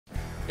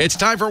It's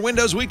time for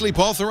Windows Weekly.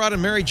 Paul Thurrott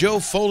and Mary Jo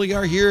Foley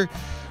are here.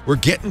 We're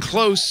getting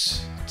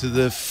close to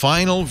the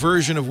final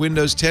version of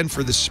Windows 10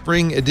 for the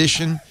spring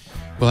edition.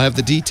 We'll have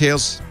the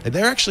details.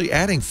 They're actually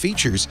adding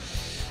features.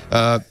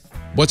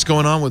 What's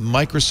going on with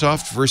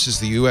Microsoft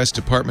versus the U.S.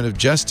 Department of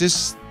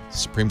Justice?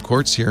 Supreme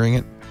Court's hearing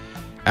it.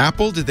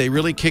 Apple, did they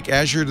really kick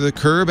Azure to the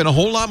curb? And a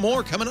whole lot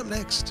more coming up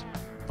next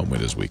on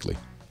Windows Weekly.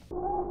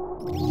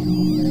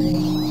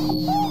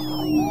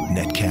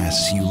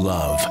 Netcasts you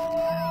love.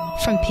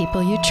 From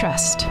people you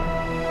trust.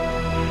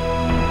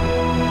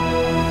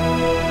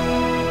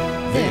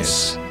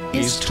 This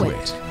is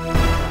Twit.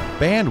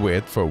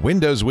 Bandwidth for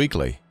Windows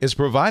Weekly is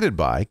provided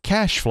by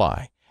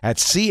CacheFly at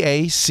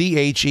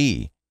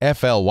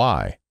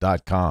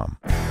CacheFly.com.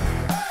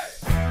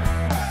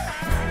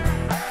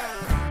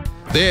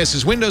 This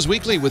is Windows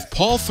Weekly with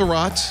Paul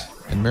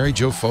Thurrott and Mary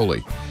Jo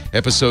Foley,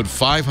 episode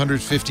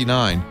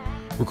 559,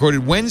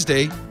 recorded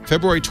Wednesday,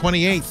 February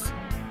 28th,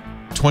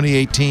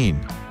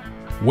 2018.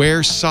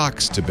 Wear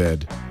socks to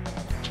bed.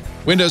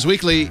 Windows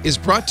Weekly is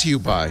brought to you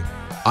by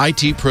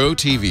IT Pro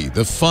TV,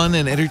 the fun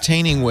and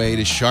entertaining way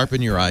to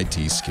sharpen your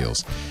IT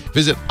skills.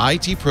 Visit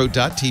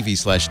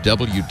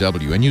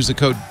itpro.tv/WW and use the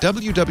code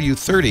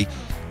WW30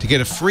 to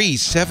get a free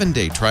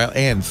 7-day trial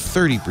and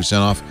 30%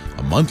 off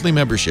a monthly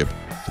membership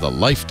for the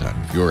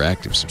lifetime of your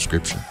active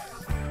subscription.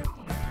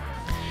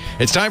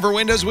 It's time for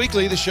Windows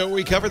Weekly, the show where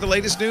we cover the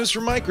latest news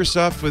from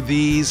Microsoft with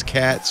these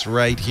cats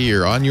right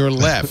here on your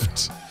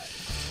left.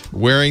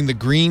 Wearing the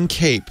green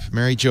cape,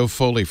 Mary Jo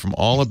Foley from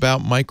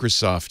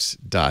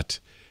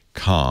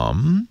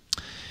allaboutmicrosoft.com.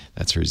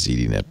 That's her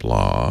ZDNet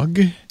blog.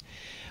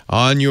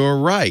 On your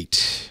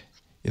right,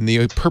 in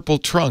the purple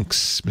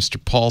trunks, Mr.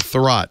 Paul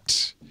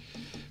Thurrott.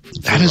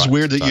 That is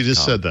weird that you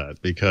just said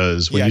that,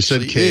 because when you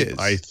said cape,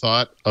 I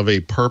thought of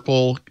a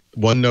purple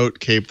OneNote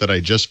cape that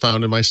I just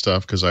found in my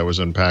stuff because I was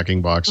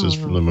unpacking boxes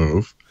from the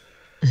move.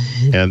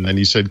 And then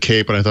you said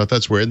cape, and I thought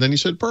that's weird. And then you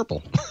said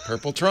purple.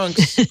 Purple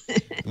trunks.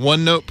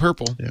 OneNote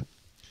purple. Yep.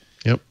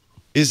 Yep.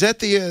 Is that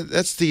the,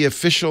 that's the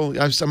official,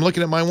 I'm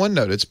looking at my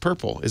OneNote. It's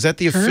purple. Is that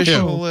the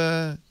official?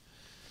 It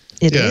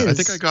is. I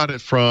think I got it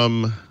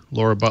from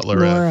Laura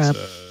Butler at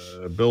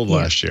Build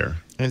last year.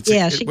 And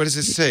what does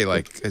it say?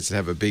 Like, does it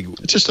have a big...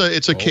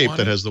 It's a cape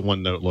that has the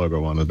OneNote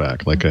logo on the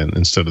back, like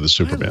instead of the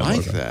Superman logo. I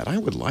like that. I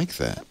would like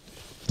that.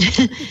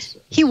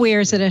 He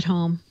wears it at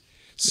home.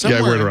 Yeah,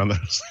 I wear it around the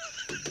house.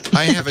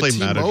 I have a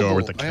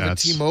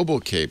T-Mobile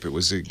cape. It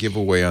was a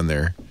giveaway on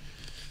there.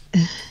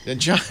 And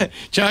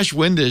Josh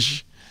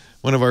Windish,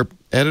 one of our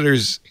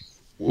editors,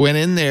 went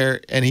in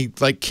there and he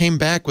came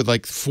back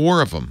with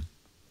 4 of them.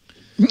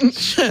 He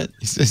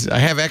says, I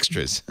have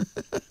extras.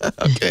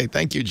 Okay,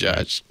 thank you,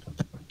 Josh.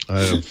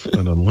 I have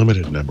an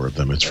unlimited number of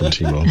them. It's from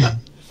T-Mobile.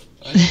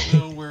 I don't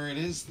know where it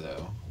is,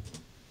 though.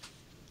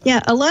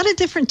 Yeah, a lot of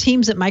different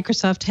teams at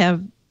Microsoft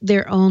have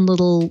their own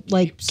little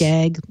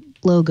gag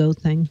logo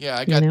thing. Yeah,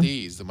 I got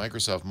these, the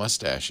Microsoft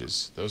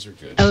mustaches. Those are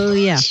good. Oh,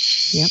 yeah.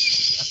 Yep.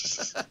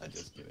 Just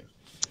kidding.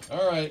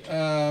 All right.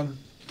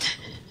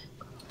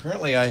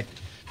 Apparently,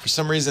 for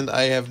some reason,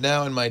 I have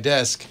now in my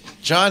desk,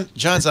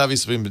 John's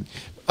obviously been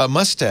a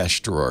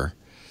mustache drawer.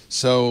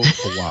 So,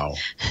 wow.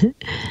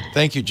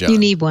 Thank you, John. You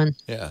need one.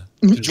 Yeah.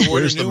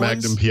 Where's the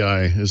Magnum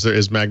PI?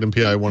 Is Magnum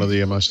PI one of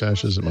the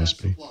mustaches? It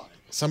must be.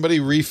 Somebody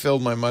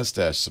refilled my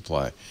mustache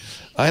supply.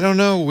 I don't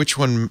know which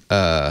one.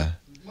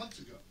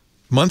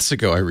 Months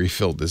ago, I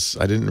refilled this.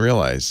 I didn't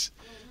realize.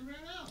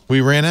 We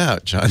ran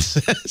out, John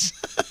says.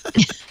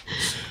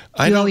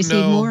 I don't always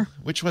know. Need more?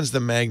 Which one's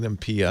the Magnum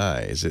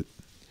PI? Is it?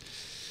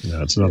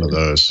 No, it's none of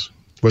those.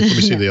 Let me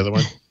see the other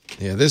one.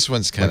 Yeah, this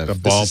one's kind of the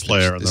ball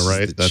player on the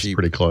right. That's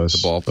pretty close.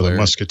 The ball player. The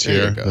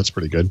Musketeer. That's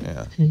pretty good.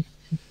 Yeah.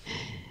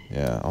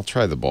 Yeah, I'll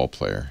try the ball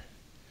player.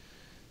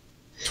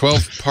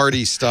 12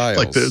 party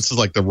styles. This is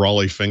like the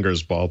Raleigh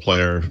Fingers ball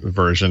player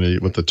version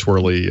with the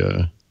twirly.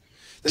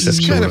 This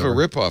is kind of a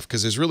ripoff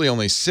because there's really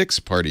only 6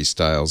 party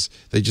styles.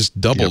 They just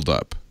doubled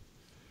up.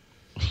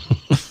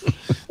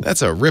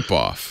 That's a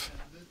ripoff.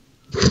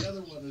 The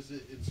other one is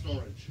in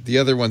storage. The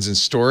other one's in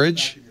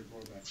storage?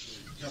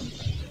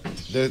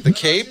 The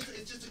cape?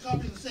 It's just a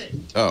copy of the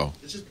same. Oh.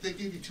 It's just they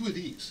gave you 2 of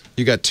these.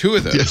 You got 2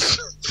 of those. Yes.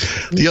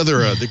 The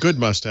other, the good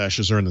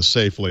mustaches are in the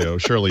safe, Leo.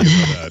 Surely you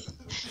know that.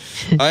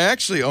 I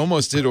actually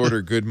almost did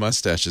order good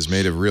mustaches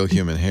made of real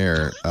human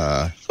hair.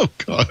 Oh,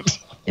 God.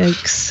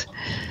 Yikes.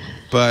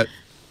 But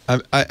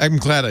I'm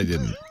glad I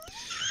didn't.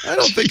 I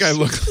don't think I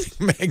look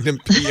like Magnum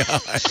PI.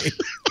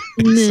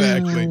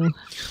 Exactly. No.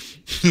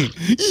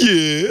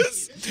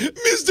 Yes,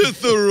 Mr.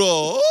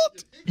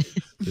 Thurrott.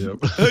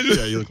 Yep.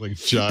 Yeah, you look like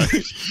Josh.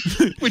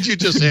 Would you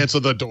just answer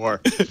the door?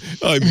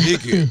 I'm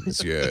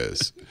Higgins,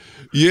 yes.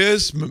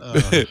 Yes. Oh,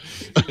 yes.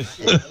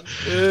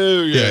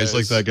 Yeah, he's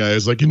like that guy.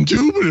 He's like,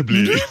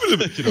 indubitably.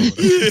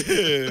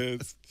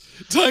 Yes.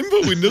 Time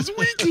for Windows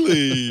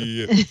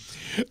Weekly.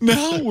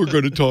 Now we're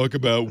going to talk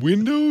about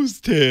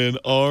Windows 10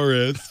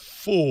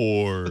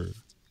 RS4.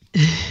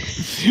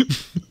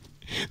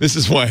 This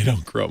is why I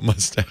don't grow a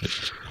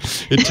mustache.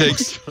 It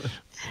takes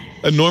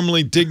a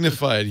normally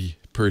dignified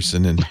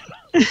person and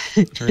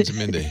turns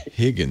him into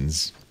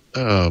Higgins.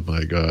 Oh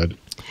my God,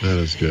 that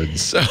is good.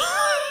 So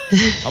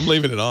I'm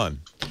leaving it on.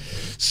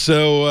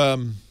 So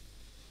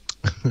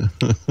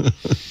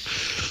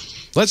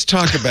let's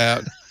talk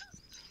about.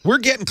 We're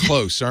getting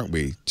close, aren't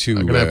we?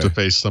 I'm gonna have to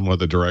face some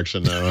other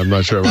direction now. I'm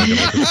not sure. I can look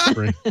at the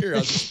screen. Here,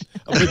 I'll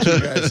put you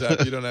guys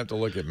up. You don't have to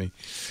look at me.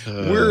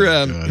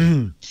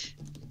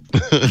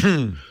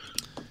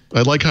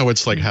 I like how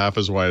it's like half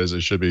as wide as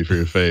it should be for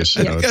your face.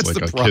 You know, it's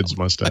like a kid's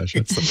mustache.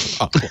 That's the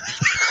problem.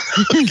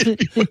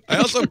 I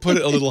also put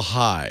it a little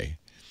high.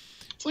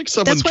 It's like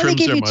someone That's why they trims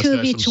give their you mustache two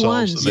of each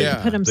one. themselves. So you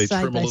Yeah. put them They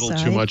side trim a by little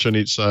side. too much on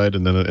each side,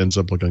 and then it ends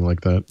up looking like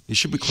that. You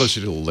should be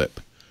closer to the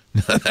lip.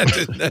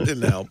 that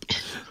didn't help.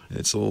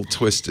 It's a little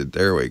twisted.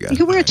 There we go. You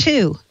can wear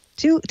two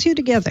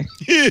together.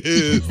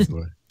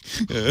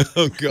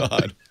 Oh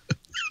God.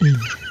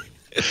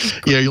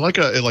 Yeah, you're like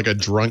a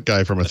drunk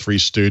guy from a Three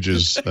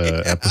Stooges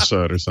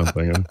episode or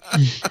something.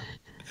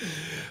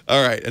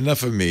 All right,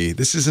 enough of me.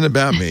 This isn't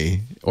about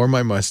me or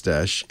my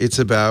mustache. It's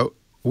about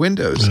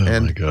Windows. Oh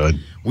and my God.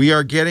 we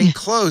are getting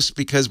close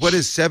because what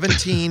is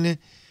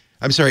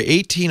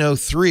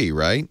 1803,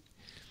 right?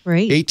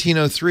 Right.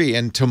 1803,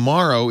 and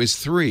tomorrow is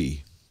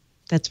 3.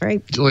 That's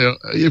right. Julia,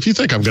 if you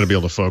think I'm going to be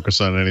able to focus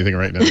on anything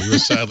right now, you're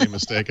sadly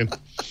mistaken.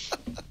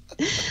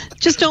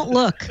 Just don't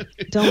look.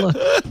 Don't look.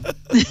 Oh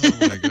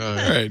my God.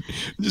 All right,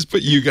 just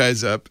put you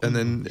guys up, and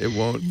then it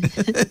won't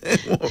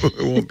it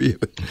won't be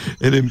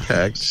an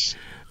impact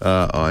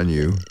on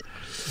you.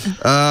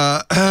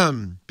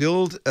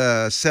 Build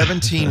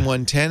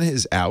 17110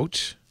 is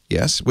out.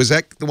 Yes, was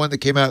that the one that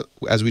came out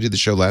as we did the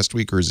show last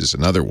week, or is this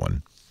another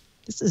one?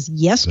 This is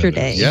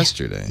yesterday.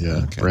 Yesterday.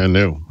 Yeah, Okay. brand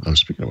new. I'm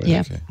speaking of.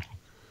 Yeah. Okay.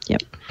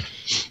 Yep.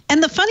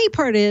 And the funny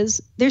part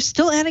is they're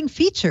still adding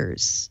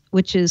features,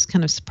 which is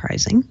kind of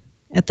surprising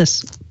at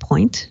this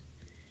point.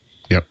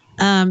 Yep.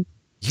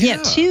 Yeah,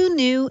 2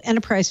 new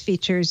enterprise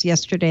features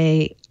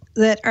yesterday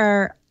that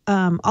are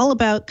all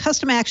about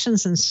custom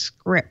actions and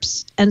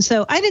scripts. And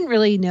so I didn't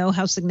really know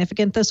how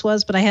significant this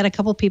was, but I had a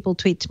couple people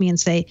tweet to me and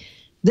say,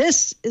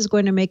 this is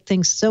going to make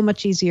things so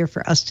much easier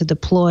for us to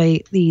deploy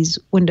these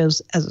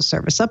Windows as a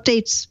Service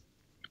updates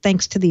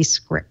thanks to these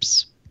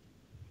scripts.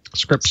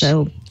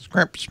 So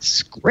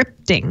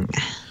scripting.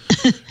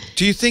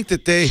 Do you think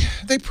that they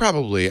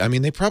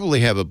probably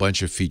have a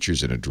bunch of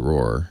features in a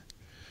drawer?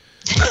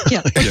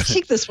 Yeah,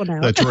 check this one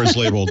out. That drawer is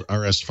labeled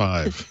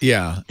RS5.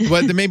 Yeah,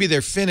 but maybe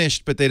they're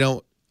finished, but they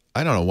don't.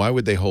 I don't know. Why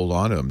would they hold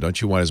on to them?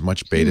 Don't you want as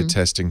much beta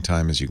testing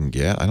time as you can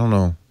get? I don't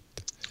know.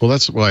 Well,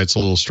 that's why it's a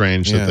little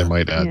strange that they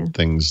might add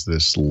things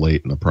this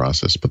late in the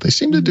process, but they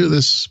seem to do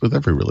this with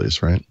every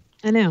release, right?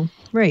 I know.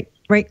 Right.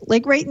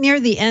 Like right near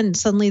the end,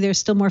 suddenly there's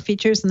still more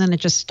features, and then it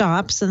just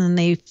stops, and then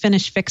they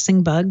finish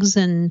fixing bugs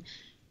and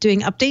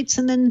doing updates,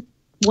 and then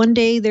one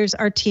day there's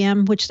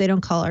RTM, which they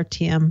don't call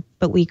RTM,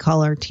 but we call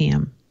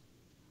RTM.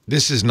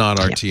 This is not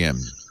RTM,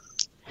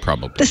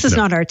 probably. This is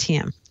not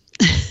RTM.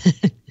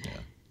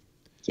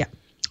 Yeah.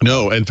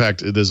 No, in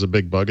fact, there's a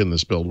big bug in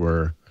this build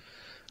where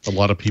a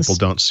lot of people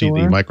don't see the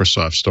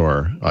Microsoft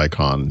Store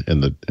icon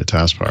in the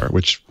taskbar,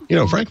 which,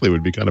 frankly,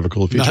 would be kind of a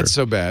cool feature. Not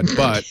so bad,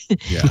 but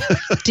yeah.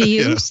 Do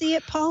you see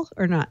it, Paul,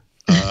 or not?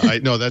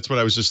 No, that's what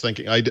I was just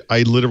thinking. I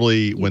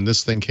literally, when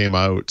this thing came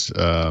out,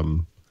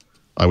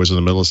 I was in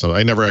the middle of something.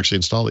 I never actually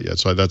installed it yet,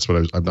 so that's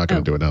what I'm not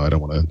going to do it now. I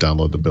don't want to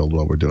download the build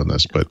while we're doing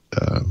this, but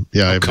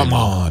yeah. Come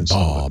on,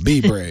 Paul.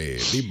 Be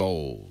brave. Be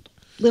bold.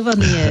 Live on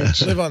the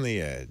edge. Live on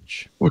the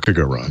edge. What could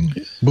go wrong?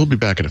 We'll be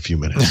back in a few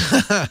minutes.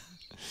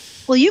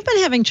 Well, you've been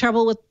having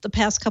trouble with the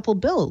past couple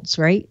builds,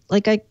 right?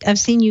 Like I've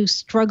seen you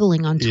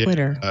struggling on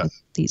Twitter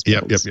with these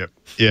builds. Yep.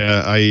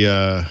 Yeah,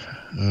 I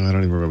don't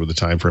even remember the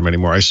time frame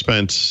anymore. I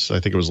spent, I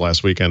think it was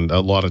last weekend,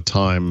 a lot of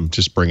time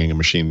just bringing a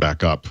machine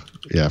back up.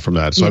 Yeah, from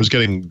that. So I was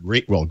getting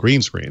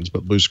green screens,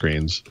 but blue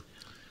screens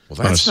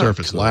on a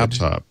Surface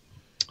laptop.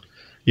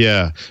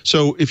 Yeah.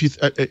 So if you,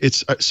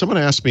 someone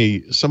asked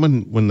me,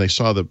 when they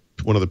saw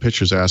one of the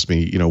pictures asked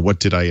me, what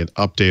did I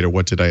update or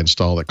what did I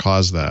install that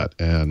caused that?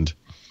 And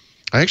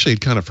I actually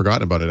had kind of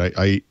forgotten about it.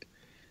 I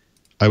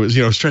was,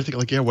 I was trying to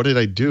think like, what did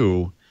I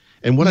do?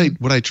 And what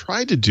I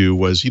tried to do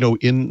was,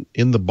 in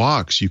the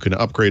box, you can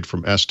upgrade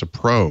from S to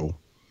Pro,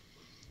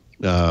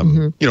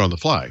 on the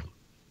fly.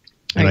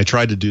 And I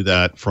tried to do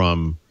that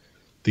from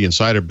the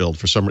Insider build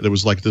for some. There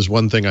was like this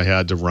one thing I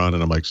had to run,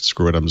 and I'm like,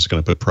 screw it, I'm just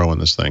going to put Pro on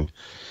this thing.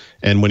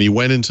 And when you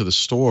went into the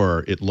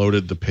store, it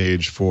loaded the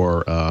page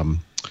for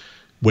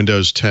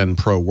Windows 10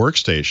 Pro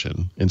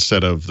Workstation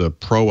instead of the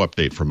Pro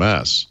update from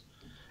S.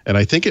 And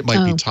I think it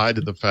might be tied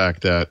to the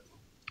fact that,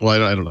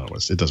 well, I don't know.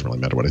 It doesn't really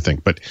matter what I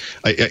think, but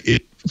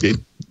it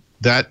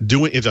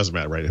doesn't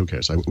matter, right? Who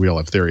cares? We all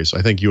have theories.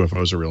 I think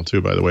UFOs are real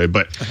too, by the way.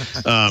 But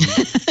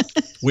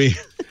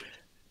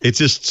it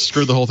just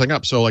screwed the whole thing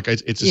up. So like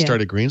it just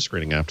started green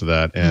screening after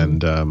that,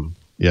 and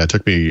it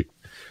took me.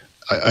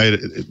 I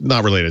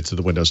not related to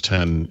the Windows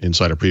 10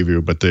 Insider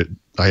preview, but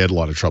I had a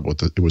lot of trouble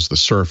with it. It was the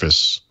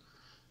Surface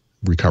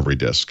recovery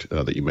disk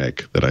that you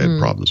make that I had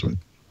problems with.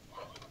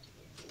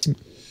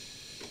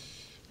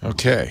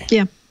 Okay.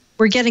 Yeah.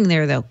 We're getting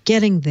there, though.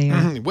 Getting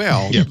there.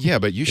 Well, yeah,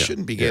 but you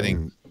shouldn't be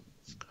getting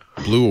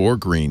blue or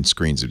green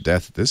screens of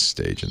death at this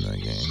stage in the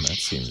game. That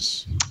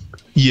seems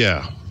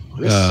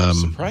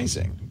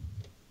surprising.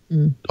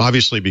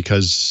 Obviously,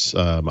 because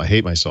I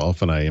hate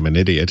myself and I am an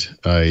idiot,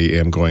 I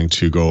am going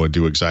to go and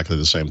do exactly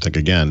the same thing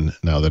again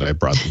now that I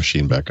brought the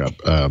machine back up.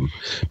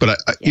 But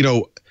you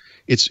know,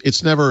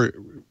 it's never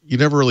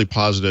really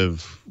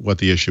positive what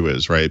the issue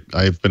is, right?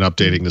 I've been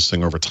updating this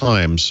thing over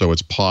time, so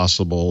it's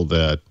possible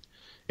that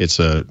it's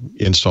a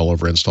install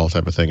over install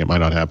type of thing. It might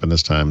not happen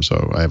this time,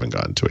 so I haven't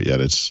gotten to it yet.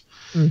 It's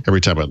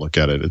every time I look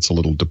at it, it's a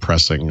little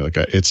depressing. Like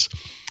it's,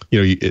 you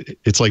know,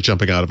 it's like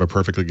jumping out of a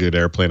perfectly good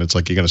airplane. It's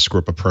like you're going to screw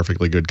up a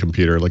perfectly good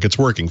computer. Like it's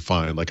working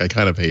fine. Like I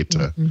kind of hate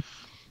to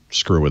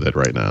screw with it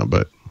right now,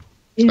 but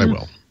I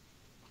will.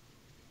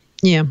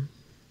 Yeah.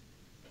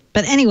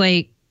 But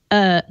anyway,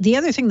 the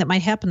other thing that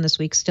might happen this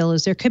week still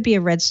is there could be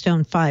a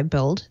Redstone 5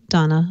 build.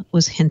 Donna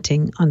was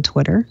hinting on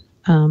Twitter.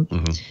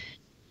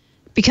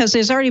 Because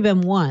there's already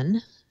been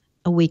one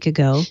a week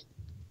ago,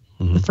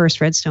 the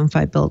first Redstone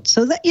 5 build.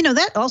 So that, you know,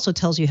 that also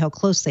tells you how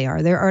close they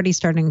are. They're already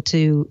starting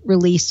to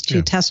release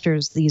to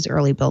testers these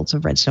early builds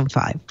of Redstone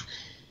 5.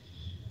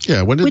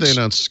 Yeah, when did they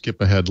announce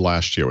skip ahead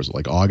last year? Was it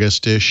like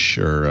August-ish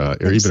or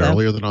even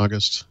earlier than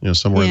August? You know,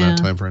 somewhere in that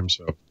time frame.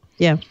 So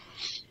yeah,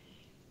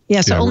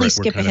 so only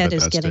skip ahead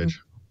is getting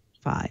stage.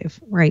 5,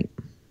 right?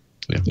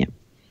 Yeah.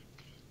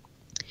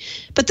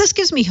 But this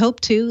gives me hope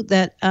too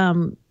that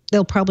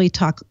they'll probably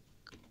talk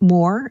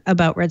more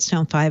about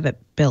Redstone 5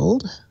 at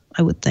build,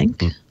 I would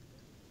think.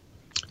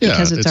 Yeah,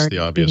 because it's already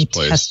the obvious being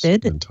place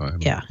tested. in time.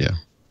 Yeah.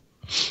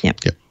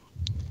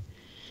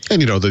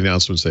 And you know, the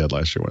announcements they had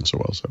last year went so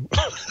well, so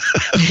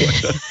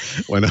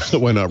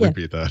why not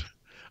repeat that?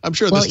 I'm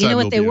sure this time you know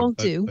what they will won't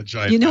be do. A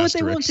giant you know what they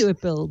asterisk. won't do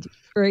at build,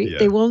 right?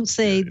 They won't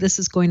say this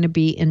is going to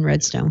be in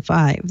Redstone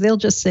 5. They'll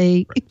just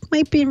say it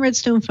might be in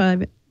Redstone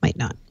 5, it might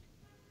not.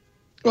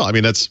 Well, I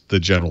mean, that's the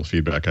general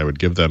feedback I would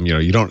give them.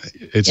 You know,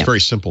 it's very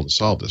simple to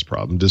solve this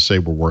problem. Just say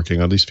we're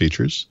working on these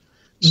features.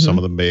 Some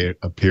of them may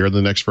appear in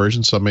the next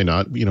version, some may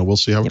not. You know, we'll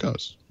see how it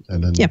goes.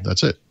 And then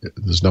that's it.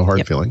 There's no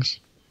hard feelings.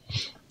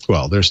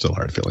 Well, there's still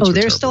hard feelings. Oh,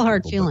 there's still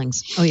hard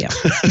feelings. Oh, yeah.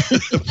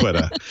 but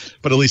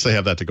at least they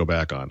have that to go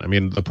back on. I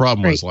mean, the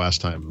problem was last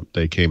time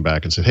they came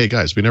back and said, hey,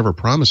 guys, we never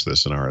promised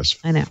this in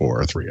RS4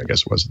 or 3, I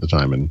guess it was at the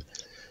time. And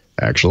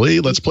actually,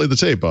 let's play the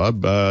tape,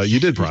 Bob. You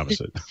did promise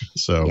it.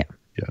 So,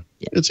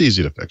 it's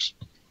easy to fix.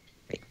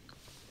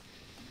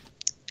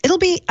 It'll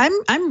be,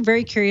 I'm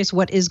very curious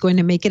what is going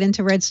to make it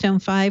into Redstone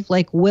 5.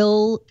 Like,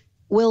 will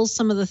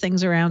some of the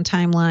things around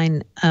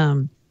timeline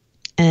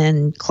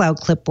and cloud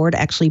clipboard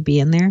actually be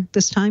in there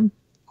this time?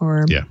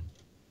 Or no?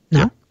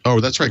 Yeah.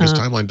 Oh, that's right, because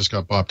timeline just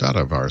got bopped out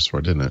of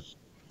RS4, didn't it?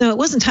 No, it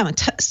wasn't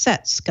timeline.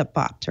 Sets got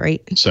bopped,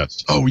 right?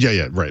 Sets. Oh,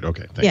 yeah. Right.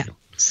 Okay. Thank you.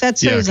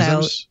 Sets goes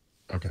out.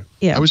 Okay.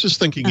 Yeah. I was just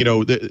thinking, you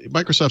know,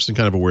 Microsoft's in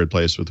kind of a weird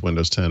place with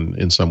Windows 10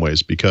 in some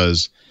ways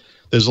because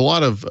there's a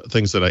lot of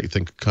things that I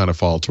think kind of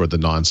fall toward the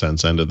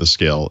nonsense end of the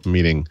scale,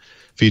 meaning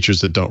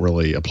features that don't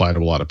really apply to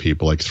a lot of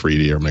people, like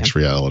 3D or mixed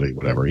reality,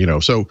 whatever, you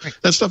know. So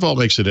that stuff all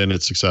makes it in.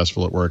 It's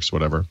successful. It works,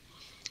 whatever.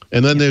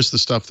 And then there's the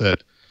stuff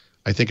that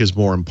I think is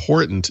more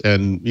important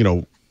and, you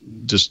know,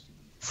 just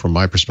from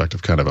my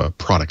perspective, kind of a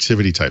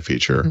productivity type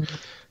feature.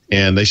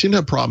 And they seem to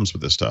have problems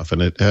with this stuff.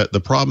 And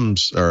the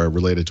problems are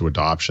related to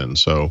adoption.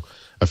 So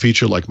a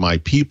feature like My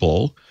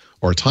People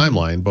or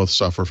Timeline both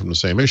suffer from the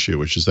same issue,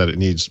 which is that it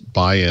needs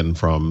buy-in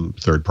from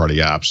third-party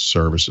apps,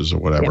 services, or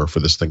whatever for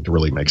this thing to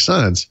really make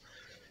sense.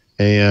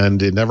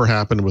 And it never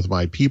happened with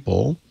My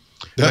People.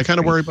 And I kind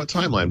of worry about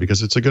Timeline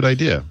because it's a good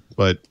idea.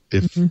 But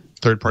if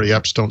third-party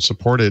apps don't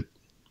support it,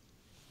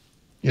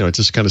 you know, it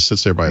just kind of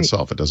sits there by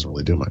itself. It doesn't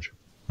really do much.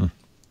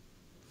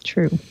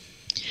 True.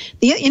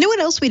 You know what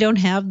else we don't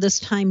have this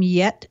time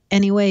yet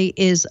anyway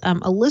is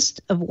a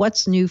list of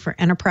what's new for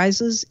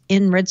enterprises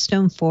in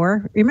Redstone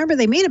 4. Remember,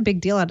 they made a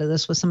big deal out of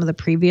this with some of the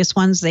previous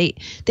ones. They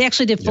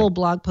actually did full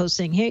blog posts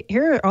saying, hey,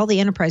 here are all the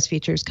enterprise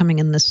features coming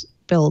in this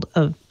build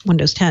of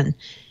Windows 10.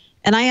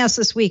 And I asked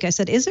this week, I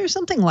said, is there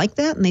something like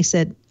that? And they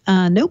said,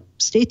 nope,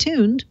 stay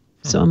tuned.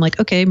 So I'm like,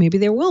 okay, maybe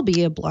there will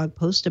be a blog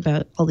post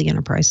about all the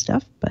enterprise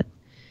stuff. But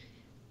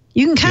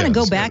you can kind of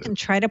go back and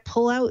try to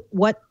pull out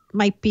what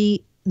might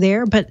be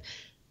there. But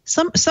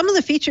some of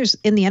the features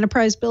in the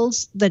enterprise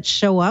builds that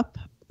show up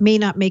may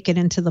not make it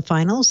into the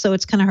final. So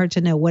it's kind of hard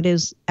to know what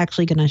is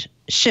actually going to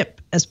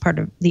ship as part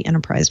of the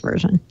enterprise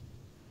version.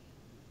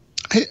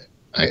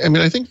 I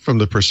mean, I think from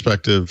the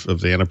perspective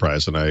of the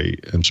enterprise, and I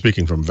am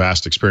speaking from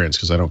vast experience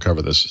because I don't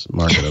cover this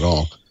market at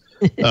all.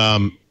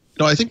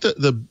 No, I think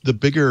that the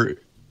bigger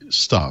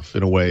stuff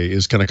in a way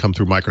is going to come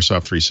through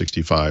Microsoft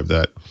 365,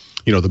 that,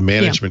 you know, the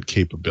management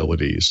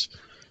capabilities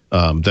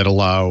that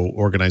allow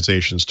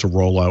organizations to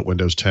roll out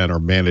Windows 10 or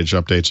manage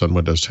updates on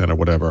Windows 10 or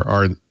whatever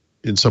are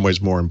in some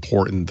ways more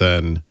important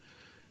than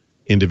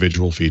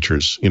individual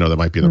features, you know, that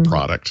might be in the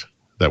product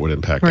that would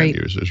impact end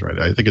users, right?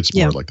 I think it's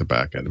more like the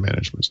back end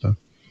management stuff.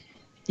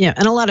 Yeah,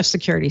 and a lot of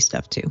security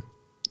stuff too.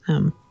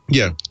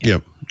 Yeah.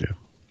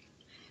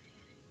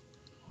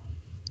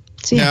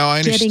 So now I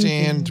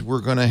understand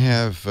we're going to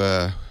have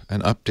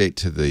an update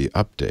to the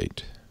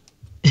update.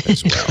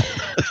 as well.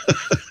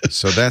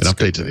 So that's an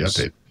update to the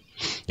update.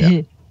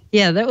 Yeah.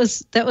 Yeah, that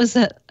was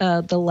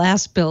the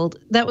last build.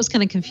 That was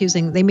kind of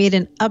confusing. They made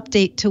an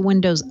update to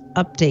Windows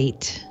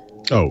Update.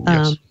 Oh,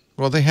 yes.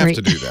 Well, they have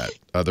to do that.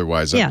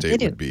 Otherwise, Yeah,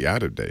 update would be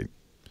out of date.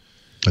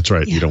 That's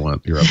right. You don't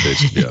want your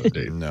updates to be out of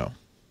date. No.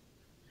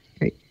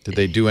 Great. Did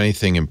they do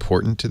anything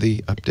important to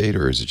the update,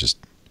 or is it just...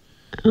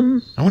 I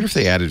wonder if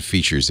they added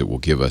features that will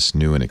give us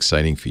new and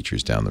exciting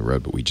features down the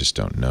road, but we just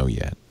don't know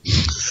yet.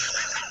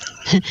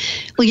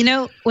 Well, you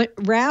know, what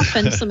Raph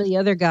and some of the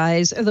other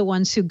guys are the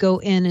ones who go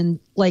in and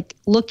like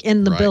look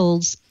in the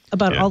builds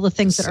about all the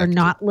things that are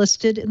not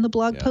listed in the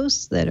blog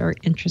posts that are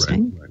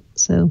interesting. Right.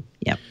 So,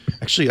 yeah.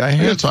 Actually, I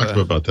have talked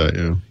about that.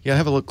 Yeah. Yeah, I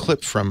have a little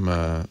clip from.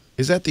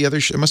 Is that the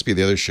other show? It must be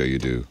the other show you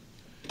do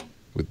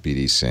with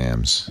BD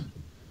Sams.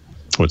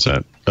 What's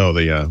that? Oh,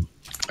 the.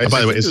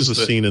 By the way, is this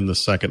a scene in the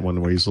second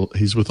one where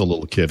he's with a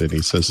little kid and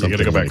he says something?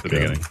 You got to go back to the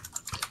beginning.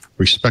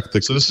 Respect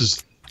the. So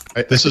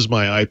this is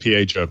my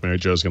IPA joke. Mary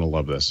Jo's going to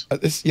love this.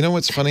 You know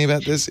what's funny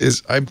about this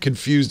is I'm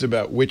confused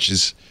about which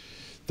is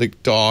the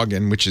dog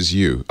and which is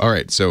you. All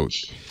right, so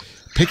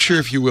picture,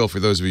 if you will, for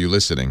those of you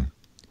listening.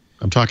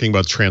 I'm talking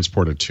about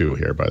Transporter 2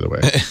 here, by the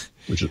way.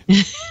 Which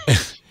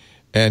is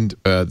and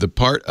the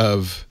part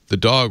of the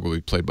dog will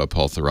be played by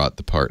Paul Thurrott.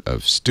 The part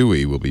of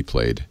Stewie will be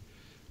played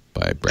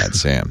by Brad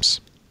Sams.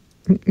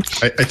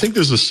 I think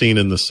there's a scene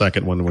in the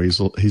second one where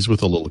he's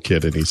with a little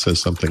kid and he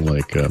says something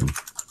like,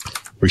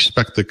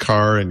 respect the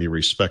car and you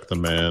respect the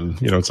man.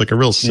 You know, it's like a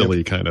real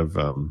silly kind of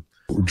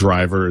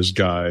driver's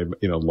guide,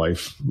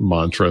 life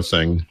mantra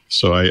thing.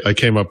 So I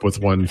came up with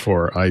one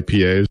for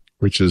IPAs,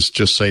 which is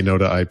just say no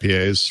to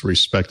IPAs,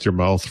 respect your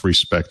mouth,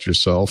 respect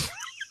yourself.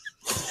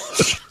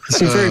 You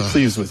seem very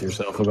pleased with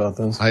yourself about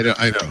this. I know.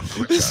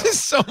 This is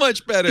so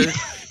much better.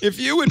 If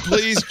you would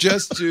please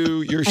just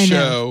do your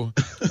show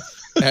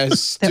as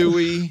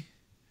Stewie.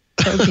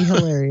 That would be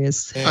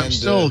hilarious. And, I'm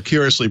still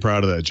curiously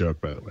proud of that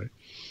joke, by the way.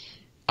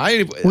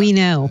 We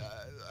know.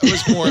 I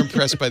was more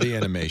impressed by the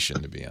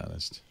animation, to be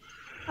honest.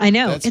 I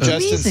know. It's Justin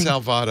amazing.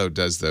 Salvato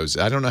does those.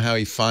 I don't know how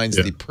he finds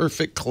the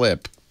perfect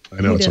clip. I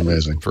know, it's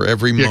amazing. For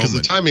every moment. Yeah, because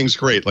the timing's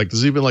great. Like,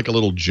 there's even like a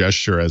little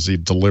gesture as he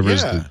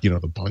delivers the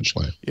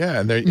punchline. Yeah,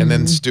 and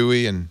then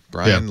Stewie and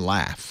Brian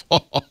laugh.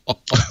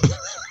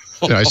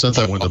 Yeah, I sent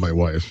that one to my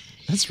wife.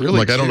 That's really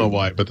cute. I don't know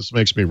why, but this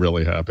makes me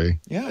really happy.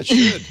 Yeah, it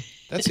should.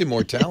 That's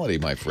immortality,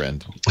 my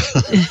friend.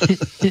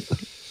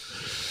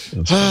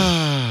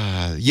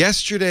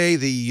 Yesterday,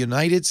 the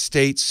United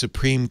States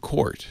Supreme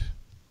Court,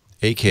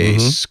 a.k.a.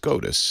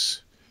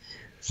 SCOTUS,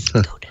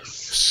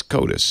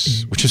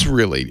 which is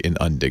really an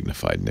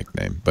undignified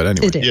nickname. But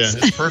anyway. It is. Yeah,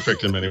 it's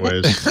perfect in many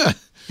ways.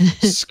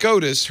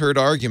 SCOTUS heard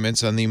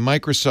arguments on the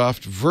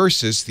Microsoft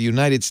versus the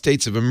United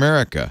States of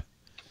America.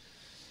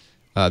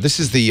 This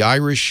is the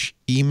Irish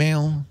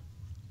email.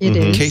 It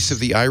is. Case of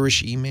the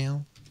Irish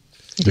email.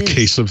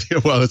 Case of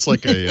the, well, it's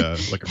like a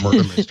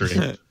murder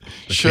mystery.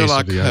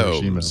 Sherlock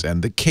Holmes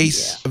and the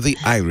case of the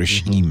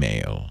Irish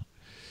email.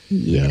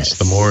 Yes,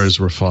 the moors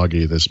were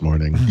foggy this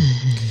morning.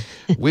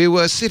 We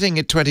were sitting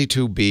at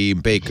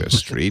 22B Baker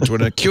Street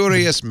when a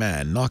curious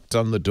man knocked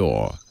on the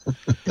door.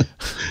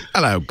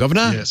 Hello,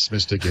 Governor. Yes,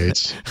 Mr.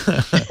 Gates.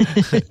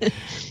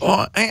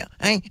 Oh,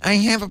 I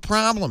have a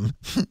problem.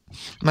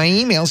 My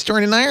email's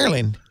stored in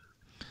Ireland.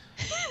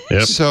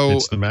 Yep, so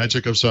it's the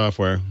magic of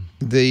software.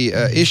 The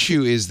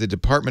issue is the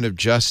Department of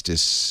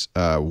Justice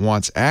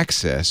wants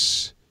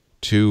access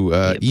to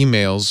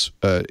emails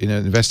in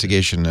an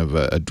investigation of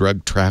a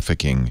drug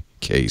trafficking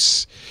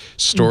case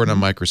stored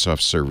on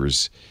Microsoft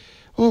servers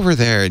over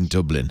there in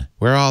Dublin,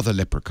 where all the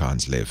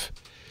leprechauns live.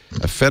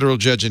 A federal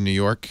judge in New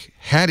York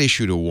had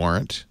issued a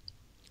warrant.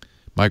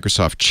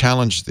 Microsoft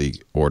challenged the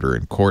order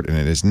in court, and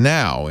it is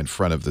now in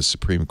front of the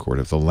Supreme Court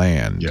of the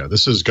land. Yeah,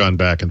 this has gone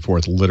back and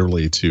forth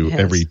literally to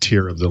every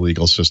tier of the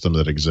legal system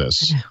that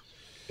exists.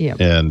 Yeah.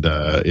 And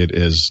it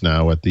is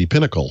now at the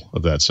pinnacle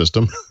of that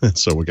system.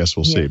 So I guess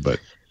we'll see. But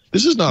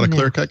this is not a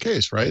clear-cut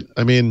case, right?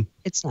 I mean,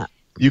 it's not.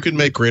 You can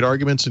make great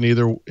arguments in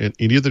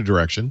either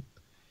direction.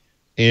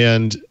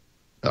 And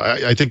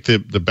I think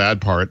the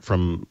bad part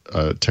from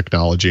a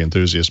technology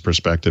enthusiast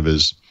perspective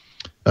is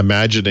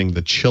imagining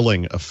the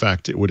chilling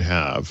effect it would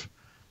have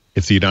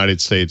if the United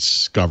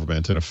States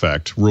government, in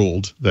effect,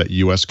 ruled that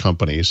U.S.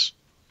 companies,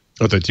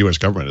 or that the U.S.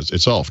 government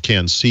itself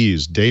can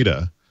seize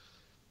data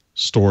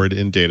stored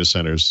in data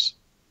centers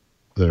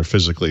that are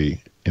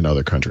physically in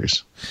other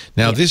countries.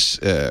 Now, this,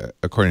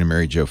 according to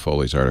Mary Jo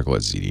Foley's article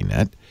at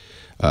ZDNet,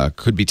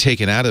 could be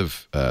taken out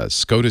of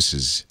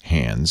SCOTUS's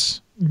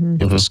hands,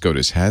 if a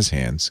SCOTUS has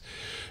hands,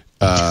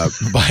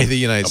 by the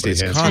United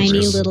States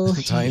Congress.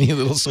 Tiny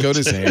little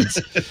SCOTUS hands.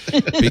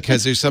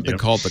 Because there's something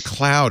called the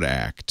Cloud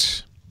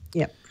Act.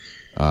 Yep.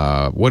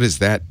 What does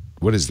that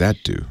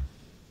do?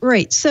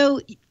 Right.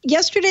 So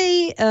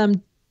yesterday,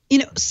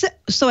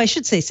 so I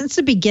should say, since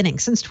the beginning,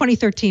 since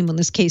 2013, when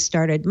this case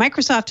started,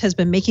 Microsoft has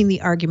been making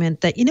the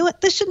argument that,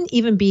 this shouldn't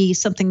even be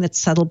something that's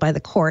settled by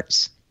the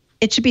courts.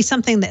 It should be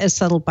something that is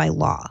settled by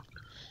law.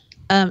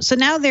 So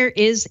now there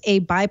is a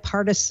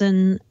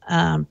bipartisan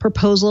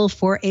proposal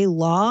for a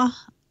law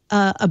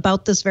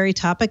about this very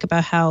topic,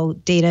 about how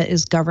data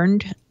is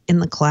governed in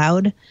the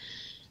cloud.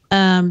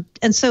 And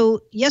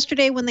so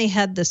yesterday when they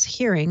had this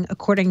hearing,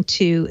 according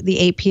to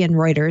the AP and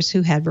Reuters,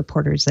 who had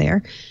reporters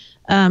there,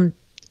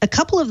 a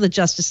couple of the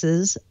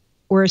justices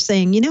were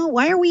saying,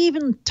 why are we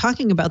even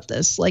talking about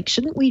this? Like,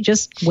 shouldn't we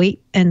just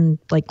wait and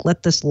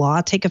let this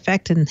law take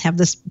effect and have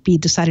this be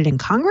decided in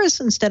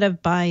Congress instead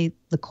of by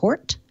the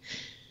court?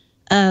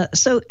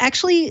 So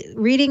actually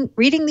reading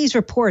these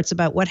reports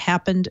about what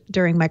happened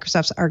during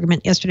Microsoft's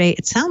argument yesterday,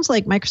 it sounds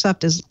like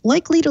Microsoft is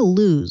likely to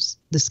lose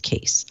this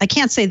case. I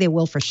can't say they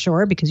will for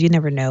sure because you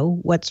never know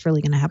what's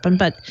really going to happen.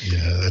 But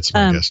yeah, that's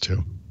my guess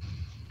too.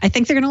 I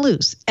think they're going to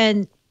lose.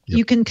 And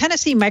you can kind of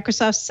see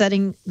Microsoft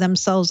setting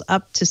themselves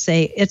up to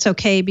say it's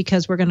okay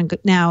because we're going to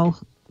now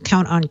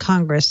count on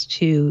Congress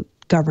to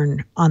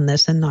govern on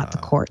this and not the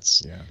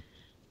courts.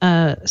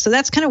 Yeah. So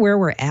that's kind of where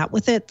we're at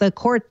with it. The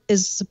court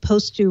is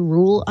supposed to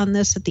rule on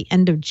this at the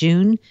end of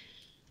June.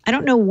 I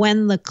don't know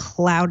when the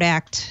Cloud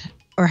Act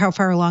or how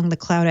far along the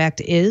Cloud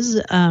Act is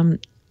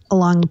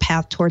along the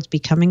path towards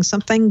becoming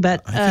something.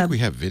 But I think we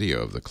have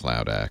video of the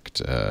Cloud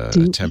Act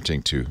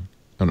attempting to.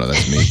 Oh no,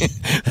 that's me.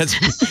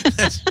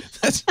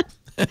 that's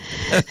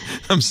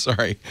I'm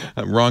sorry.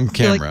 Wrong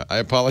camera. I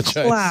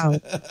apologize.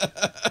 Cloud.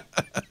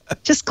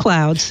 Just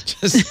clouds.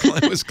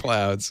 It was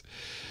clouds.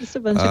 Just a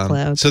bunch of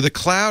clouds. So the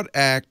Cloud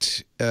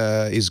Act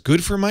is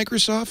good for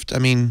Microsoft? I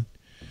mean...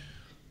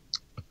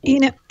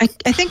 I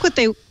think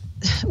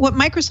what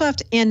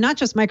Microsoft, and not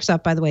just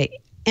Microsoft, by the way,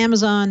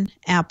 Amazon,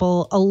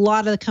 Apple, a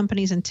lot of the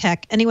companies in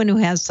tech, anyone who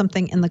has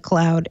something in the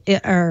cloud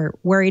are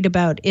worried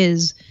about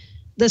is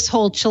this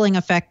whole chilling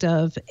effect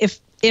of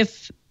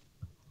if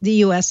the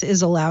U.S.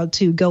 is allowed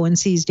to go and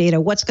seize data,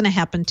 what's going to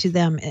happen to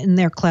them in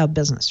their cloud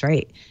business,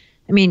 right?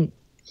 I mean,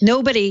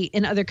 nobody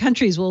in other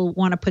countries will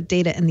want to put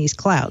data in these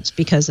clouds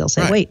because they'll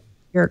say, wait,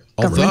 your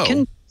government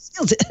can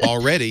steal it.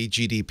 Already,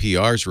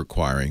 GDPR is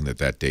requiring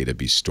that data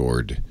be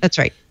stored. That's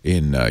right.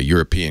 In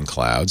European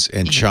clouds.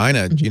 And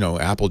China,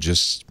 Apple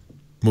just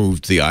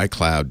moved the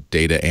iCloud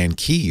data and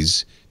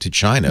keys to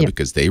China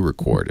because they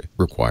require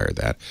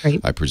that.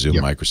 Right. I presume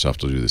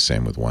Microsoft will do the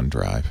same with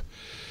OneDrive.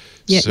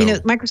 Yeah, so,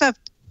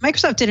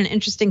 Microsoft did an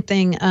interesting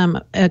thing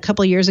a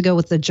couple of years ago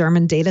with the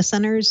German data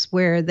centers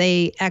where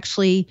they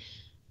actually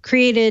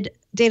created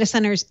data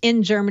centers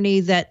in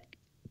Germany that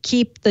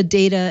keep the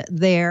data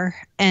there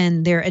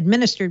and they're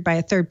administered by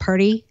a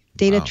third-party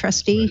data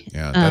trustee.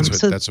 Right. Yeah,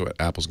 that's what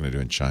Apple's going to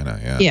do in China.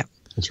 Yeah. Yeah.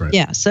 That's right.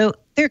 Yeah, so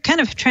they're kind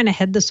of trying to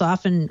head this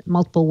off in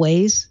multiple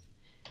ways.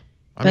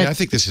 I mean, I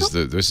think this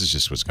is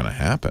just what's going to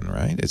happen,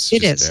 right? I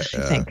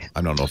think.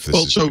 I don't know if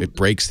it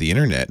breaks the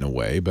internet in a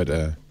way, but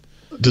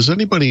does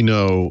anybody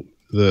know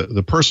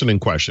the person in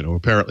question, who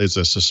apparently is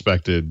a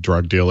suspected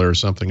drug dealer or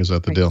something? Is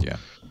that the deal?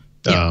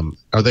 Yeah.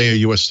 Are they a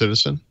U.S.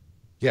 citizen?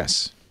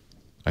 Yes,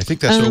 I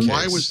think that's so.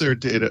 Why was their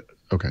data?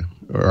 Okay,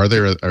 or are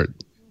there?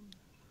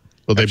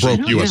 Well, they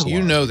broke U.S. law.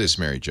 You know this,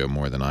 Mary Jo,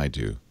 more than I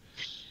do.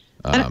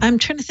 I'm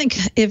trying to think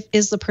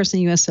is the person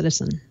a U.S.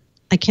 citizen?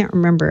 I can't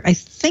remember. I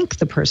think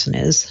the person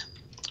is.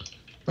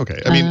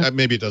 Okay. I mean,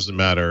 maybe it doesn't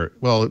matter.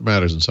 Well, it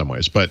matters in some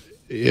ways, but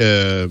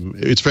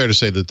it's fair to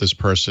say that this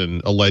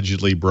person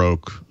allegedly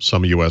broke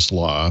some U.S.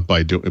 law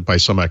by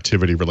some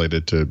activity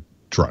related to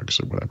drugs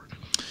or whatever.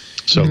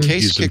 So the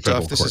case kicked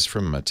off. This is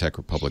from Tech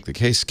Republic. The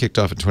case kicked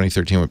off in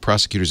 2013 when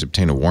prosecutors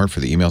obtained a warrant for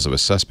the emails of a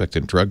suspect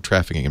in drug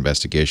trafficking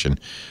investigation,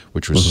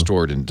 which was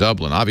stored in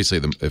Dublin.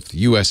 Obviously, if the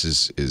U.S.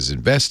 is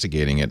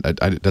investigating it,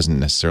 it doesn't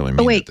necessarily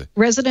mean.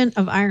 Resident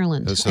of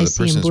Ireland. So the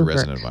person is a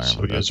resident of Ireland.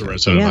 So he is a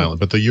resident of Ireland,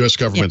 but the U.S.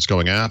 government's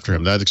going after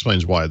him. That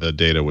explains why the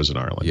data was in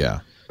Ireland. Yeah.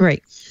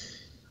 Right.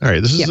 All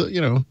right. This is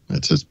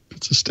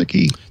it's a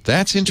sticky.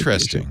 That's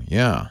interesting. Issue.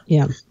 Yeah.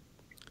 Yeah.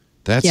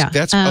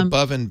 That's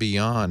above and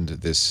beyond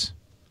this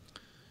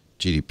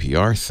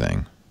GDPR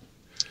thing.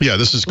 Yeah,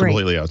 this is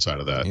completely outside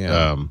of that.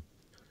 Yeah.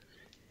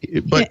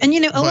 But a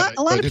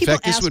lot of people in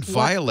fact, this would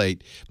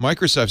violate.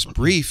 Microsoft's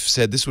brief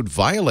said this would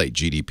violate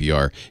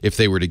GDPR if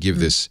they were to give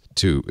this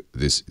to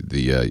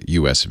the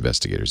U.S.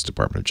 investigators,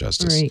 Department of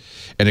Justice,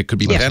 and it could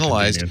be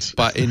penalized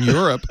in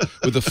Europe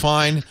with a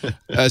fine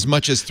as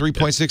much as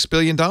 $3.6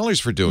 billion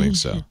for doing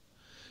so.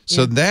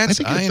 So that's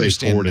I think if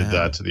they forwarded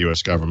that to the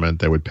U.S. government,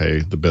 they would pay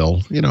the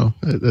bill.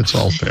 It's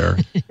all fair.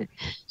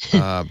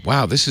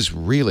 Wow, this is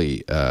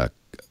really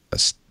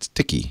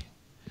sticky.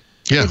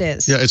 Yeah, it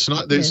is. Yeah, it's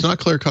not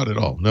clear cut at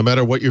all. No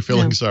matter what your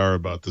feelings are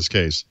about this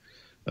case,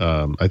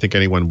 I think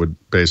anyone would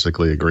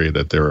basically agree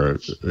that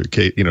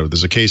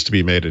there's a case to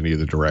be made in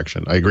either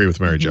direction. I agree with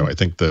Mary Jo. I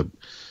think the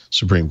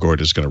Supreme Court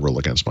is going to rule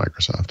against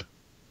Microsoft.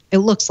 It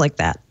looks like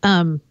that.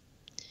 Now,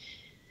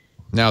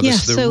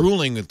 the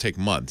ruling will take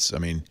months. I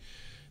mean.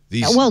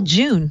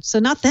 June, so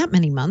not that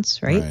many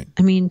months, right?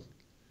 I mean,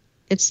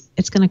 it's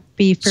going to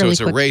be fairly quick.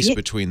 So it's a race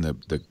between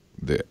the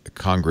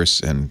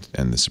Congress and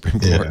the Supreme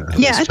Court.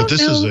 Yeah, but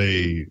this is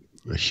a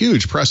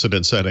huge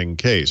precedent-setting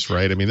case,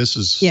 right? I mean, this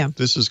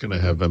is going to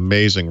have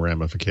amazing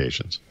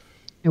ramifications.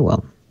 It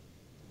will.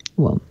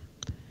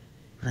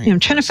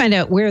 I'm trying to find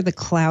out where the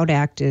Cloud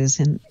Act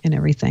is and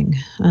everything.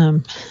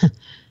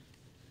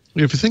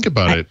 If you think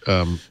about it,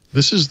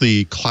 this is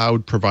the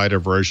cloud provider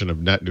version of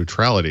net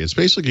neutrality. It's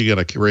basically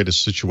going to create a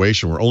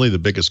situation where only the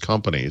biggest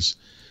companies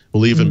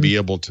will even be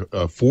able to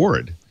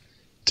afford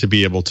to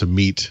be able to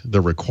meet the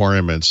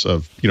requirements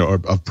of,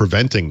 of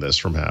preventing this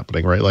from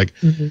happening, right? Like,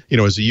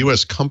 as a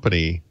U.S.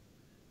 company,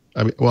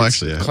 I mean, well,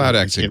 actually, Cloud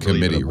Act's in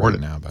committee right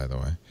now, by the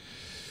way.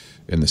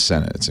 In the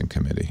Senate, it's in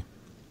committee.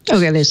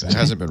 Okay, it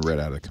hasn't been read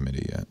out of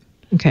committee yet.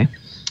 Okay.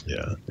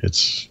 Yeah,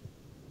 it's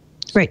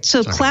right.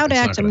 So Cloud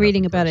Act, I'm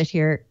reading about it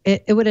here.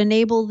 It would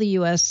enable the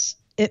U.S.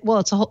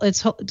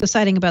 It's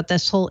deciding about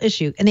this whole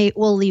issue.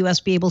 Will the U.S.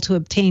 be able to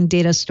obtain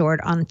data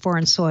stored on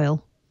foreign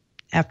soil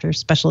after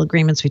special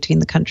agreements between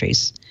the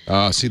countries?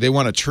 See, they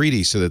want a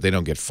treaty so that they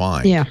don't get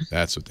fined. Yeah,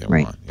 that's what they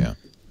want. Yeah.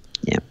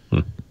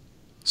 Yeah.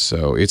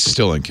 So it's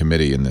still in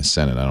committee in the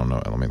Senate. I don't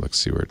know. Let me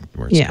see where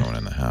it's going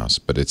in the House.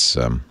 But it's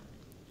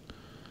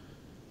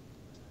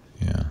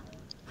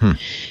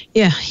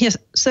Yeah. Yes.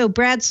 So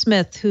Brad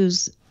Smith,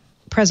 who's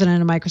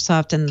president of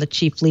Microsoft and the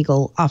chief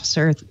legal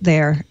officer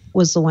there,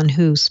 was the one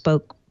who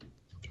spoke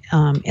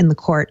in the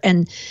court.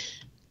 And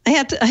I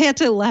had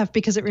to laugh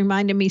because it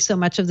reminded me so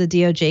much of the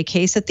DOJ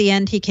case. At the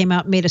end, he came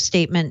out and made a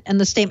statement, and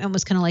the statement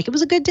was kind of like, it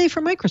was a good day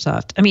for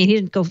Microsoft. I mean, he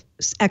didn't go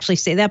actually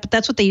say that, but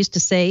that's what they used to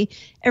say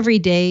every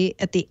day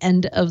at the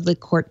end of the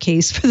court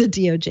case for the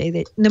DOJ.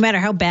 That no matter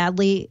how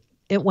badly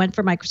it went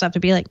for Microsoft, to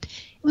be like,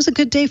 it was a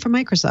good day for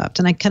Microsoft.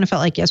 And I kind of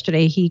felt like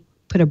yesterday he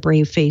put a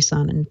brave face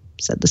on and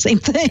said the same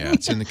thing. Yeah,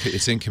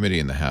 it's in committee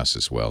in the House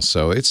as well.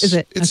 So Is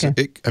it?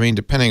 Okay. I mean,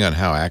 depending on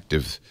how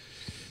active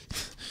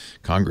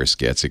Congress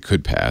gets, it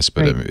could pass,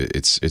 but Right. I mean,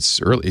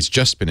 it's early. It's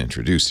just been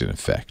introduced in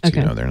effect.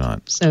 Okay. They're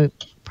not. So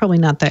probably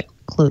not that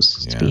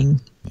close to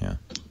being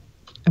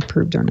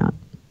approved or not.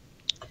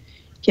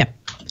 Yeah.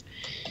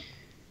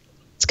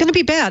 It's going to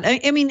be bad.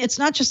 I mean, it's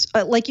not just,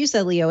 like you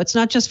said, Leo, it's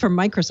not just for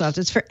Microsoft.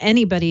 It's for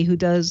anybody who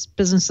does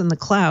business in the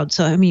cloud.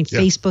 So, I mean,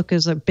 Facebook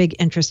is a big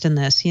interest in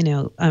this.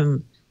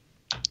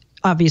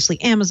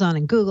 Obviously, Amazon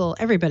and Google,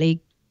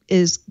 everybody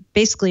is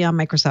basically on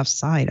Microsoft's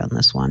side on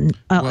this one,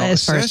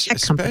 as far as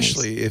tech companies.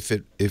 Especially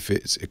if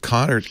it's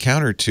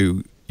counter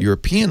to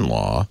European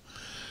law.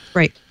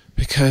 Right.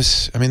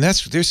 Because, I mean,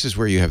 this is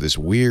where you have this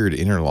weird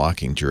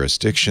interlocking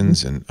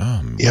jurisdictions and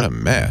what a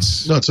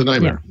mess. No, it's a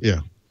nightmare.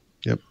 Yeah.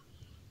 Yep.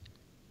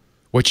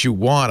 What you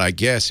want, I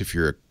guess, if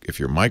you're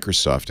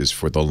Microsoft, is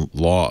for the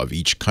law of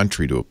each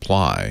country to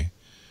apply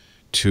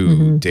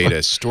to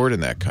data stored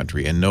in that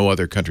country, and no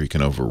other country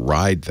can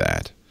override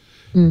that.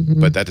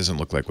 But that doesn't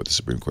look like what the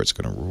Supreme Court's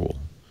going to rule.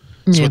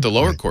 It's what the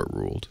lower court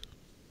ruled.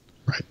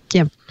 Right.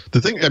 Yeah.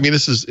 The thing, I mean,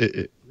 this is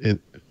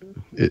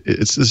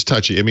it's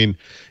touchy. I mean,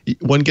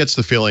 one gets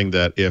the feeling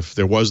that if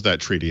there was that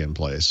treaty in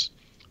place,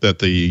 that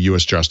the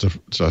U.S.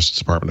 Justice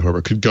Department,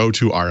 whoever, could go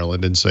to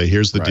Ireland and say,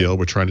 "Here's the deal.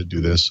 We're trying to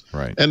do this."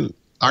 Right. And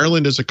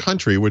Ireland, as a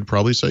country, would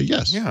probably say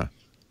yes. Yeah.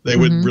 They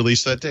would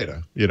release that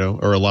data,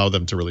 or allow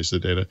them to release the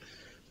data.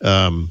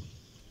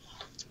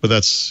 But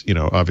that's,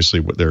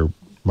 obviously what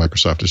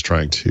Microsoft is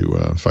trying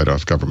to fight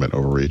off government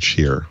overreach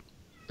here.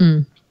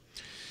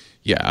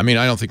 Yeah, I mean,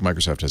 I don't think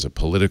Microsoft has a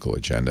political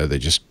agenda. They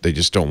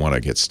just don't want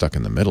to get stuck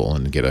in the middle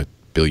and get $1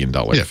 billion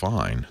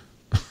fine.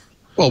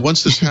 Well,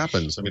 once this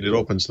happens, I mean, it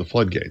opens the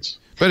floodgates.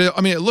 But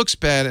it looks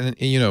bad, and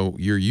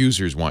your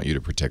users want you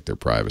to protect their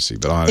privacy.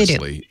 But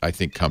honestly, I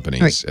think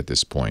companies at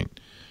this point,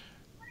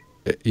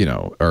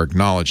 are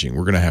acknowledging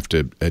we're going to have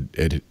to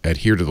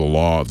adhere to the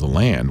law of the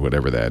land,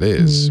 whatever that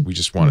is. We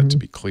just want it to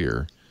be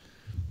clear,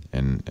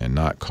 and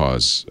not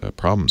cause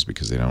problems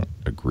because they don't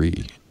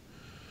agree.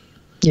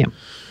 Yeah.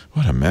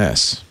 What a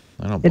mess.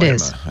 I don't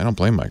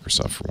blame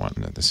Microsoft for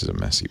wanting it. This is a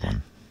messy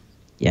one.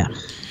 Yeah.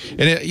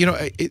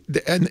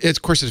 And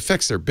of course it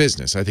affects their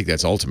business. I think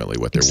that's ultimately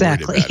what they're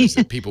worried about, is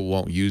that people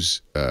won't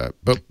use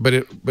but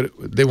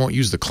they won't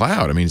use the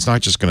cloud. I mean, it's not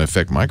just going to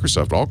affect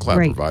Microsoft. All cloud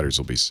providers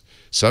will be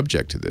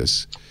subject to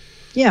this.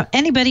 Yeah,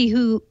 anybody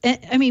who,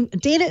 I mean,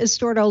 data is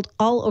stored all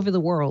over the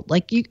world.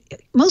 Like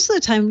most of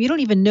the time, you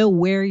don't even know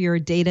where your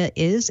data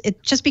is.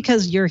 Just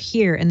because you're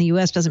here in the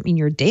U.S. doesn't mean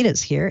your data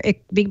is here.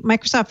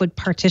 Microsoft would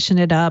partition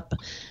it up.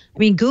 I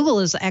mean, Google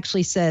has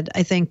actually said,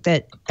 I think,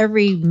 that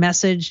every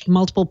message,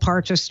 multiple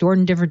parts are stored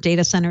in different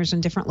data centers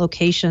in different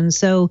locations.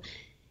 So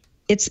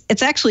it's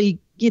actually,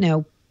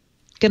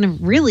 going to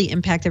really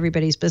impact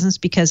everybody's business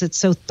because it's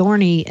so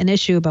thorny an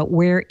issue about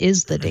where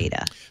is the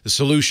data. The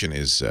solution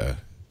is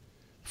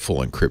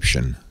full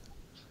encryption.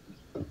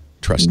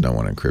 Trust no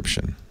one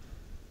encryption.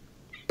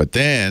 But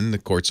then the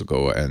courts will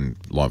go, and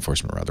law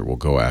enforcement rather, will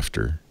go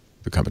after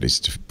the companies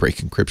to break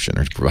encryption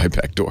or to provide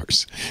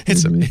backdoors.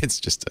 It's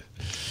just a...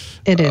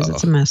 It is.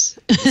 It's a mess.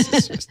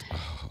 It's just,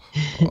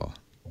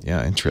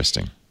 yeah,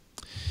 interesting.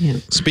 Yeah.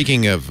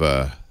 Speaking of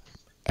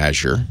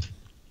Azure,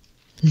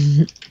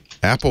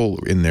 Apple,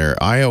 in their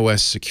iOS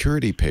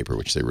security paper,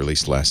 which they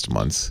released last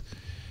month,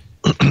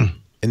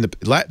 in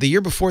the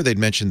year before, they'd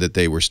mentioned that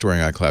they were storing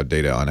iCloud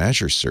data on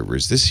Azure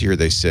servers. This year,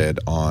 they said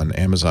on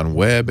Amazon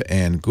Web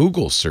and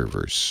Google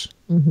servers,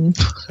 and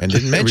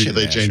didn't mention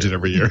they Azure. change it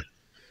every year.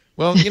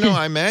 Well,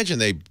 I imagine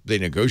they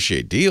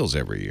negotiate deals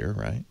every year,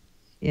 right?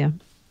 Yeah.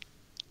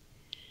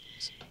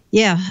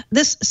 Yeah.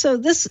 This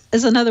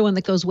is another one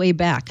that goes way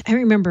back. I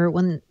remember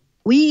when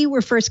we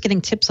were first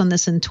getting tips on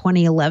this in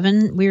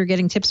 2011, we were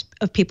getting tips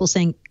of people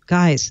saying,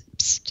 guys,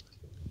 psst,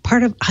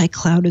 part of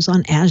iCloud is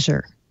on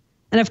Azure.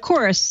 And of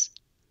course,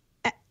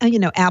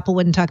 Apple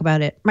wouldn't talk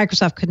about it.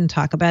 Microsoft couldn't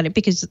talk about it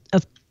because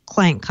of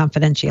client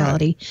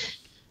confidentiality.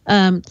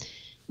 Right.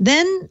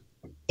 Then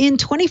in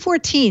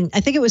 2014, I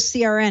think it was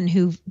CRN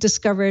who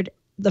discovered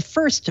the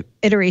first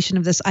iteration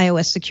of this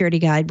iOS security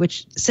guide,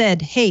 which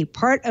said, hey,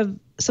 part of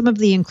some of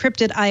the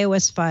encrypted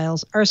iOS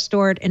files are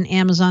stored in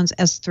Amazon's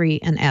S3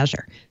 and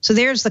Azure. So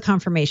there's the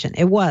confirmation.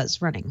 It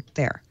was running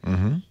there.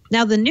 Mm-hmm.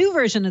 Now, the new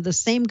version of the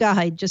same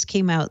guide just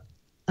came out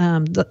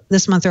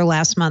this month or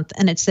last month,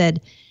 and it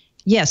said,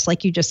 yes,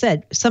 like you just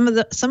said, some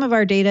of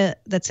our data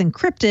that's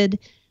encrypted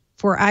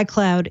for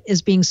iCloud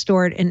is being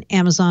stored in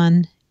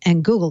Amazon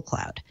and Google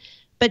Cloud.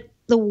 But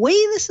the way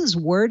this is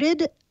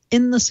worded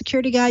in the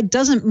security guide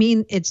doesn't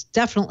mean it's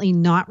definitely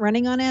not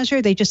running on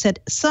Azure. They just said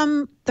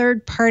some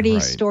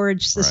third-party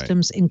storage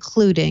systems,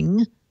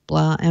 including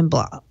blah and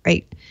blah,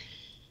 right?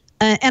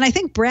 And I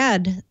think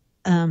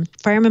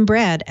Fireman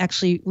Brad,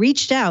 actually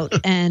reached out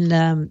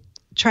and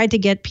tried to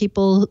get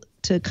people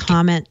to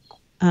comment,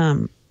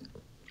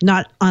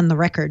 not on the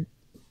record,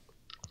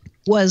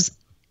 was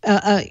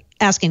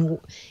asking,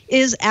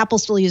 is Apple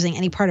still using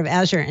any part of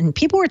Azure? And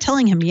people were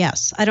telling him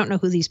yes. I don't know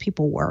who these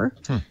people were.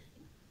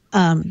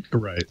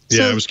 Right.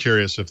 Yeah, I was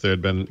curious if there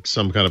had been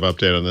some kind of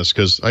update on this,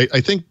 because I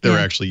think they're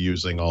actually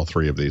using all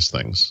three of these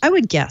things. I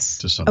would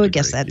guess.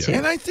 Guess that too.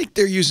 And I think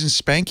they're using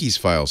Spanky's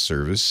file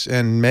service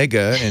and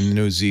Mega in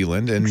New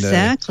Zealand and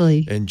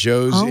exactly and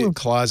Joe's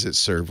closet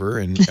server.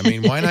 And I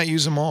mean, why not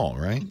use them all,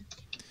 right?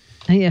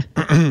 Yeah.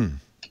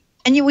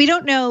 And we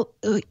don't know.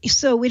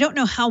 So we don't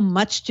know how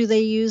much do they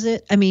use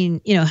it. I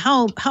mean,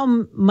 how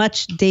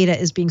much data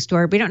is being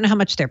stored. We don't know how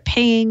much they're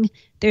paying.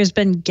 There's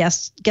been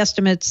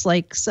guesstimates,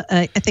 like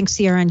I think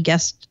CRN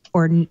guessed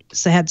or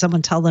had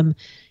someone tell them,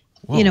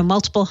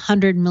 multiple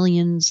 $100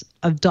 millions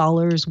of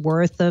dollars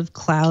worth of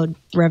cloud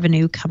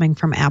revenue coming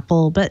from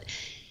Apple. But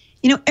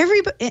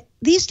everybody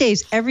these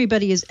days,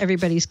 everybody is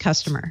everybody's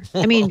customer.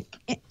 I mean.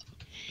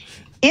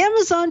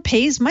 Amazon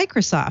pays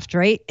Microsoft,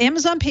 right?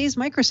 Amazon pays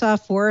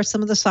Microsoft for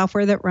some of the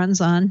software that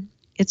runs on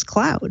its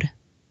cloud.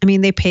 I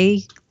mean, they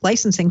pay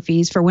licensing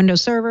fees for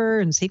Windows Server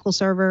and SQL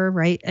Server,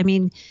 right? I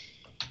mean,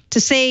 to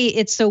say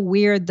it's so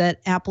weird that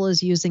Apple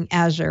is using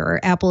Azure or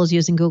Apple is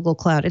using Google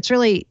Cloud, it's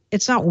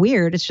not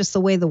weird. It's just the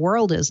way the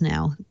world is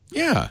now.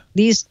 Yeah.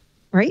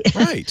 Right?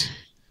 Right.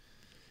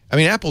 I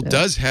mean, Apple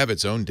does have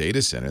its own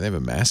data center. They have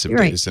a massive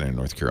data center in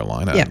North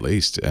Carolina, at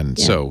least. And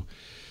so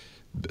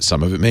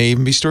some of it may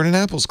even be stored in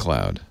Apple's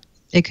cloud.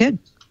 It could.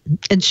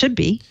 It should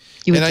be.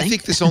 I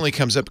think this only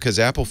comes up because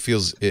Apple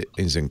feels it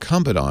is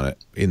incumbent on it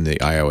in the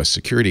iOS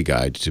security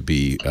guide to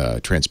be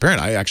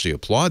transparent. I actually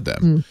applaud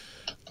them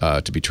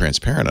to be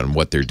transparent on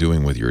what they're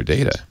doing with your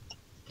data.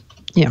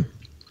 Yeah.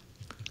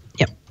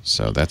 Yep.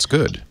 So that's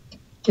good.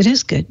 It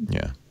is good.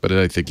 Yeah. But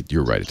I think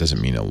you're right. It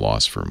doesn't mean a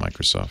loss for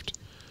Microsoft.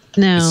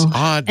 No. It's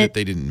odd that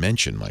they didn't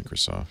mention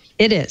Microsoft.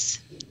 It is.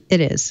 It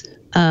is.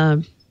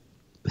 And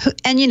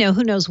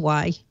who knows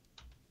why?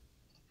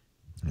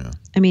 Yeah.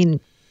 I mean,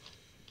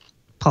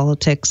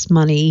 politics,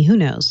 money, who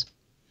knows?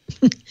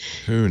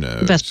 Who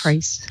knows? Best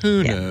price.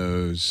 Who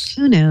knows?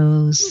 Who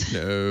knows? Who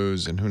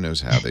knows? And who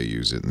knows how they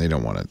use it? And they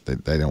don't want to.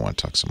 They don't want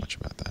to talk so much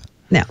about that.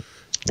 No.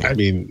 I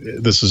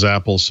mean, this is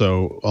Apple,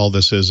 so all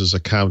this is a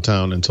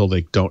countdown until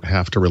they don't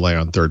have to rely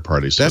on third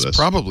parties. That's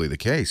probably the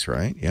case,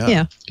 right?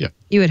 Yeah.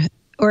 You would,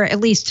 or at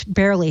least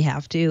barely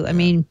have to. I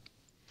mean,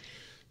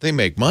 they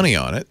make money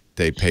on it.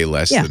 They pay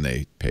less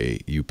than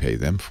you pay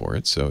them for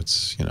it. So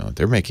it's,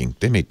 they made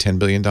 $10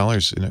 billion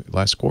in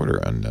last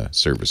quarter on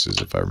services,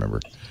 if I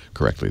remember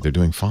correctly. They're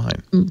doing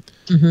fine.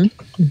 Mm-hmm.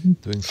 Mm-hmm.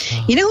 Doing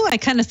fine. You know who I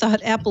kind of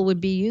thought Apple would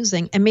be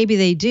using, and maybe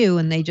they do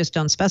and they just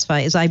don't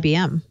specify, is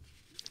IBM.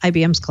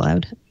 IBM's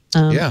cloud.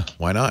 Yeah,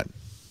 why not?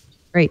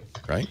 Right.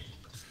 Right.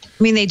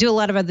 I mean, they do a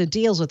lot of other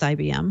deals with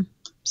IBM.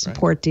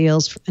 Support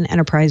deals and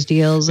enterprise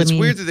deals. It's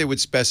weird that they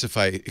would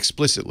specify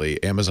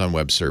explicitly Amazon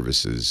Web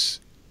Services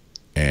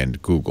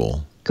and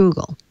Google,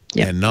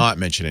 and not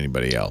mention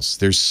anybody else.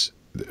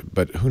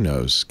 But who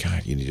knows?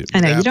 God, you need to.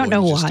 I know you don't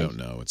know why. Just don't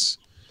know.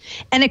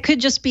 And it could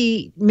just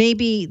be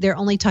maybe they're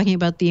only talking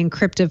about the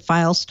encrypted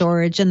file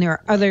storage, and there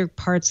are other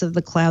parts of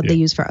the cloud they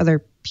use for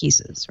other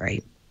pieces,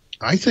 right?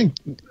 I think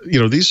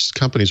these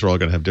companies are all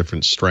going to have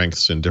different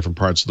strengths in different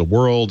parts of the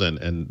world,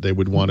 and they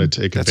would want to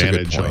take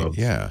advantage of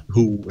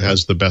who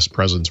has the best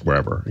presence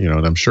wherever.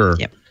 And I'm sure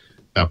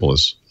Apple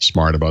is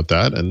smart about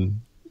that,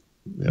 and.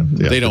 Yeah,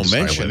 they don't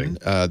mention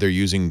they're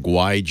using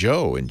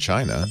Guizhou in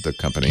China. The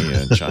company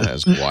in China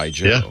is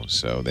Guizhou,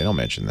 so they don't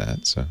mention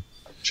that. So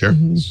sure,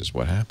 it's just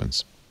what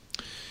happens.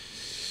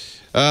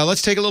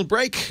 Let's take a little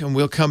break, and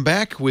we'll come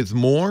back with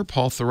more.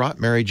 Paul Thurrott,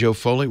 Mary Jo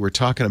Foley. We're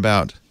talking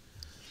about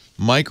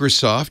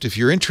Microsoft. If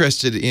you're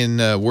interested in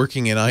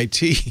working in IT,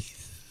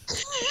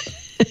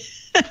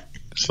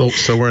 still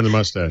wearing the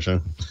mustache, huh?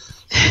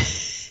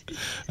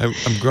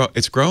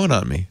 It's growing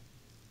on me,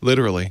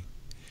 literally.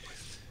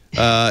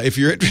 If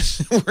you're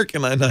interested in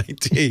working on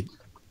IT.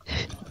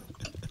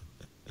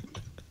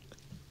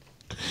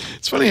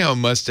 It's funny how a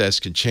mustache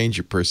can change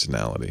your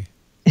personality.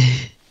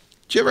 Did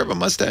you ever have a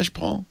mustache,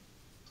 Paul?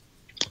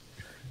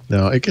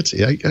 No, I get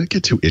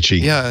too itchy.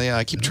 Yeah.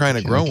 I keep trying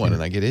to grow one,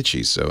 and I get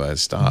itchy, so I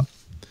stop.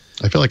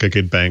 I feel like I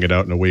could bang it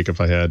out in a week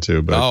if I had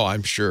to. But oh,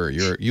 I'm sure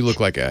you look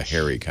like a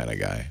hairy kind of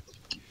guy.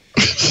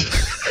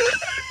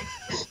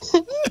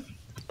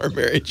 Or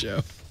Mary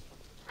Jo.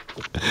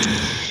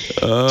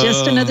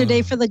 Just another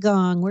day for the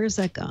gong. Where's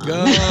that gong?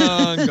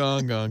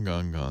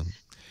 Gong.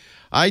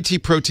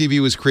 IT Pro TV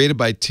was created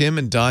by Tim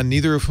and Don,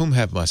 neither of whom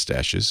have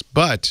mustaches,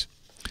 but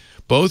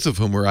both of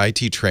whom were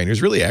IT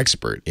trainers, really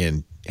expert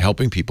in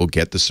helping people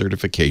get the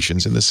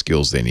certifications and the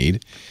skills they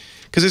need.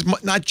 Because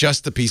it's not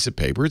just the piece of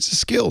paper, it's the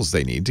skills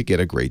they need to get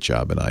a great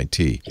job in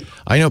IT.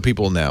 I know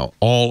people now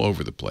all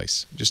over the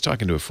place. Just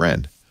talking to a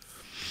friend.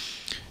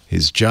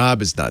 His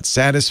job is not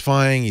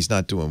satisfying. He's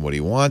not doing what he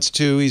wants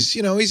to. He's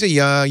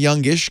a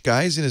youngish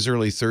guy. He's in his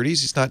early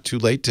 30s. It's not too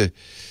late to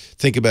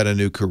think about a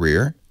new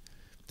career.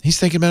 He's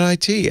thinking about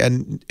IT.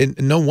 And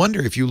no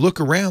wonder, if you look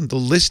around, the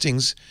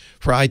listings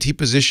for IT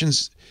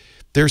positions,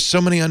 there's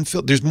so many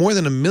unfilled. There's more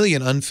than 1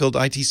 million unfilled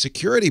IT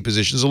security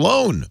positions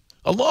alone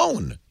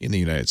in the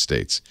United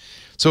States.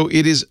 So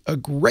it is a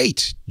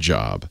great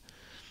job.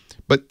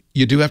 But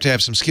you do have to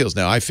have some skills.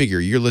 Now, I figure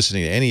you're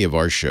listening to any of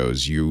our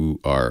shows, you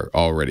are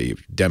already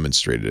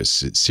demonstrated a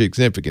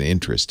significant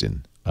interest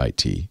in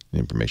IT,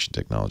 information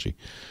technology.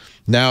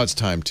 Now it's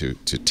time to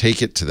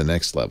take it to the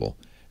next level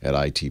at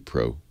IT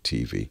Pro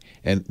TV.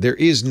 And there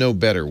is no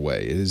better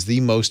way. It is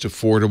the most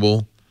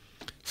affordable,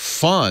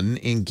 fun,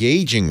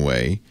 engaging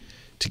way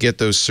to get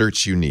those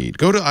certs you need.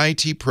 Go to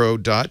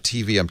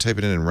itpro.tv. I'm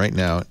typing it in right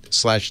now,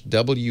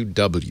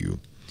 /WW.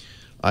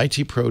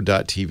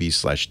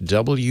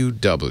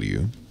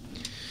 itpro.tv/WW.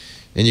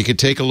 And you can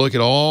take a look at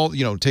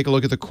take a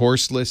look at the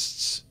course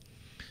lists.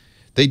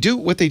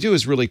 What they do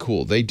is really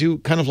cool. They do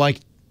kind of like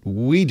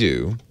we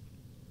do.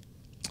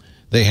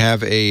 They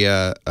have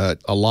a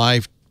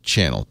live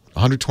channel,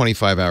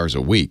 125 hours a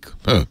week,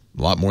 a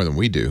lot more than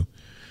we do,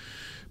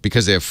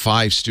 because they have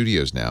 5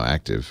 studios now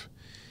active.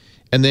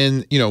 And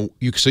then,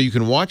 so you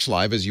can watch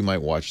live as you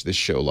might watch this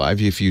show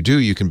live. If you do,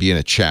 you can be in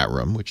a chat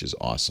room, which is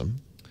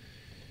awesome.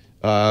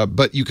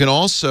 But you can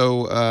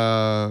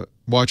also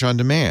watch on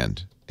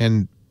demand.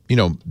 And,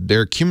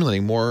 they're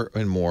accumulating more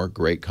and more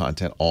great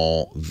content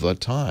all the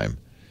time.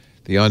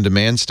 The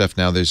on-demand stuff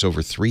now, there's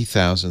over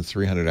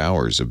 3,300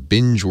 hours of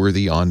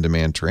binge-worthy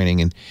on-demand training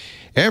in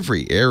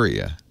every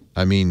area.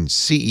 I mean,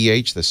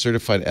 CEH, the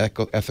Certified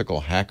Ethical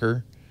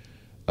Hacker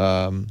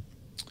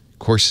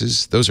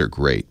courses, those are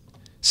great.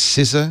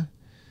 CISA,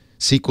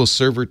 SQL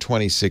Server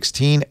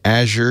 2016,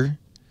 Azure.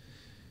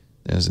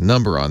 There's a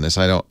number on this.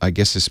 I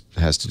guess this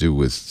has to do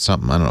with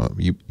something. I don't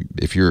know.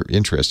 If you're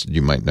interested,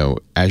 you might know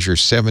Azure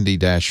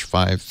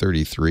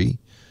 70-533,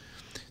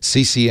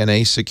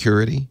 CCNA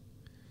Security,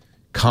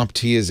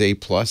 CompTIA is A+.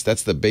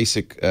 That's the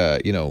basic,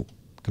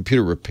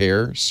 computer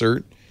repair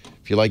cert.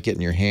 If you like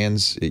getting your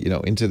hands,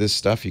 into this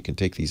stuff, you can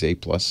take these A+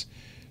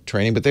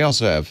 training. But they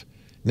also have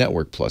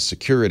Network Plus,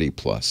 Security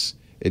Plus,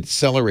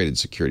 Accelerated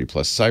Security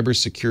Plus,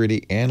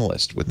 Cybersecurity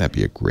Analyst. Wouldn't that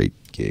be a great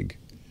gig?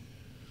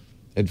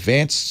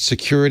 Advanced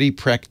Security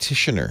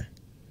Practitioner.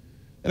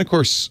 And, of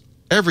course,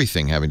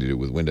 everything having to do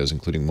with Windows,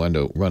 including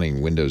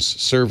running Windows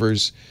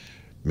servers,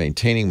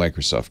 maintaining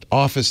Microsoft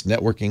Office,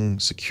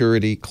 networking,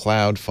 security,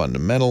 cloud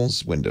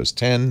fundamentals, Windows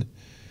 10.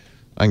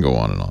 I can go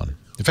on and on.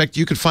 In fact,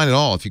 you can find it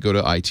all if you go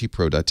to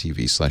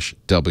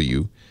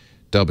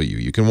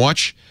itpro.tv/WW. You can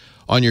watch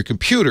on your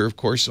computer, of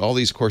course, all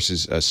these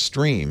courses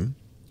stream.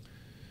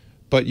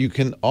 But you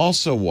can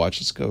also watch,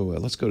 let's go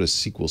to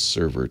SQL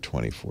Server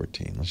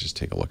 2014. Let's just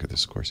take a look at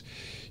this course.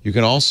 You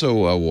can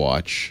also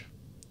watch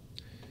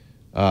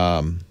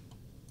on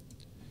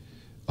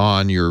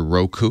your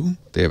Roku.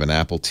 They have an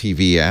Apple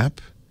TV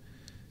app.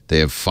 They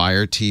have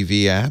Fire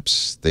TV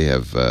apps. They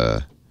have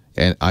an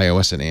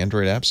iOS and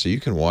Android apps. So you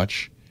can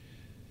watch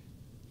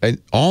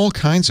in all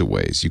kinds of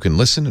ways. You can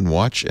listen and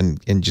watch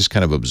and just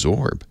kind of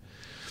absorb.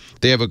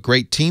 They have a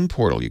great team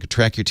portal. You can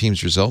track your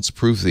team's results,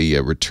 prove the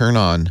return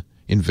on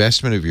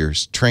investment of your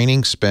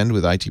training spend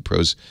with IT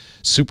Pro's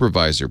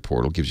Supervisor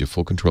portal. Gives you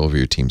full control over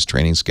your team's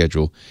training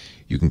schedule.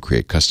 You can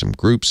create custom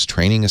groups,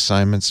 training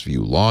assignments,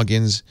 view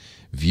logins,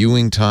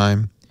 viewing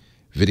time,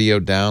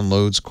 video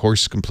downloads,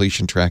 course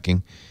completion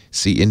tracking,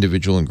 see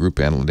individual and group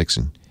analytics,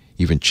 and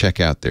even check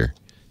out their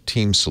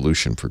team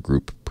solution for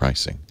group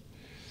pricing.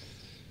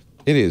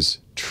 It is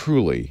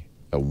truly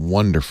a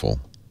wonderful,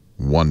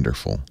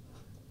 wonderful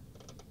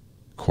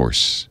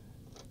course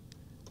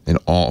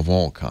of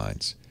all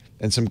kinds.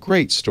 And some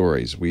great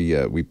stories.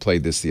 We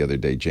played this the other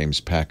day. James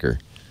Packer,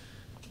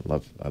 I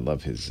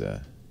love his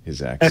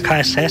accent.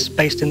 ISS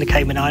based in the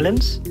Cayman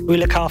Islands. We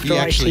look after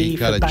IT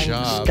for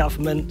banks,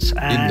 governments,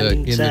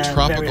 and in the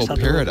tropical various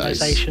other paradise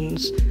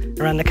organizations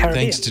around the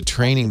Caribbean. Thanks to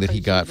training that he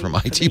got from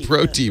IT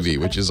Pro TV,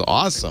 which is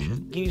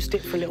awesome.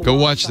 Go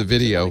watch the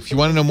video. If you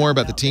want to know more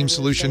about the team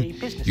solution,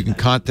 you can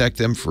contact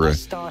them for a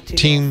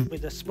team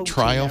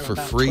trial for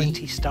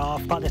free,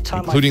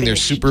 including their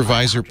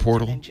supervisor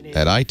portal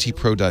at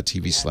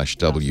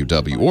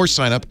itpro.tv/WW, or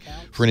sign up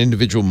for an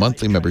individual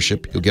monthly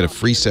membership. You'll get a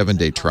free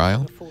 7-day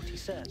trial.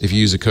 If you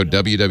use the code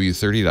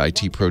WW30 at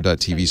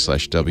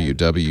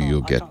itpro.tv/WW,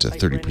 you'll get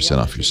 30%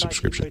 off your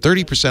subscription.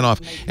 30% off,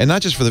 and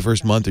not just for the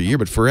first month or year,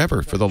 but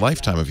forever, for the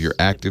lifetime of your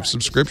active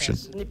subscription.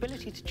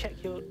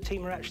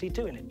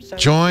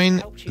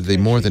 Join the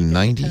more than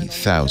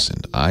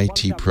 90,000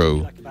 IT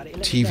Pro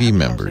TV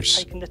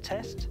members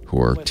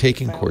who are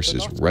taking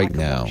courses right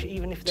now,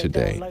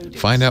 today.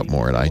 Find out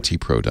more at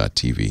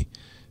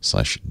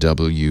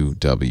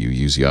itpro.tv/WW.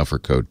 Use the offer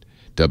code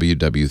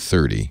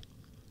WW30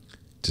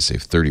 to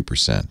save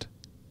 30%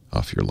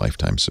 off your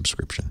lifetime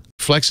subscription.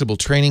 Flexible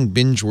training,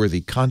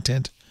 binge-worthy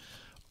content,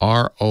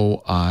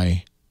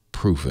 ROI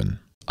proven.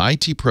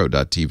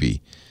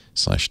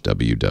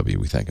 itpro.tv/WW.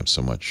 We thank them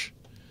so much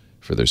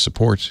for their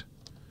support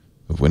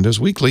of Windows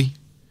Weekly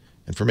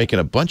and for making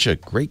a bunch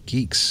of great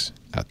geeks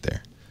out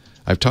there.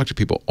 I've talked to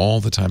people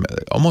all the time.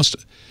 Almost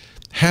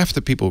half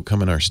the people who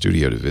come in our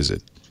studio to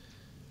visit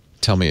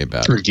tell me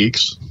about it.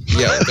 Geeks?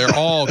 Yeah, they're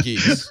all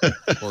geeks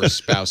or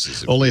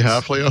spouses. Only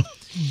half, Leo?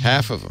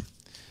 Half of them.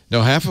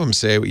 No, half of them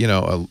say, you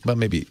know, well,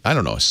 maybe, I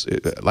don't know,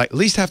 like at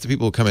least half the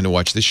people who come in to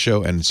watch this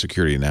show and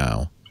Security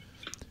Now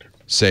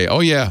say,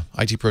 oh yeah,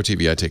 IT Pro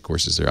TV, I take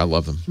courses there. I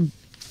love them.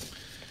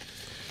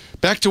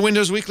 Back to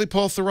Windows Weekly,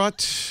 Paul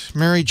Thurrott,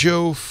 Mary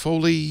Jo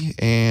Foley,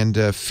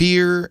 and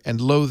Fear and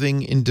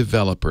Loathing in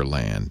Developer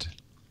Land.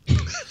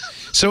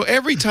 So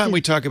every time we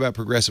talk about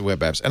progressive web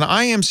apps, and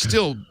I am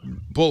still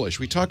bullish.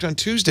 We talked on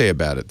Tuesday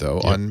about it, though,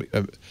 on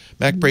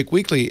Mac Break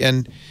Weekly,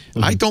 and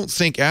I don't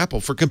think Apple,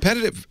 for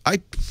competitive,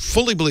 I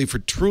fully believe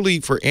for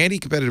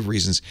anti-competitive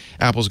reasons,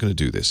 Apple's going to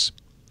do this.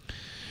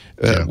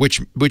 Which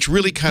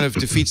really kind of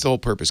defeats the whole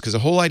purpose, because the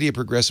whole idea of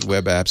progressive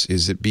web apps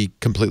is it be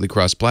completely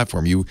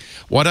cross-platform.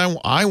 What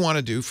I want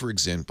to do, for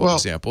example,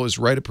 is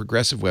write a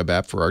progressive web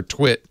app for our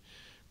Twit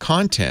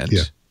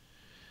content.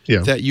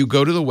 That you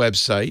go to the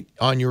website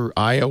on your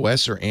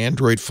iOS or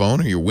Android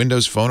phone or your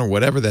Windows phone or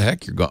whatever the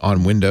heck you're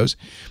on Windows.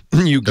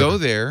 You go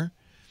there,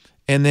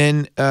 and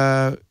then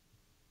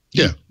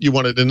you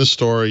want it in the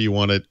store. You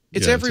want it.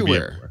 It's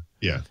everywhere.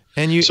 Yeah.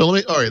 And you. So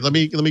let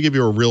me give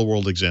you a real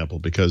world example,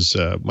 because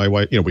my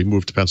wife, we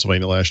moved to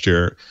Pennsylvania last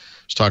year. I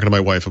was talking to my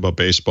wife about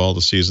baseball.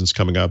 The season's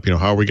coming up.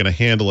 How are we going to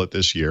handle it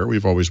this year?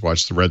 We've always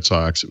watched the Red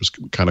Sox. It was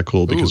kind of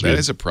cool because that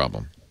is a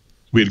problem.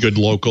 We had good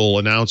local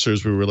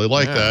announcers. We really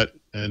liked that.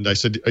 And I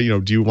said,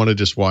 do you want to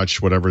just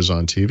watch whatever's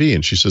on TV?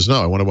 And she says, no,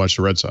 I want to watch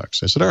the Red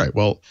Sox. I said, all right,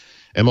 well,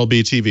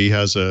 MLB TV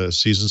has a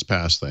seasons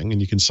pass thing,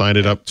 and you can sign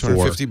it up for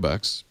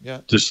 $250.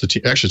 Yeah. Just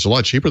actually, it's a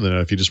lot cheaper than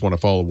that if you just want to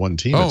follow one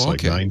team. It's like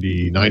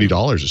 $90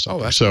 or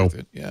something. Oh, that's so worth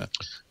it. Yeah.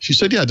 She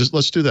said, yeah,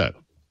 let's do that.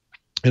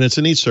 And it's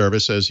a neat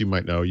service, as you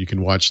might know. You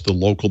can watch the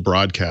local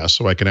broadcast,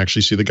 so I can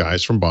actually see the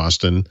guys from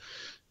Boston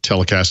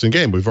telecasting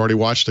game. We've already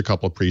watched a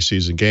couple of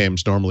preseason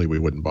games. Normally we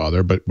wouldn't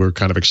bother, but we're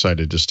kind of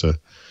excited just to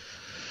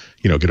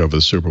get over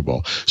the Super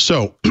Bowl.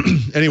 So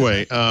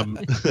anyway,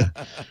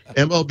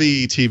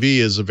 MLB TV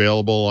is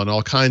available on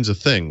all kinds of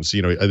things.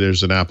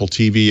 There's an Apple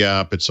TV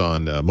app. It's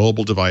on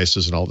mobile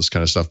devices and all this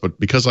kind of stuff. But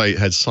because I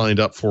had signed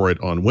up for it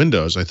on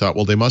Windows, I thought,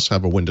 well, they must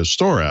have a Windows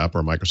Store app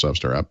or a Microsoft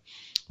Store app.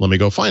 Let me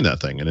go find that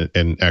thing.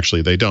 And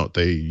actually they don't.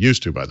 They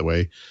used to, by the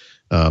way.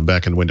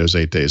 Back in Windows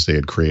 8 days, they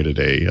had created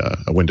a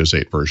Windows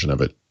 8 version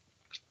of it.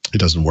 It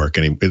doesn't work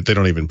anymore. They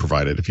don't even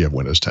provide it if you have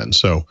Windows 10.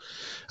 So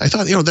I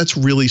thought, that's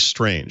really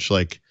strange.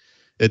 Like,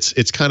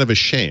 it's kind of a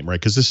shame, right?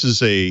 Because this is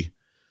the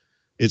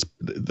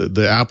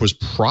app was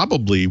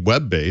probably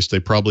web-based. They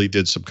probably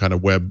did some kind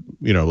of web,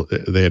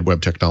 they had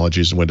web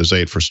technologies in Windows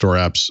 8 for store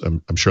apps.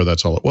 I'm sure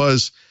that's all it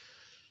was.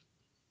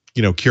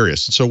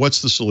 Curious. So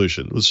what's the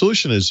solution? The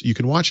solution is you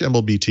can watch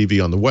MLB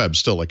TV on the web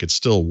still, like it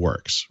still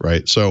works,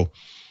 right? So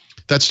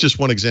that's just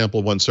one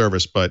example, one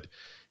service, but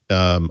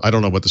I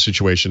don't know what the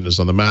situation is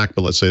on the Mac,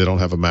 but let's say they don't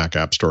have a Mac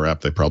App Store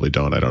app. They probably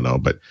don't. I don't know.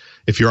 But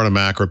if you're on a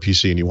Mac or a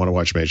PC and you want to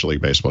watch Major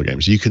League Baseball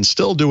games, you can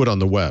still do it on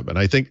the web. And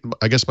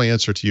I guess my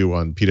answer to you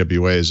on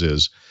PWAs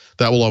is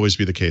that will always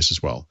be the case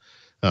as well.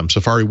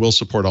 Safari will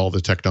support all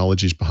the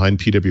technologies behind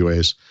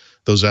PWAs.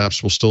 Those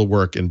apps will still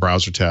work in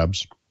browser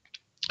tabs.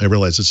 I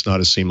realize it's not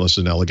as seamless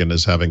and elegant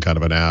as having kind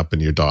of an app in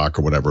your dock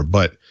or whatever.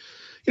 But,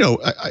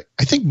 I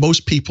think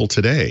most people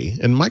today,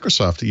 and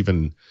Microsoft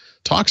even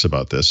talks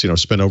about this,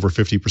 spend over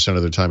 50%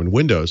 of their time in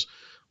Windows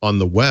on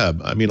the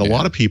web. I mean, a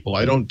lot of people,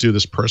 I don't do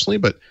this personally,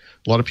 but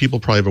a lot of people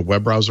probably have a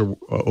web browser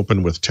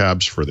open with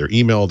tabs for their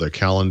email, their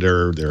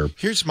calendar, their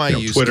Here's my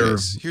use Twitter.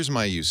 Case. Here's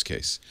my use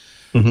case.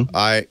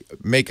 I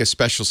make a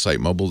special site,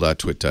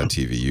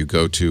 mobile.twit.tv. You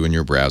go to in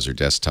your browser,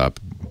 desktop,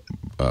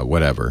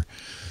 whatever.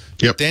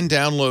 It then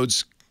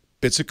downloads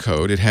bits of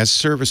code. It has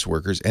service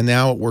workers, and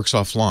now it works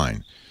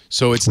offline.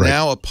 So it's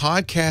now a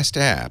podcast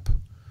app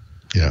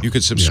Yeah. You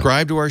could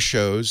subscribe to our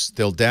shows.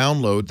 They'll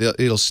download.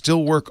 It'll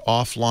still work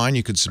offline.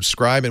 You could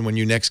subscribe, and when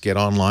you next get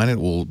online, it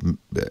will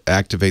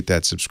activate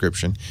that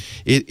subscription.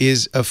 It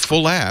is a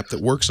full app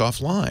that works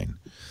offline.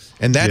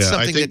 And that's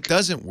something that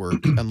doesn't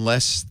work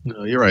unless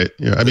no, you're right.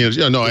 Yeah, I mean,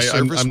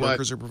 service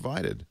workers are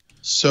provided.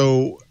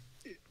 So,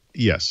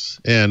 yes,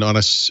 and on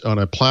a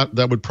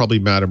that would probably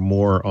matter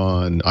more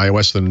on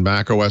iOS than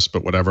Mac OS,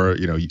 but whatever,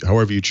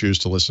 however you choose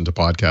to listen to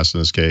podcasts in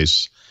this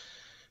case.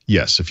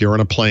 Yes, if you're on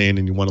a plane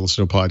and you want to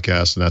listen to a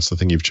podcast and that's the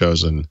thing you've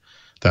chosen,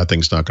 that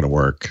thing's not going to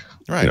work.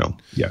 Right.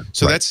 Yeah.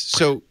 So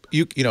if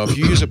you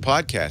use a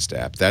podcast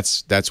app,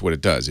 that's what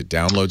it does. It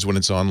downloads when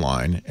it's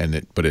online,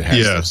 but it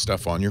has that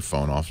stuff on your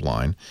phone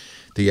offline.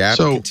 The app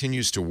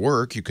continues to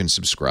work. You can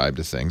subscribe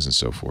to things and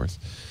so forth.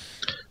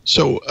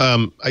 So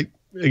I'm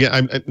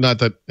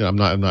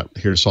not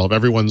here to solve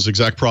everyone's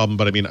exact problem,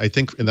 but I mean, I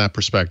think from that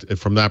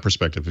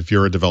perspective, if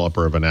you're a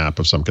developer of an app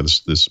of some kind of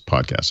this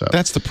podcast app,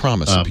 that's the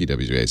promise of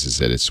PWAs, is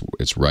that it's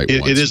right.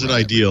 It is an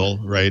ideal,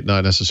 right?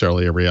 Not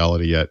necessarily a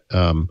reality yet.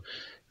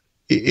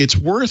 It's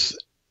worth.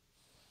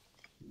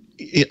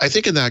 I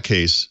think in that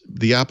case,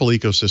 the Apple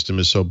ecosystem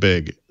is so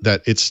big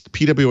that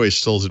PWA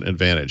still is an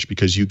advantage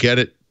because you get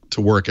it to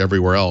work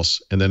everywhere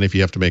else, and then if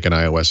you have to make an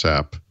iOS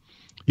app,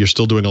 you're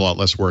still doing a lot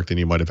less work than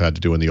you might have had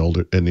to do in the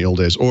old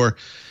days. Or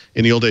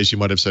in the old days, you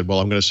might have said, well,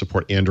 I'm going to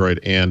support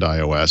Android and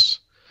iOS,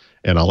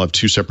 and I'll have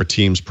two separate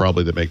teams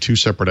probably that make two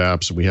separate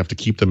apps, and we have to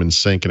keep them in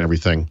sync and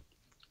everything.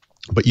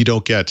 But you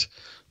don't get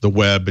the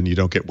web and you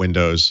don't get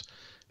Windows.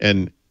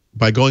 And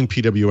by going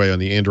PWA on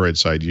the Android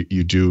side,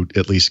 you do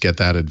at least get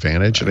that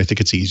advantage. Right. And I think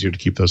it's easier to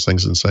keep those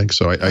things in sync.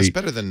 So it's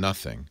better than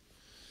nothing.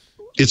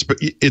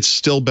 It's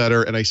still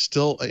better. And I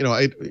still,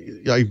 I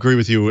agree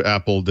with you,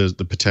 Apple.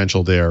 The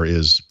potential there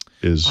is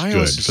iOS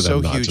good is for them so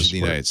not huge to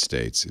in the United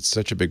States. It's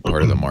such a big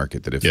part of the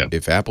market that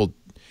if Apple,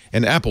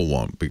 and Apple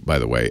won't, by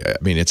the way,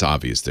 I mean, it's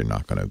obvious they're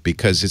not going to,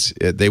 because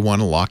they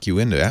want to lock you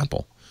into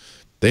Apple.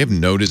 They have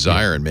no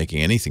desire in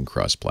making anything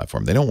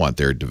cross-platform. They don't want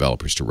their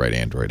developers to write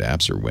Android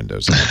apps or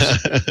Windows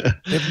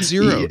apps. They have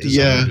zero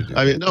desire to do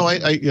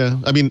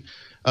that. I mean,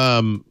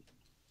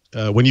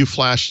 when you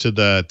flash to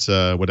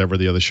that, whatever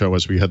the other show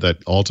was, we had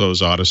that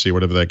Alto's Odyssey,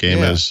 whatever that game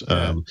is.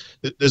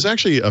 There's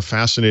actually a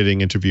fascinating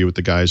interview with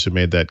the guys who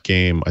made that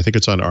game. I think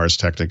it's on Ars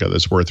Technica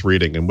that's worth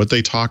reading. And what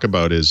they talk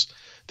about is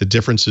the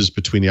differences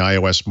between the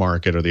iOS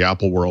market or the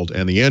Apple world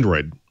and the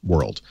Android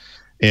world,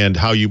 and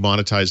how you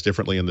monetize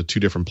differently in the two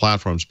different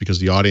platforms because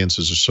the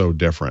audiences are so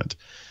different.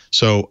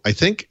 So I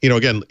think,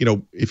 again,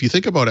 if you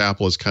think about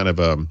Apple as kind of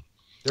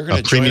they're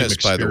going to join us,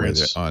 by the way,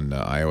 on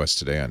iOS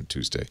today on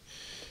Tuesday.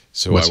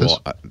 So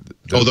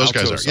those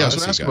guys are. Yeah,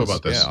 so ask them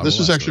about this. This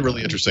is actually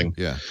really interesting.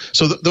 Yeah.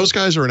 So those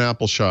guys are an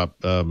Apple shop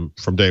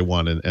from day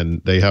one,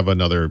 and they have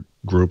another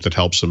group that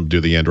helps them do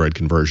the Android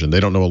conversion. They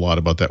don't know a lot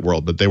about that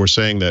world, but they were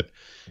saying that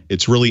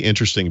it's really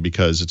interesting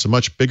because it's a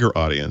much bigger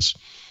audience,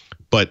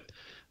 but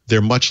they're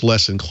much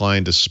less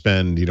inclined to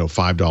spend,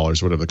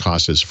 $5, whatever the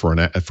cost is for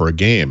a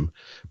game.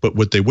 But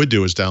what they would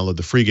do is download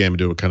the free game and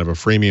do a kind of a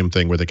freemium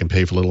thing where they can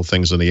pay for little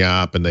things in the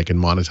app and they can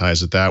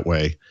monetize it that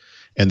way.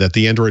 And that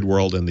the Android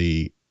world and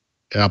the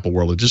Apple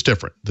world are just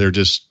different.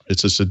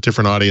 It's just a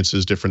different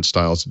audiences, different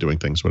styles of doing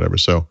things, whatever.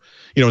 So,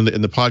 in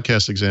the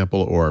podcast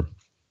example, or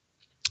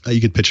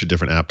you could picture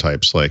different app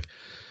types. Like,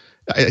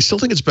 I still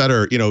think it's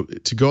better,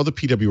 to go the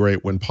PWA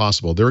when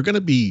possible. There are going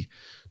to be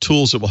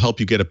tools that will help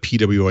you get a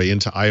PWA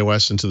into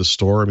iOS, into the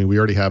store. I mean, we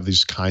already have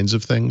these kinds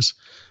of things.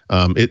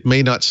 It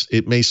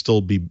may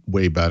still be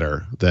way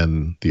better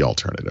than the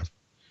alternative.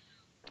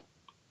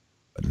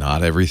 But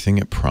not everything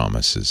it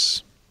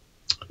promises.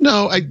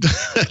 No,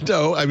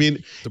 no. I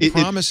mean, the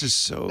promise is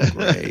so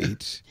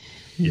great.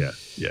 Yeah.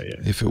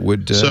 If it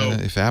would,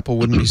 if Apple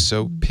wouldn't be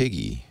so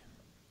piggy.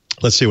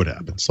 Let's see what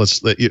happens.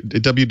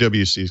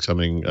 WWC is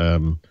coming.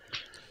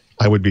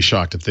 I would be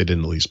shocked if they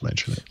didn't at least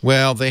mention it.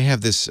 Well, they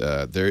have this.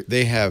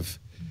 They have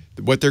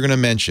what they're going to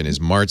mention is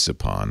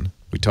Marzipan.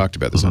 We talked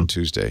about this on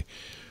Tuesday,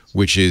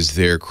 which is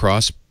their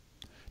cross.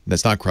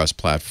 That's not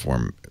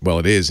cross-platform. Well,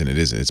 it is and it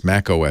isn't. It's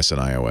Mac OS and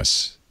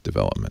iOS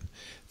development.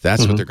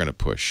 That's what they're going to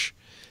push.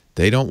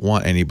 They don't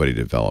want anybody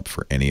to develop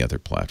for any other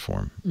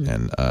platform,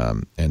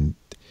 and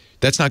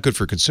that's not good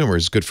for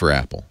consumers. It's good for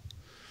Apple,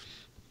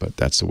 but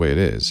that's the way it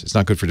is. It's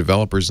not good for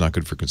developers. Not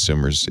good for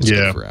consumers. It's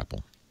good for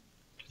Apple.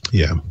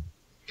 Yeah.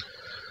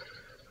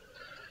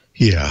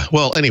 Yeah.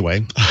 Well,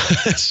 anyway,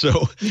 so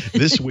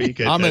this week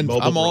I'm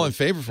all in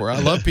favor for it. I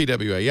love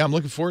PWA. Yeah, I'm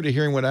looking forward to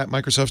hearing what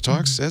Microsoft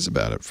Talk says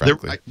about it,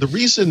 frankly. The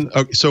reason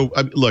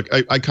look,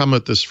 I come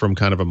at this from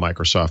kind of a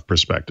Microsoft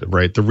perspective,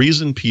 right? The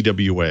reason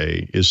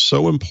PWA is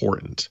so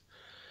important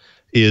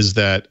is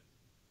that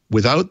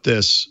without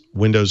this,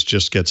 Windows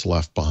just gets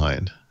left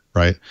behind,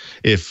 right?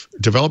 If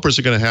developers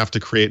are going to have to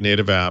create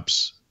native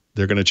apps,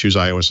 they're going to choose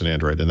iOS and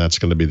Android, and that's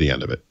going to be the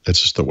end of it. It's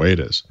just the way it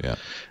is. Yeah.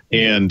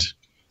 And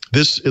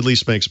this at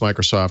least makes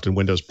Microsoft and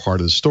Windows part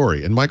of the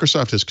story. And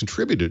Microsoft has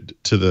contributed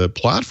to the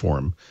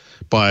platform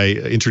by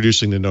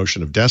introducing the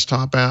notion of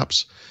desktop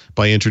apps,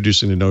 by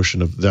introducing the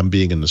notion of them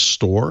being in the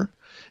store.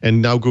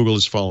 And now Google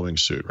is following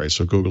suit, right?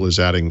 So Google is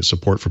adding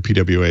support for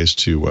PWAs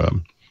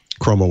to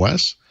Chrome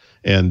OS.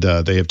 And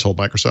they have told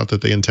Microsoft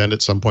that they intend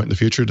at some point in the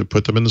future to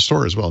put them in the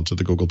store as well, into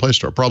the Google Play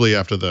Store, probably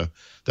after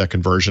that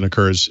conversion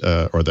occurs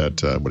or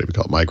that, what do we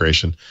call it,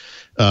 migration.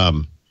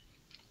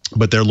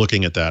 But they're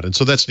looking at that. And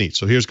so that's neat.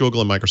 So here's Google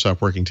and Microsoft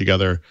working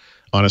together.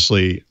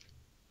 Honestly,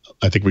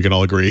 I think we can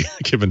all agree,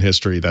 given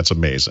history, that's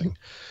amazing.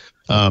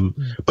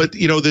 But,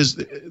 you know, there's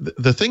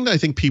the thing that I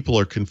think people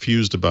are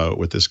confused about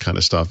with this kind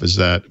of stuff is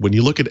that when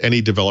you look at any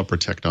developer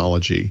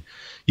technology,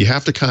 you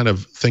have to kind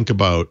of think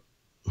about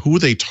who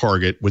they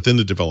target within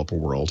the developer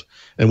world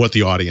and what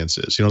the audience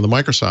is. You know, on the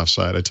Microsoft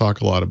side, I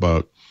talk a lot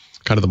about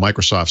kind of the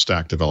Microsoft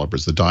stack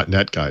developers, the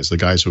 .NET guys, the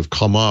guys who have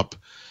come up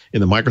in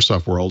the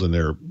Microsoft world and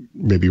they're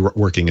maybe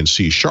working in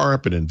C#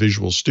 and in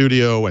Visual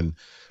Studio, and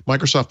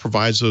Microsoft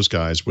provides those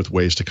guys with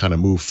ways to kind of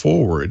move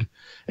forward.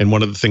 And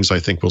one of the things I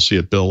think we'll see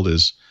at Build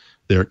is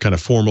their kind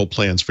of formal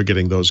plans for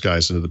getting those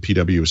guys into the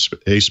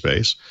PWA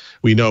space.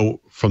 We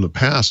know from the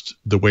past,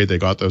 the way they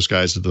got those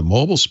guys into the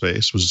mobile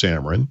space was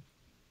Xamarin,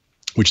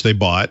 which they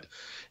bought.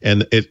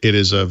 And it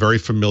is a very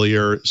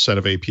familiar set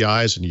of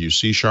APIs, and you use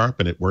C#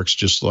 and it works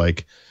just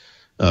like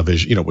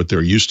what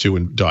they're used to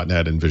in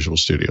 .NET and Visual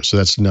Studio. So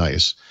that's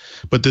nice.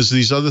 But there's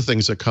these other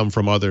things that come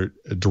from other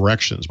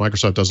directions.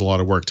 Microsoft does a lot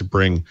of work to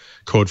bring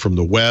code from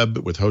the web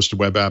with hosted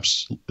web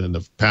apps in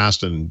the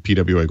past and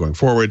PWA going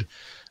forward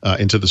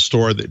into the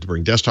store, to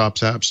bring desktop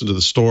apps into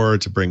the store,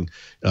 to bring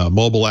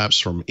mobile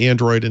apps from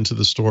Android into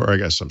the store. I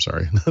guess, I'm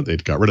sorry, they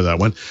got rid of that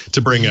one,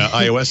 to bring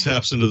iOS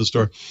apps into the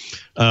store.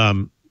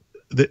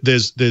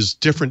 There's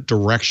different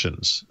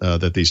directions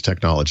that these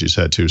technologies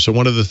head to. So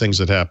one of the things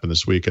that happened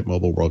this week at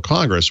Mobile World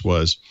Congress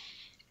was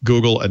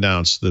Google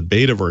announced the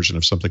beta version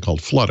of something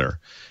called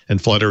Flutter.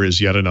 And Flutter is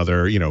yet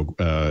another,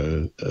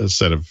 a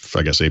set of,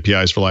 I guess,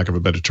 APIs, for lack of a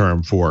better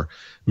term, for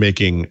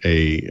making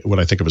what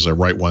I think of as a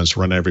write once,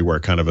 run everywhere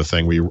kind of a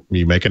thing.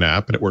 We make an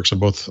app and it works on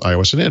both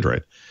iOS and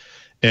Android.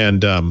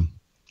 And,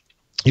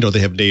 they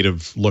have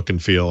native look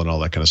and feel and all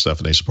that kind of stuff,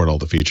 and they support all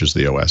the features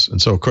of the OS. And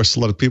so, of course,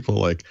 a lot of people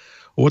are like,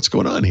 well, what's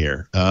going on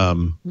here?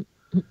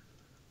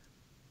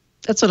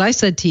 That's what I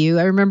said to you.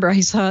 I remember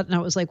I saw it and I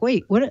was like,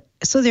 wait, what?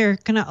 So they're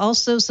going to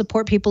also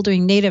support people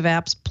doing native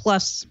apps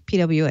plus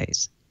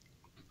PWAs?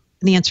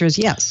 And the answer is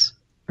yes,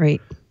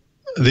 right?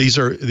 These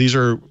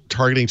are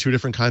targeting two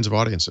different kinds of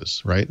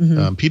audiences, right?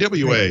 Mm-hmm.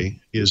 PWA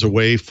is a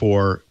way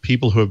for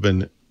people who have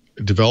been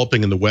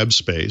developing in the web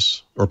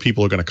space, or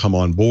people are going to come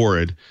on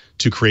board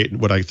to create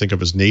what I think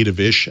of as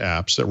native-ish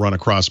apps that run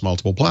across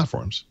multiple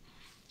platforms,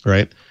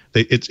 right?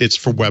 It's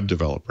for web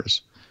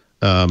developers.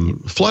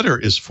 Flutter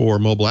is for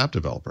mobile app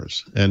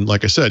developers. And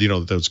like I said,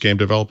 those game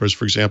developers,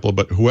 for example,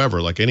 but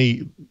whoever,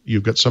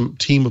 you've got some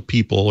team of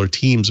people or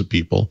teams of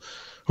people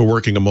who are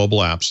working on mobile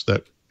apps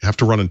that have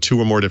to run on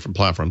 2 or more different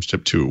platforms,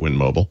 tip 2 in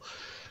mobile.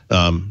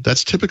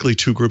 That's typically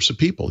 2 groups of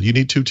people. You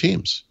need 2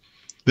 teams.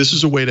 This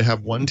is a way to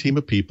have one team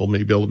of people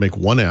maybe be able to make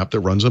one app that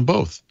runs on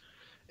both.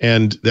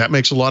 And that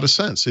makes a lot of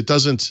sense. It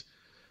doesn't,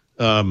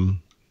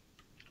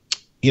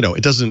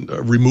 it doesn't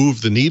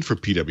remove the need for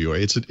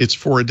PWA. It's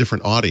for a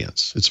different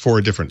audience. It's for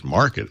a different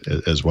market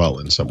as well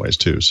in some ways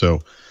too. So,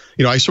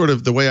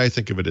 the way I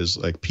think of it is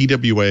like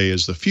PWA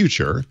is the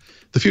future.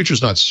 The future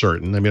is not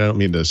certain. I mean, I don't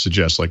mean to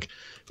suggest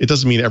it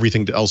doesn't mean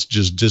everything else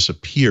just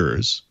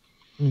disappears.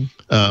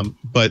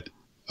 But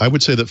I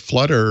would say that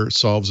Flutter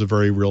solves a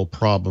very real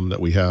problem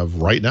that we have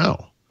right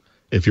now.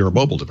 If you're a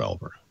mobile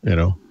developer, I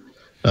and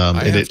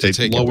have to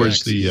take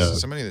lowers it back. the.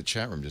 Somebody in the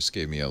chat room just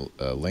gave me a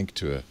link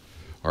to an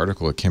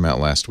article that came out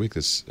last week.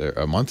 That's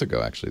a month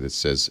ago actually. That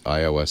says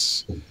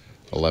iOS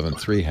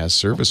 11.3 has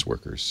service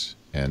workers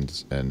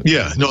and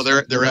yeah, no,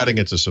 they're adding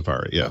it to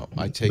Safari. Yeah, no,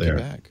 I take it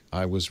back.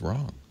 I was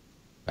wrong.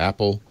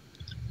 Apple,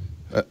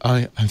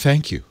 I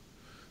thank you.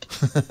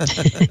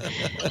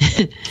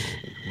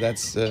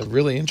 That's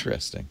really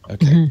interesting.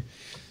 Okay, mm-hmm.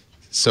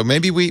 So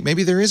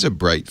maybe there is a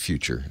bright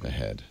future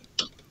ahead.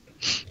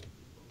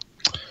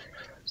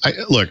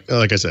 Look,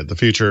 like I said, the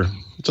future,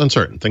 it's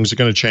uncertain. Things are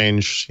going to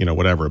change,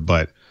 whatever.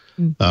 But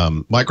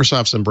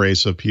Microsoft's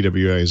embrace of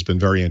PWA has been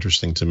very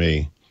interesting to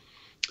me.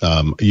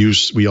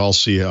 We all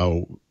see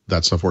how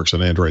that stuff works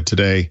on Android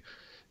today.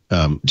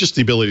 Just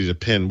the ability to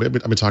pin. I've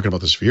been talking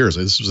about this for years.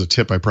 This was a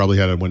tip I probably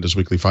had on Windows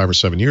Weekly 5 or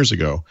 7 years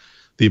ago.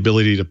 The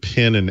ability to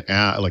pin an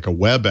app, like a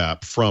web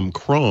app from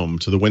Chrome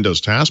to the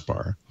Windows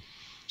taskbar,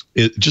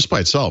 it just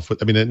by itself.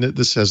 I mean,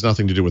 this has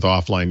nothing to do with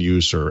offline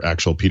use or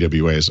actual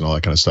PWAs and all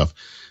that kind of stuff.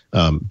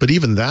 But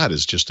even that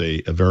is just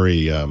a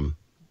very,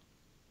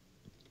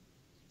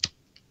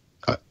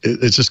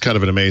 it's just kind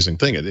of an amazing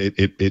thing.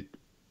 It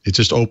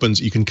just opens,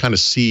 you can kind of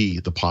see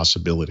the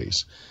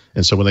possibilities.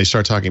 And so when they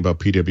start talking about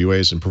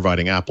PWAs and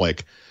providing I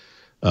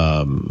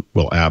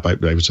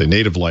would say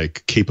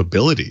native-like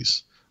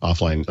capabilities,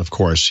 offline, of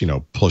course,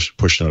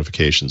 push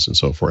notifications and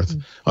so forth.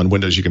 On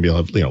Windows, you can be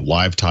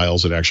live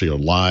tiles that actually are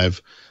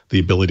live, the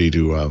ability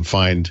to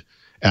find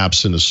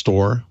apps in the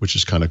store, which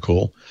is kind of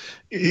cool.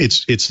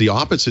 It's the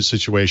opposite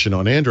situation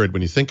on Android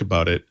when you think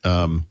about it.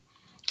 In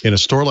a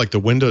store like the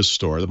Windows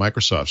Store, the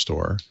Microsoft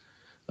Store,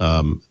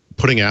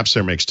 putting apps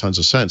there makes tons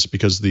of sense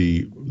because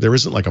there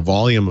isn't like a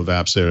volume of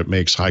apps there that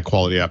makes high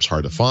quality apps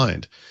hard to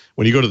find.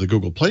 When you go to the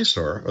Google Play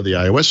Store or the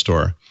iOS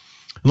Store,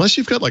 unless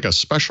you've got like a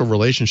special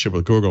relationship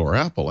with Google or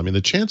Apple, I mean,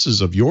 the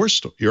chances of your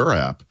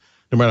app,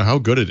 no matter how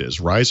good it is,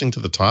 rising to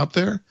the top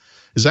there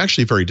is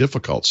actually very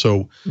difficult.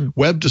 So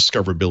web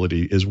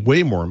discoverability is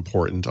way more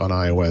important on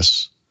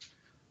iOS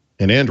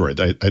and Android,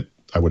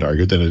 I would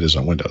argue, than it is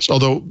on Windows.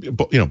 Although,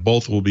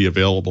 both will be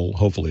available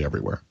hopefully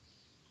everywhere.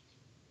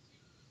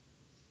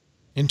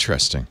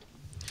 Interesting.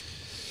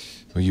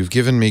 Well, you've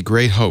given me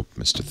great hope,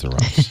 Mr. Thoreau,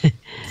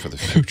 for the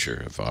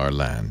future of our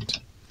land.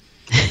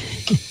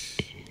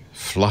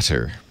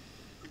 Flutter.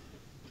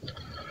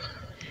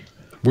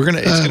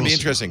 It's gonna be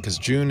interesting because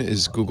June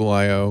is Google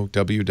I/O,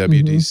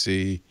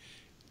 WWDC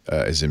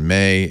is in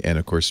May, and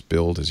of course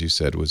Build, as you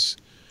said, was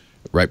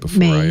right before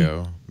May.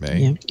 I/O.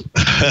 May.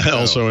 Yeah.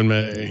 Also in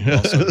May.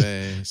 Also in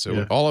May.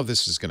 So all of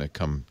this is going to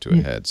come to a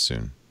head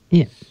soon.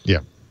 Yeah. Yeah.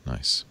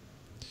 Nice.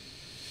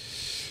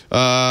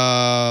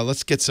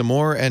 Let's get some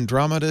more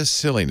Andromeda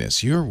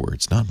silliness. Your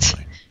words, not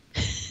mine.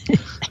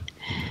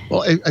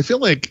 Well, I feel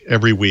like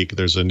every week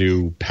there's a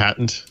new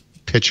patent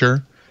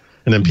picture,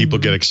 and then people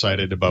get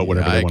excited about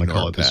whatever they want to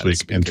call it this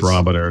week,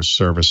 Andromeda or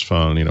Service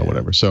Phone,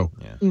 whatever. So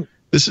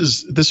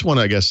this one,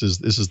 I guess,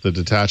 this is the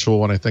detachable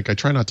one. I think I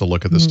try not to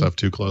look at this stuff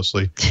too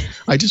closely.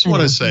 I just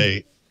want to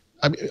say,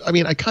 I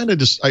mean, I kind of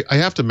just I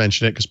have to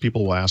mention it because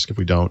people will ask if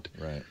we don't.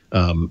 Right.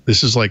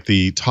 This is like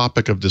the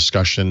topic of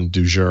discussion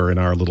du jour in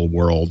our little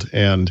world,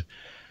 and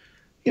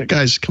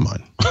guys, come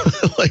on,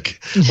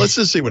 like let's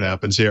just see what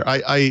happens here.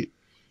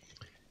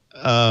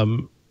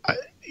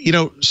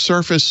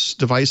 Surface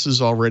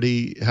devices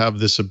already have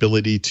this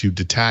ability to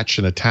detach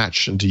and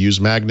attach and to use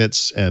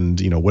magnets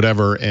and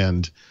whatever,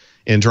 and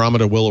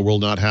Andromeda will or will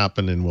not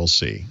happen, and we'll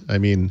see. I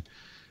mean,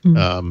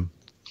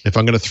 if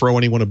I'm going to throw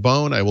anyone a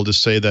bone, I will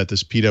just say that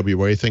this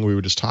PWA thing we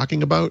were just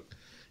talking about,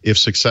 if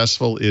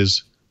successful,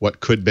 is what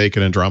could make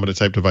an Andromeda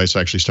type device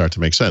actually start to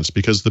make sense.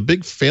 Because the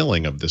big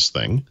failing of this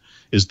thing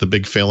is the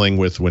big failing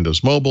with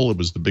Windows Mobile. It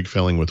was the big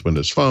failing with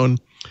Windows Phone.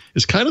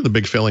 It's kind of the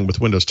big failing with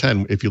Windows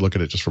 10 if you look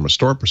at it just from a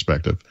store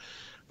perspective,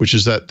 which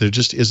is that there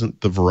just isn't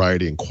the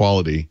variety and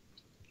quality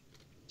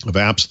of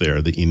apps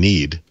there that you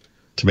need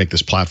to make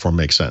this platform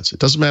make sense. It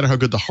doesn't matter how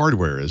good the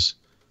hardware is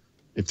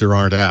if there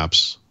aren't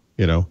apps,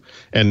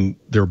 and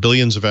there are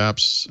billions of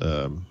apps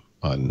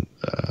on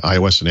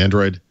iOS and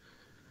Android,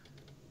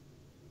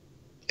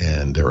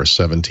 and there are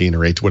 17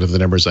 or 8, whatever the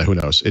numbers are, who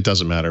knows? It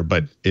doesn't matter,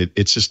 but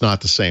it's just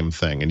not the same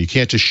thing. And you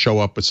can't just show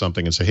up with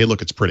something and say, hey,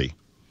 look, it's pretty.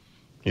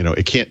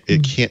 It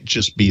can't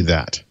just be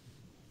that.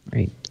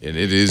 Right. And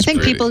it is. I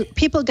think pretty.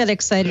 people get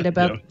excited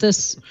about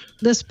this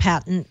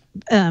patent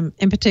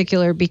in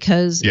particular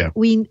because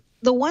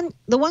the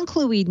one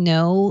clue we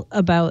know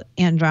about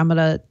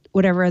Andromeda,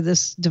 whatever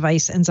this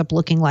device ends up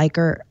looking like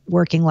or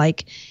working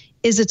like,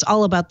 is it's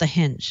all about the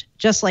hinge,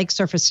 just like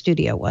Surface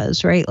Studio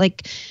was, right?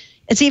 Like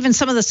it's even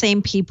some of the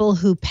same people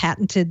who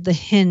patented the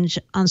hinge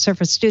on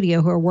Surface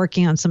Studio who are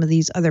working on some of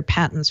these other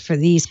patents for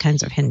these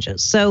kinds of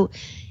hinges. So,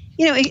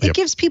 it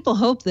gives people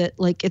hope that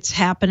like it's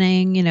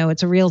happening,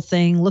 it's a real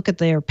thing. Look at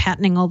they're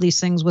patenting all these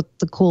things with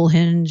the cool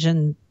hinge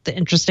and the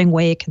interesting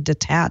way it can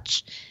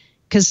detach.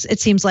 Because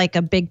it seems like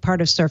a big part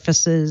of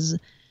Surface's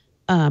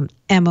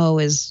MO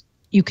is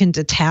you can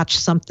detach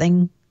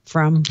something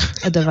from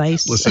a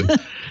device. Listen,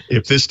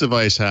 if this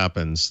device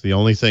happens, the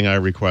only thing I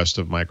request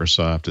of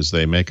Microsoft is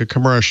they make a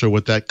commercial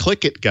with that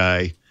Click It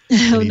guy.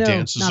 And he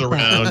dances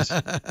around,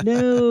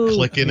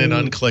 clicking and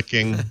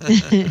unclicking.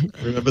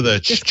 Remember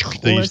there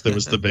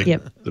was the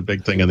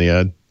big thing in the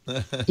ad?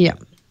 Yeah.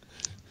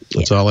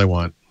 That's all I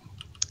want.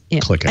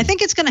 Yeah. Clicking. I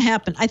think it's going to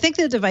happen. I think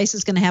the device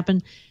is going to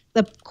happen.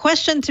 The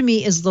question to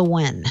me is the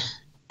when.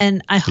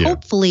 And I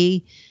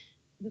hopefully,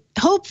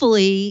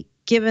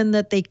 given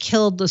that they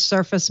killed the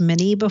Surface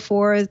Mini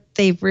before,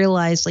 they've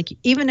realized like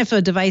even if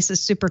a device is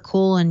super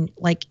cool and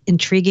like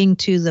intriguing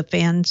to the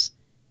fans,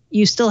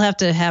 you still have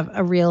to have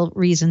a real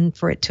reason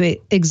for it to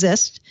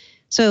exist.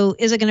 So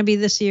is it going to be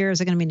this year?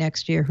 Is it going to be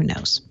next year? Who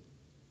knows?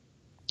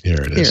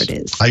 Here it is. There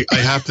it is. I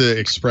have to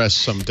express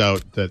some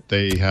doubt that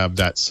they have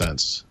that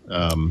sense.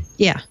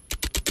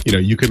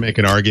 You could make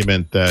an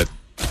argument that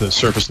the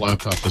Surface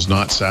laptop does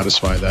not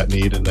satisfy that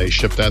need and they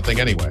ship that thing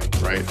anyway,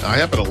 right? I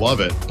happen to love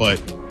it, but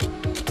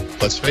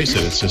let's face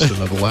it, it's just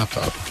another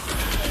laptop.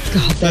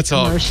 God, that's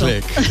all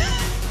click.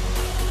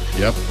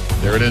 Yep.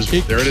 There it is.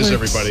 There it is,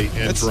 everybody.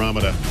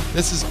 Andromeda.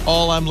 This is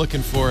all I'm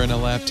looking for in a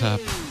laptop.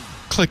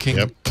 Clicking.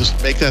 Yep.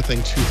 Just make that thing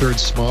 2/3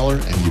 smaller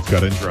and you've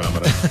got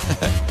Andromeda.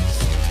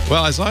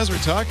 Well, as long as we're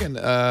talking,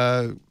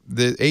 the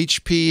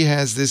HP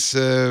has this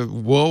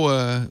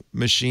WWII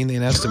machine they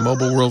announced at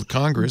Mobile World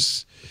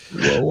Congress.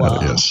 Yes.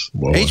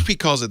 WWII. HP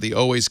calls it the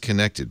Always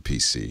Connected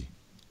PC.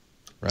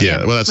 Right?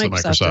 Yeah, well, that's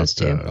Microsoft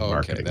the Microsoft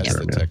marketing that's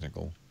term. the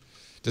technical.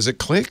 Does it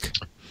click?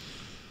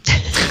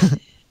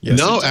 Yes,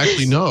 no,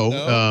 actually,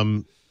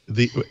 no.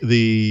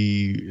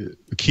 The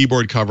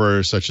keyboard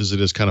cover, such as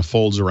it is, kind of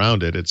folds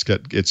around it.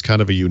 It's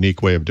kind of a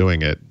unique way of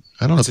doing it.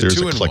 I don't know if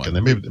there's a click in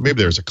there. Maybe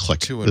there's a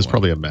click. There's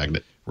probably a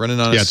magnet.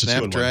 Running on a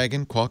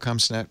Snapdragon, Qualcomm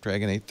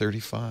Snapdragon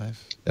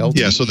 835. LTE.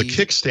 Yeah, so the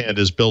kickstand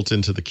is built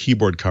into the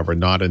keyboard cover,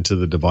 not into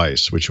the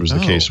device, which was the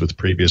case with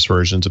previous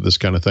versions of this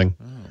kind of thing.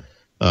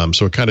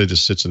 So it kind of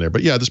just sits in there.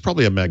 But yeah, there's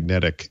probably a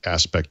magnetic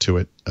aspect to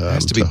it. It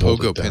has to be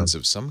pogo pins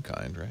of some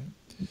kind, right?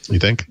 You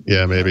think?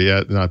 Yeah, maybe.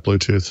 Yeah, not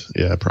Bluetooth.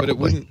 Yeah, probably. But it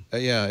wouldn't.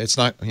 Yeah, it's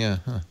not. Yeah.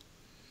 Huh.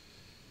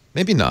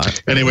 Maybe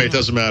not. Anyway, it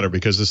doesn't matter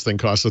because this thing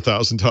costs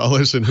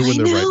 $1,000, and who in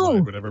their right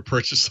mind would ever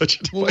purchase such a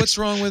device? Well, what's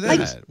wrong with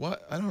that?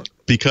 What? I don't.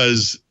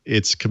 Because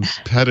its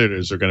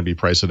competitors are going to be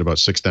priced at about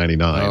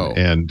 $699,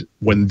 and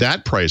when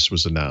that price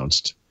was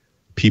announced,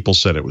 people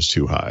said it was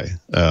too high.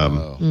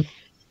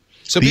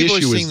 So people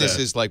are seeing this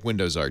as like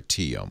Windows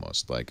RT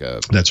almost, like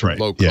a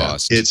low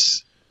cost.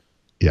 It's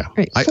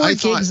right. 4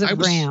 gigs of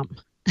RAM.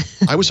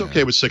 I was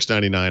okay with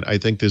 $699. I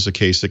think there's a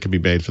case that can be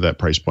made for that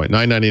price point.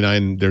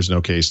 $999, there's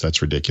no case.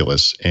 That's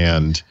ridiculous.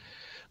 And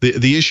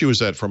the issue is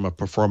that from a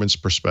performance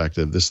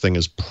perspective, this thing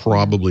is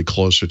probably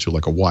closer to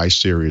like a Y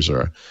series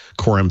or a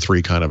Core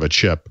M3 kind of a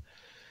chip.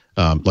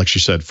 Like she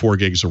said, 4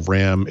 gigs of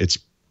RAM. It's,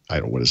 I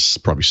don't know what is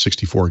probably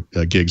 64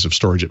 gigs of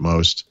storage at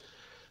most.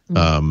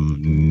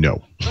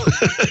 No.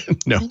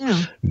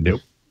 Nope. No.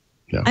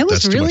 I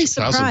was really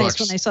surprised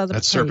when I saw the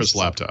price. Surface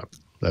laptop.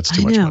 That's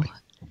too much money.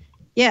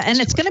 Yeah, and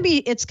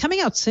it's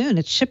coming out soon.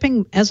 It's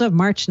shipping as of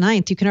March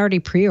 9th. You can already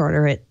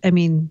pre-order it. I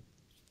mean,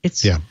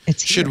 it's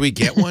Should we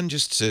get one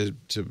just to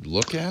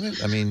look at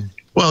it? I mean,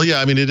 well,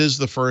 yeah, I mean, it is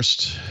the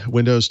first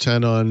Windows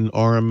 10 on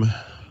ARM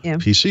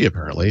PC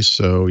apparently.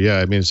 So, yeah,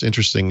 I mean, it's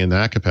interesting in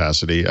that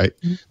capacity.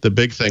 The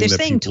big thing they're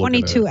saying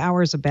 22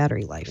 hours of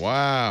battery life.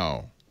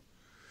 Wow.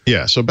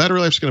 Yeah, so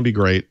battery life is going to be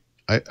great.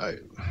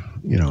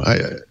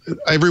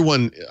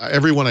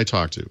 Everyone I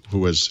talk to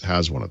who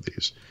has one of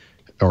these,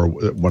 or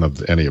one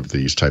of any of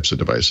these types of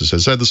devices,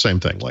 has said the same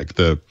thing, like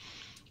that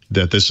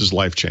this is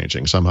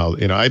life-changing somehow.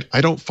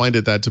 I don't find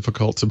it that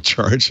difficult to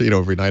charge,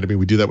 every night. I mean,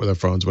 we do that with our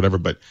phones, whatever,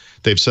 but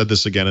they've said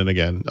this again and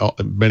again,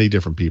 many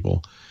different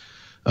people.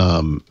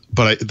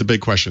 But the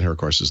big question here, of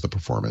course, is the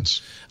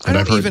performance. And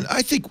I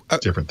think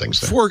different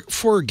things there.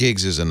 4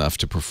 gigs is enough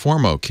to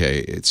perform okay.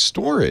 It's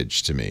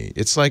storage to me.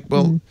 It's like,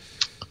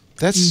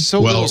 that's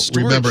so little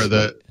storage.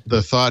 Remember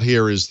the thought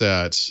here is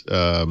that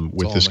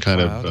with this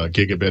kind of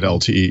gigabit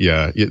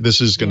LTE,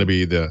 this is going to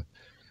be the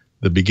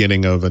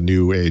beginning of a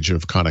new age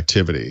of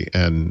connectivity.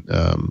 And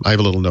I have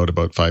a little note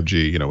about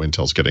 5G.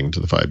 Intel's getting into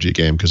the 5G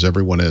game because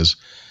everyone is.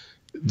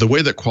 The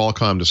way that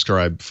Qualcomm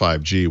described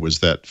 5G was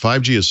that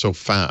 5G is so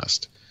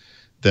fast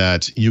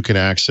that you can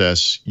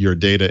access your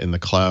data in the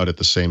cloud at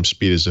the same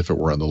speed as if it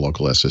were on the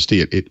local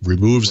SSD. It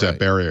removes that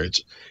barrier.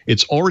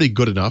 It's already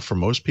good enough for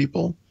most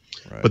people.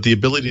 Right. But the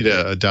ability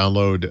to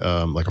download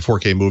like a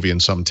 4K movie in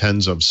some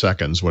tens of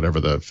seconds,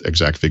 whatever the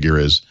exact figure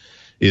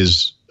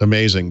is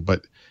amazing.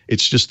 But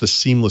it's just the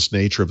seamless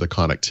nature of the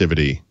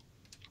connectivity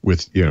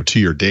with to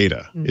your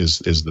data is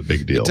the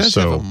big deal. It does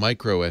have a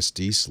micro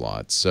SD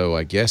slot, so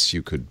I guess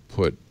you could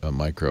put a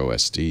micro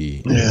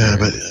SD. Yeah,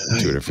 but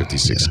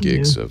 256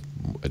 gigs of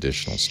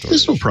additional storage.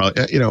 This will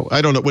probably,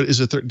 I don't know. What is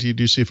it? Do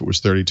you see if it was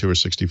 32 or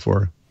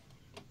 64?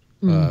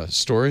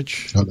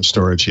 Storage? Oh, the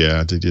storage,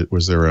 yeah.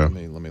 Was there a? Let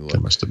me look.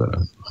 There must have been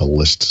a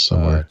list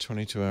somewhere.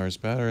 22 hours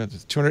battery,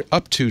 200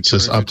 up to. It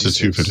says up to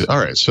 250. All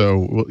right,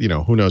 so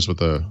who knows what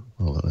the?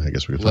 Well, I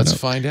guess we. Let's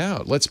find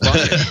out. Let's buy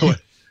it.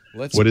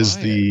 What is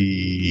the?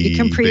 You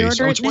can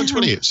pre-order it's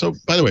 128. Now. So,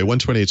 by the way,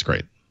 128 is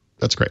great.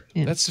 That's great.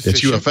 Yeah. That's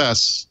sufficient. It's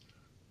UFS.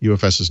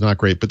 UFS is not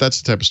great, but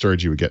that's the type of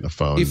storage you would get in a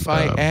phone. If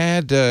I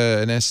add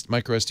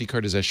micro SD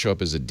card, does that show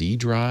up as a D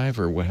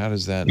drive, or how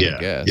does that? Yeah, I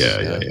guess?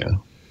 Yeah.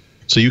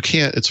 So you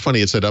can't. It's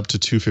funny. It's at up to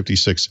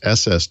 256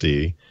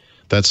 SSD.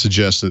 That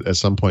suggests that at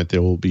some point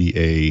there will be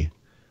a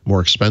more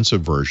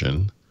expensive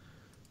version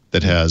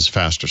that has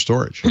faster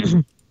storage.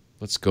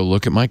 Let's go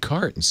look at my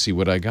cart and see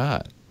what I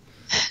got.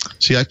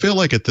 See, I feel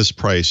like at this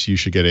price, you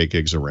should get 8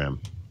 gigs of RAM.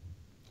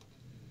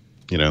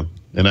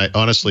 And I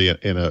honestly,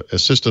 in a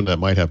system that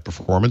might have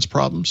performance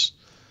problems,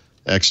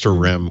 extra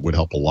RAM would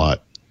help a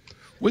lot.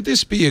 Would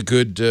this be a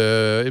good,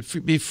 if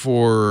it be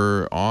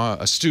for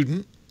a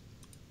student,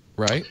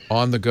 right?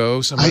 On the go,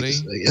 somebody?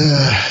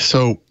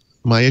 So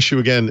my issue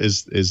again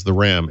is the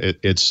RAM.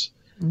 It's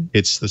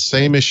the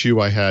same issue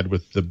I had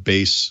with the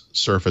base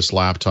Surface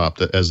laptop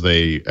as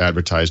they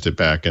advertised it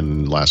back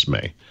in last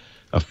May.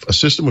 A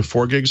system with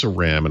 4 gigs of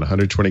RAM and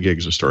 120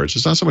 gigs of storage,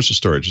 it's not so much the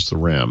storage, it's the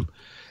RAM,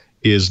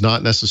 is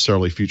not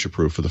necessarily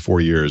future-proof for the 4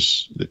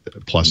 years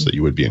plus that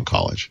you would be in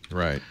college.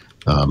 Right.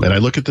 And I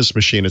look at this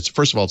machine,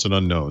 first of all, it's an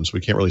unknown, so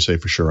we can't really say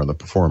for sure on the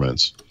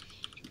performance.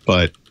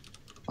 But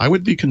I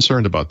would be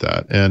concerned about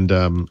that. And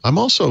I'm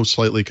also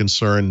slightly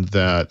concerned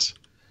that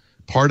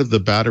part of the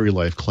battery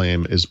life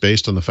claim is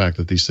based on the fact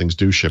that these things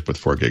do ship with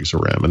 4 gigs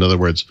of RAM. In other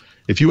words,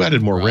 if you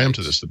added more RAM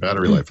to this, the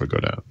battery life would go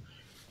down.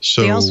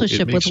 So they also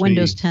ship with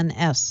Windows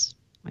 10S,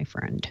 my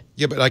friend.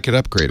 Yeah, but I could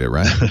upgrade it,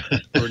 right?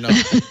 Or no?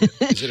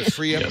 Is it a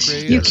free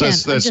upgrade? You can.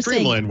 That's the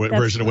streamlined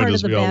version of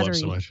Windows we all love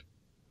so much.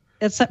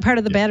 That's part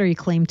of the battery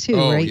claim too,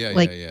 right?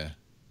 Yeah.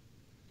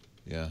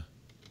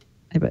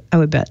 I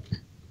would bet.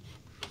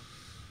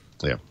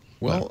 Yeah.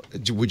 Well,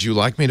 would you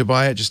like me to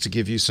buy it just to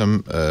give you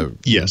some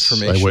yes,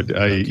 information? I would.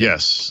 Okay.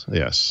 Yes.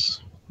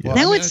 Well,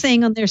 now it's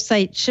saying on their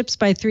site ships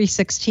by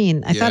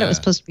 3/16. I thought it was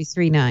supposed to be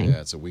 3/9.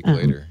 Yeah, it's a week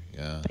later.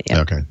 Yeah.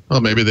 Okay.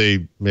 Well,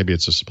 maybe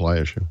it's a supply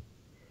issue.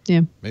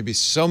 Yeah. Maybe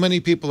so many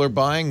people are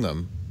buying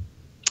them.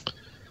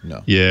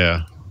 No.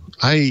 Yeah.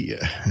 I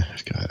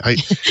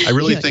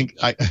really think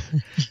I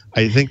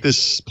think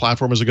this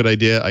platform is a good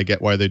idea. I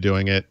get why they're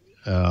doing it.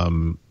 I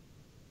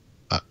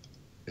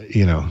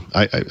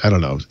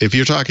don't know. If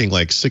you're talking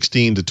like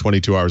 16 to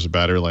 22 hours of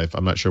battery life,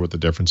 I'm not sure what the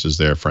difference is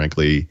there,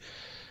 frankly.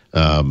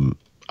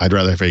 I'd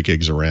rather have 8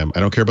 gigs of RAM.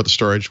 I don't care about the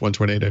storage.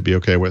 128 I'd be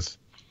okay with.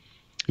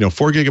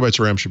 4 gigabytes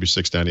of RAM should be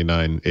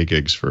 $699. 8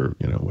 gigs for,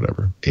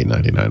 whatever,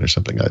 $899 or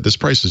something. This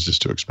price is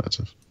just too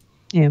expensive.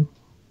 Yeah.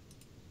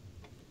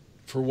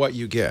 For what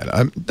you get.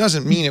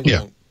 Doesn't mean it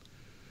won't.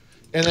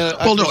 And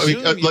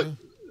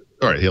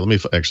all right, here, let me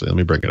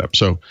bring it up.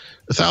 So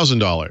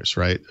 $1,000,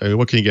 right? I mean,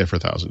 what can you get for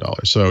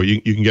 $1,000? So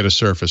you can get a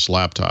Surface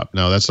laptop.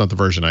 Now, that's not the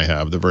version I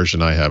have. The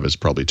version I have is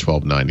probably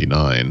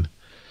 $1,299.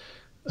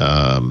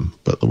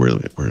 But where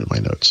are my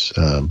notes?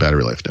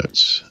 Battery life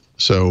notes.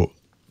 So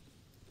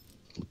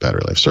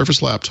battery life.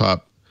 Surface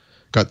laptop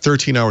got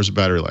 13 hours of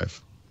battery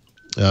life.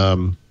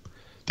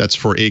 That's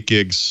for 8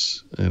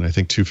 gigs and I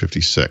think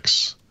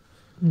 256.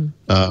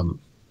 I'm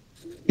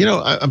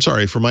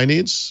sorry, for my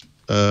needs,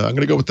 I'm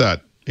going to go with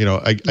that.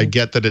 I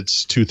get that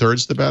it's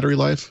 2/3 the battery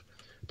life,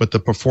 but the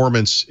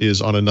performance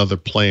is on another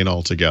plane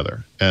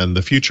altogether. And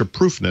the future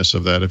proofness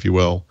of that, if you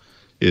will,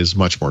 is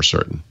much more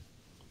certain.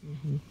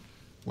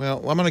 Well,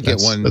 I'm going to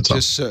get one.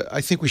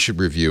 I think we should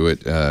review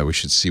it. We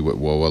should see what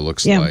WOA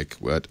looks like.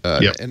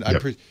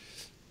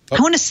 I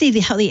want to see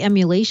how the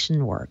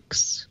emulation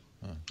works.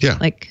 How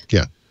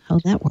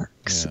that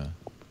works. Yeah.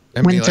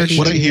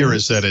 What I hear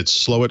is that it's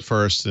slow at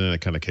first and then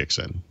it kind of kicks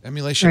in.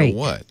 Emulation of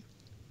what?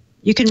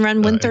 You can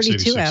run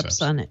 132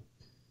 apps on it.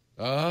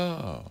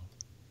 Oh.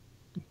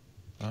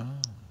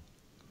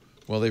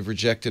 Well, they've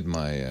rejected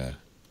my...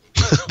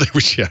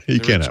 you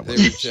can't have one.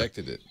 They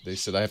rejected it. They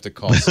said I have to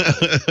call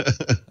somebody.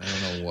 I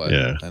don't know what.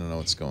 Yeah. I don't know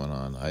what's going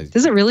on.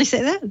 Does it really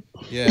say that?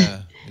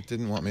 Yeah. It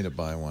didn't want me to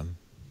buy one.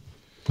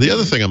 The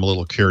other thing I'm a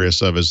little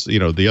curious of is,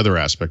 the other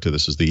aspect of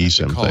this is the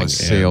eSIM thing. A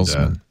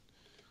salesman. And,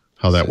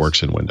 how that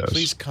works in Windows.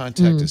 Please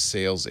contact a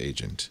sales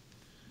agent.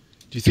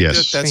 Do you think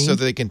that's so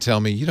they can tell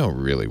me you don't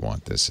really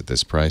want this at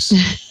this price?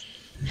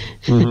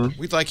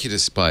 We'd like you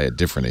to buy a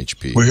different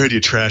HP. We heard you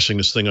trashing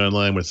this thing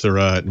online with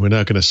Thurrott, and we're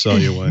not going to sell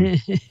you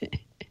one.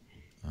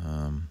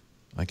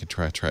 I could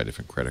try a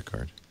different credit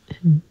card.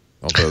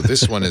 Although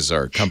this one is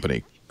our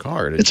company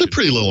card. It's a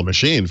pretty little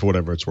machine for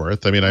whatever it's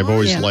worth. I mean, I've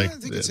always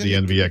liked the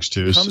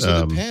NVX2s. It comes with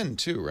a pen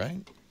too,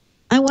 right?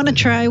 I want to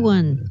try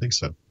one. I think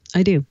so.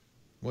 I do.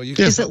 Well,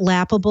 is it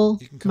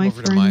lappable? You can come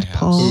over to my house.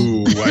 Paul?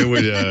 Ooh, I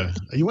would.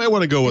 You might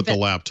want to go with the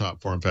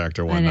laptop form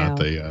factor one, not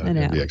the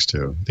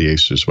NVX2, the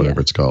Asus,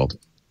 whatever it's called.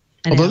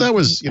 Although that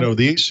was, the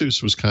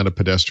Asus was kind of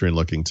pedestrian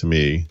looking to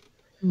me.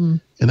 And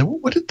then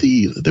what did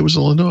there was a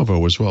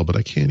Lenovo as well, but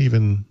I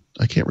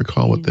can't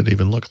recall what that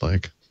even looked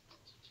like.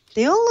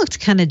 They all looked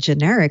kind of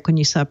generic when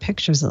you saw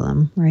pictures of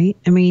them, right?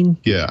 I mean,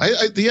 yeah,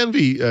 the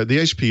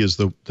HP is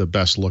the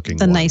best looking,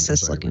 the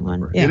nicest looking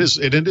one. Yeah.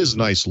 It is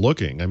nice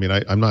looking. I mean,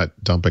 I'm not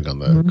dumping on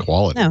the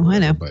quality. No, I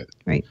know, but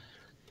right.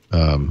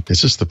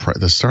 It's just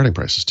the starting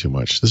price is too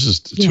much. This is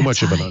too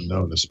much of an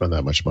unknown to spend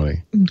that much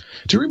money. Do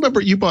you remember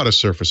you bought a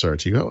Surface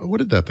RT? What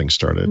did that thing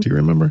start at? Do you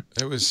remember?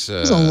 It was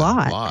a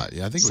lot.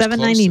 Yeah, I think it was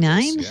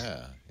 $799.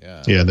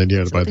 Yeah. Yeah, and then you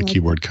had to buy the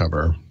keyboard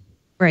cover.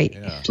 Right.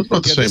 Yeah. So it's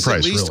about the same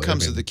price, at least really.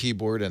 comes with the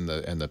keyboard and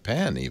the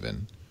pen,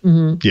 even.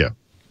 Yeah.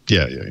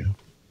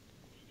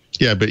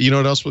 Yeah, but you know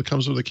what else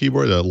comes with the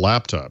keyboard? A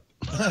laptop.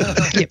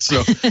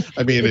 So,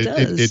 I mean,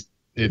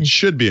 it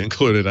should be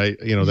included.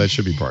 That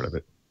should be part of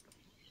it.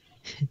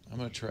 I'm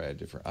going to try a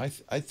different.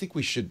 I think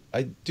we should.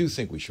 I do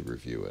think we should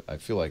review it. I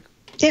feel like.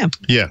 Yeah.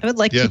 I would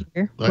like to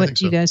hear what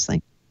you guys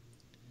think.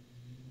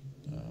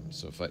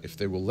 So if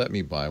they will let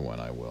me buy one,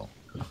 I will.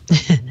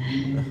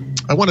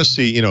 I want to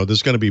see,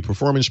 there's going to be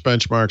performance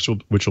benchmarks,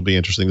 which will be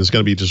interesting. There's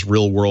going to be just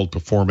real world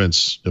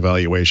performance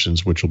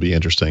evaluations, which will be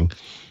interesting.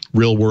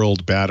 Real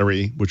world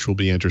battery, which will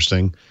be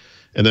interesting.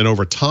 And then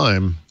over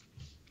time,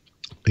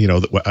 I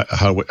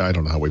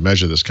don't know how we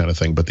measure this kind of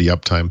thing, but the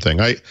uptime thing.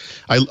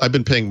 I've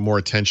been paying more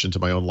attention to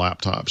my own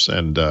laptops,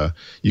 and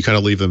you kind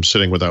of leave them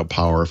sitting without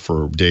power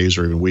for days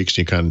or even weeks.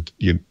 And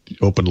you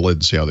open the lid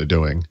and see how they're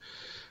doing.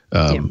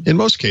 In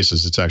most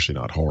cases, it's actually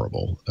not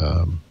horrible.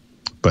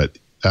 But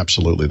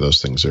absolutely,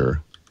 those things are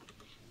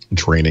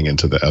draining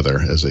into the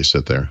other as they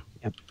sit there.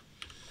 Yep.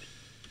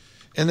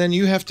 And then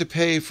you have to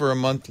pay for a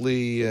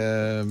monthly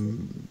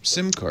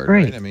SIM card,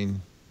 right? I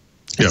mean,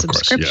 of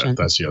course. Yeah,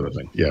 that's the other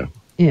thing. Yeah.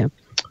 Yeah.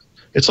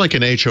 It's like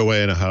an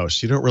HOA in a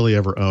house. You don't really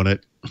ever own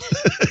it.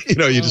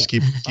 You just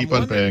keep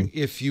on paying.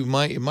 If it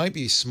might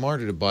be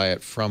smarter to buy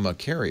it from a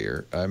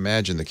carrier. I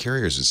imagine the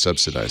carriers would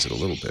subsidize it a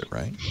little bit,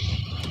 right?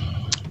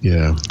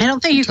 Yeah. I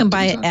don't think you can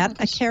buy it at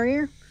a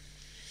carrier.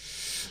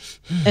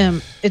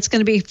 It's going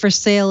to be for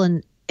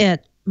sale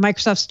at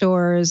Microsoft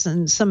stores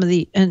and some of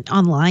the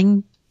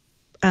online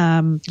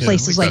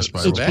places like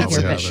HP that's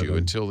here. an issue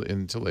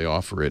until they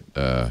offer it.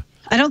 I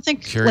don't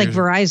think like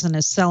Verizon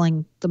is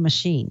selling the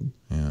machine.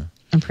 Yeah.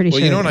 I'm pretty sure.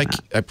 Well, you know what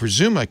I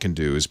presume I can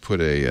do is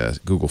put a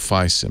Google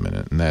Fi SIM in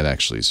it, and that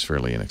actually is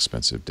fairly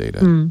inexpensive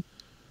data.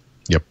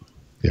 Yep.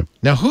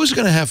 Now, who's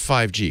going to have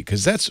 5G?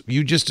 Because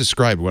you just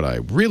described what I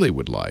really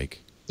would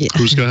like. Yeah.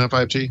 Who's going to have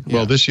 5G? Yeah.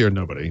 Well, this year,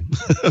 nobody.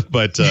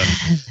 But,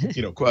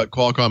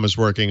 Qualcomm is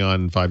working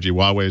on 5G.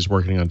 Huawei is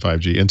working on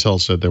 5G. Intel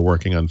said they're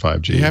working on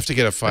 5G. You have to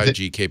get a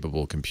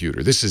 5G-capable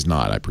computer. This is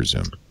not, I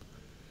presume.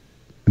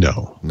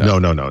 No.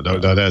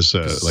 That's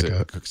like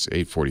a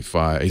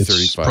 845, 835.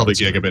 It's probably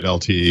gigabit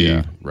LTE.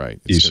 Yeah, right.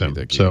 It's eSIM.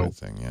 that gigabit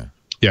thing,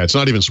 yeah, it's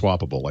not even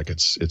swappable. Like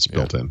it's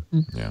built in.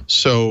 Yeah.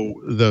 So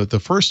the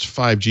first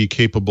 5G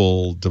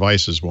capable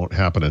devices won't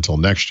happen until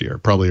next year.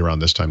 Probably around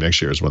this time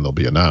next year is when they'll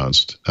be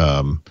announced.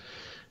 And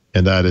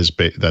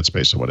that's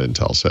based on what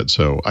Intel said.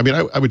 So I mean,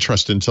 I would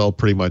trust Intel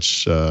pretty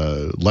much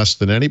less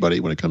than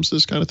anybody when it comes to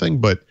this kind of thing.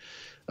 But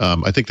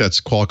I think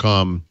that's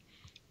Qualcomm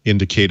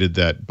indicated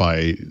that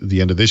by the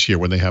end of this year,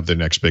 when they have their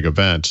next big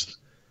event,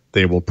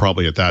 they will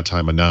probably at that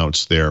time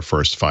announce their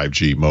first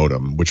 5G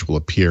modem, which will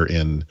appear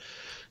in,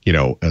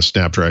 a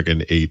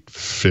Snapdragon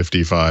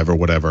 855 or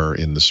whatever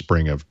in the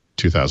spring of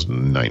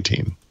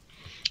 2019.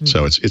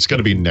 So it's going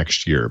to be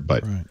next year,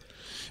 but. Right.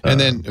 And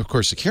then, of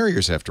course, the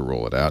carriers have to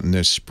roll it out. And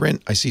there's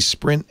Sprint. I see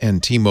Sprint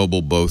and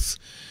T-Mobile both,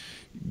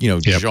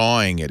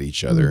 jawing at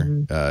each other,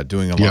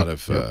 doing a lot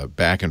of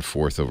back and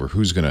forth over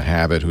who's going to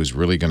have it, who's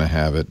really going to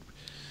have it.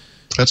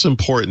 That's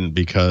important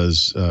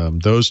because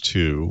those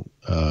two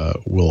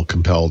will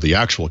compel the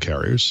actual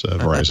carriers,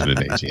 Verizon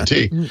and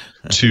AT&T,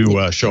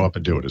 to show up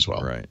and do it as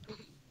well. Right.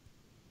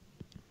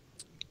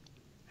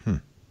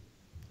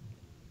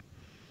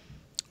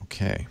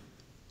 Okay.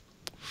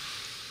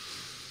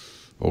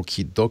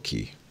 Okie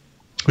dokie.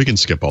 We can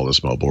skip all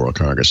this Mobile World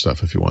Congress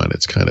stuff if you want.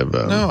 It's kind of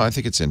no, I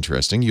think it's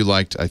interesting. I think you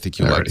liked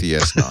the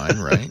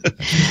S9,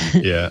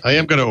 right? Yeah, I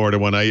am going to order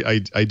one. I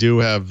do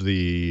have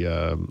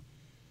the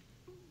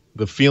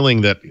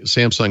feeling that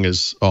Samsung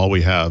is all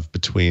we have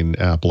between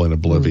Apple and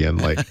oblivion.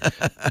 Like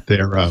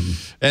they're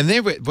and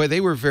they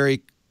were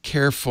very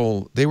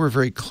careful. They were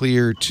very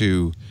clear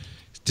to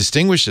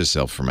distinguish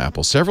themselves from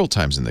Apple several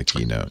times in the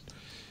keynote.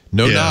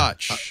 No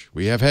notch.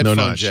 We have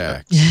headphone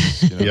jacks.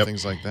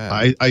 Things like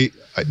that. I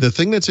the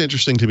thing that's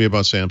interesting to me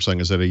about Samsung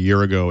is that a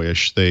year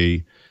ago-ish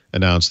they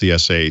announced the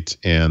S8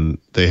 and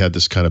they had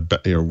this kind of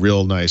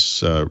real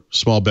nice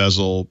small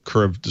bezel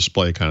curved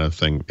display kind of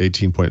thing,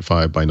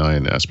 18.5 by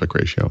 9 aspect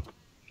ratio.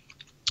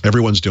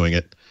 Everyone's doing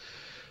it,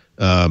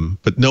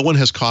 but no one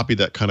has copied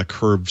that kind of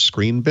curved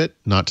screen bit,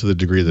 not to the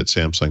degree that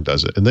Samsung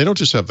does it. And they don't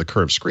just have the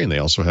curved screen; they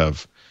also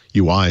have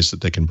UIs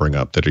that they can bring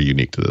up that are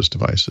unique to those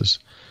devices.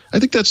 I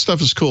think that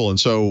stuff is cool. And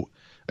so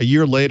a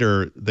year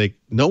later,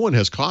 no one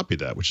has copied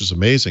that, which is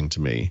amazing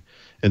to me.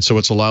 And so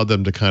it's allowed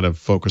them to kind of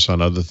focus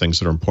on other things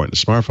that are important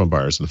to smartphone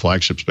buyers in the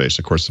flagship space.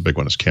 Of course, the big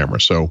one is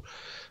camera. So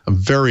I'm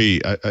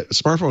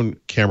smartphone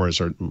cameras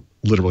are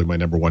literally my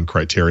number one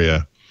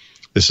criteria.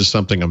 This is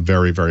something I'm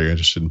very, very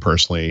interested in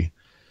personally.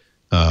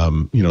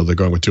 They're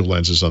going with dual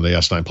lenses on the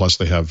S9 Plus.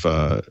 They have,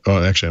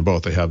 actually on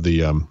both, they have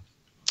the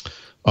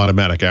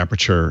automatic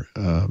aperture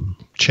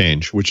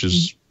change, which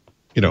is,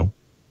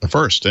 a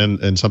first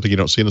and something you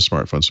don't see in the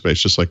smartphone space.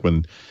 Just like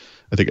when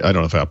I don't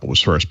know if Apple was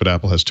first, but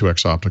Apple has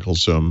 2x optical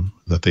zoom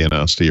that they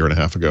announced a year and a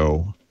half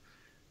ago.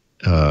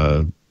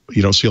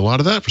 You don't see a lot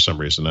of that for some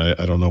reason. I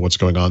don't know what's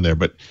going on there,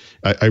 but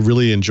I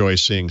really enjoy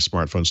seeing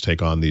smartphones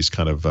take on these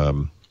kind of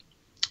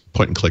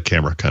point and click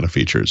camera kind of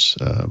features.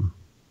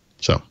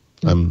 So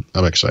I'm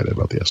excited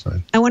about the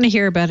S9. I want to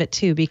hear about it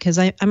too, because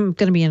I'm going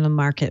to be in the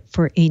market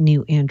for a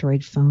new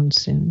Android phone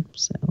soon.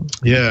 So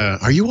yeah,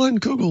 are you on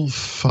Google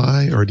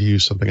Fi or do you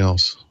use something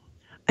else?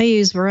 I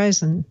use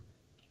Verizon.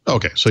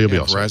 Okay, so you'll be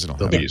all Verizon.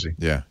 It'll be easy.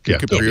 Yeah, you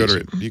could pre-order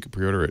it. You could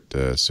pre-order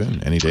it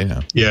soon, any day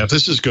now. Yeah, if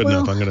this is good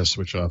enough, I'm going to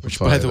switch off. Which,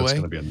 by the way, it's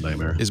going to be a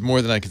nightmare. Is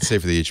more than I can say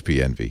for the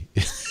HP Envy.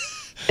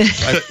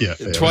 Yeah,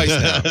 twice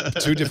now.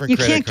 2 different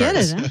credit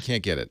cards. Get it, huh? I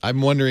can't get it.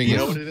 I'm wondering. You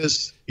know what it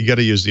is? You got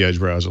to use the Edge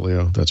browser,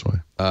 Leo. That's why.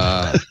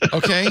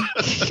 Okay.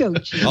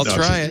 I'll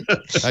try it.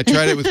 I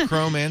tried it with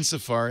Chrome and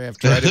Safari. I've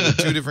tried it with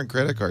 2 different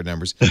credit card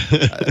numbers.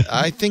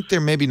 I think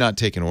they're maybe not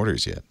taking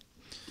orders yet.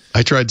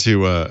 I tried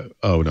to.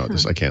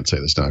 I can't say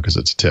this now because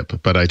it's a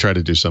tip. But I tried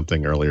to do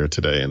something earlier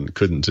today and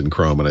couldn't in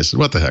Chrome. And I said,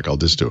 "What the heck? I'll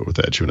just do it with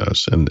Edge. Who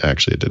knows?" And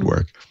actually, it did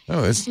work.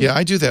 Oh,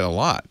 I do that a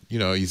lot.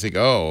 You think,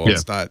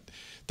 it's not.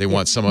 They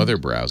want some other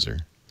browser.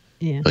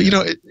 Yeah.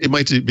 It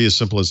might be as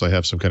simple as I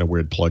have some kind of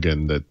weird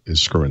plugin that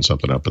is screwing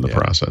something up in the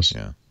process.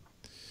 Yeah.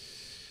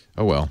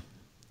 Oh, well,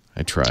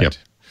 I tried. Yep.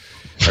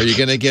 Are you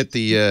going to get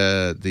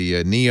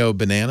the Neo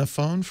banana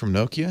phone from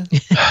Nokia?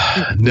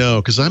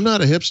 No, because I'm not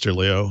a hipster,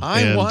 Leo.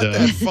 I want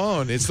that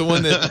phone. It's the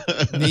one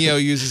that Neo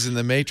uses in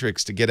the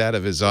Matrix to get out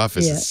of his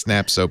office. Yeah. It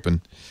snaps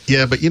open.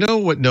 Yeah, but you know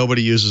what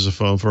nobody uses a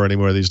phone for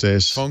anymore these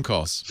days? Phone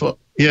calls.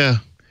 Yeah.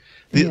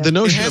 The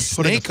notion It has of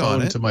putting a Snake on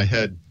phone it. into my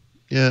head.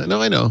 Yeah,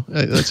 no, I know.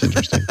 That's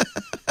interesting.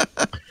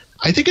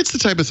 I think it's the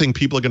type of thing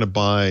people are going to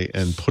buy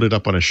and put it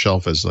up on a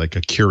shelf as like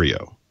a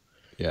curio.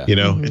 Yeah. You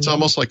know, it's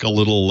almost like a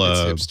little it's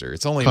hipster.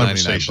 It's only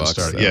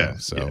 $99. Though, yeah.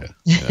 So,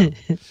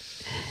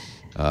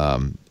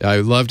 I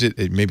loved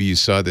it. Maybe you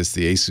saw this,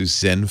 the Asus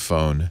Zen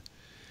phone.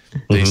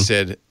 They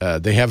said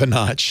they have a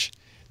notch.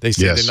 They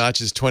said the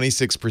notch is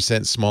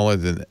 26% smaller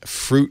than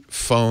Fruit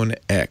Phone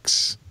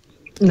X.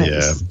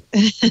 Nice.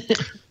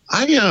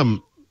 Yeah.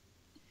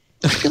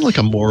 I feel like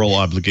a moral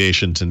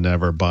obligation to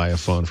never buy a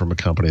phone from a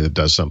company that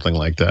does something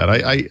like that.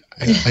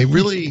 I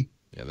really.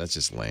 Yeah, that's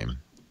just lame.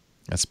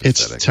 That's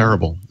pathetic. It's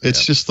terrible.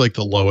 It's just like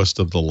the lowest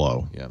of the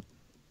low. Yeah.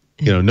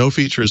 You know, no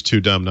feature is too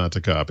dumb not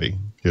to copy.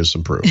 Here's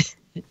some proof.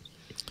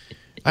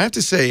 I have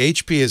to say,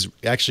 HP has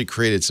actually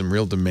created some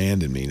real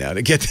demand in me now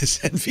to get this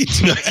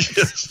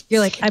NV2X.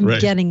 You're like, I'm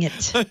getting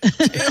it.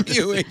 Damn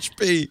you,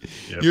 HP.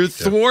 You're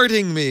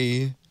thwarting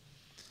me.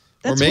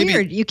 That's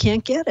weird. You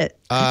can't get it.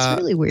 That's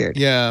really weird.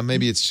 Yeah,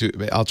 maybe it's too.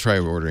 I'll try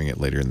ordering it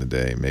later in the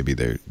day. Maybe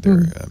they're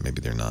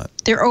not.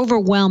 They're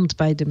overwhelmed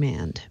by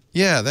demand.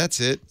 Yeah,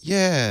 that's it.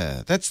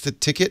 Yeah, that's the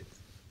ticket.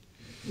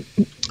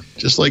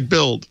 Just like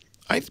build.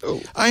 I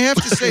have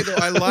to say though,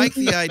 I like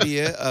the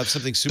idea of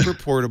something super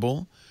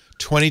portable,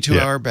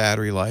 22-hour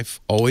battery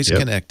life, always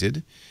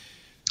connected.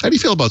 How do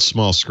you feel about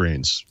small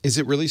screens? Is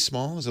it really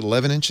small? Is it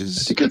 11 inches?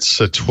 I think it's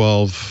a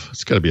 12.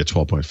 It's got to be a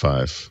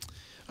 12.5.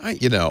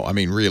 I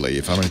mean, really,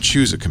 if I'm going to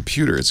choose a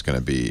computer, it's going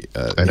to be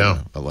a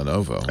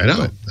Lenovo. I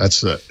know.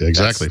 That's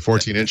exactly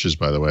 14 inches,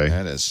 by the way.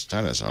 That is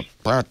a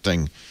bad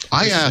thing.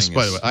 I asked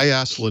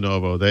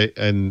Lenovo.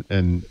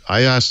 And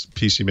I asked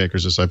PC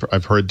makers this.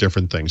 I've heard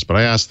different things, but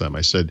I asked them.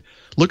 I said,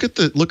 look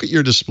at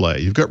your display.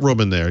 You've got room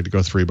in there to go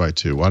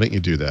 3x2. Why don't you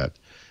do that?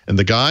 And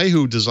the guy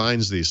who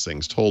designs these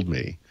things told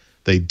me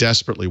they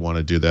desperately want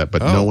to do that,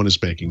 but no one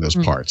is making those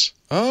parts.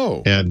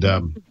 Oh, and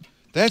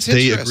that's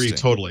they interesting. agree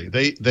totally.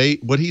 They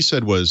what he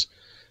said was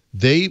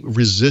they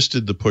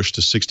resisted the push to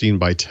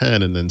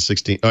 16x10 and then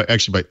 16 to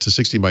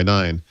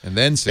 16x9 and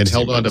then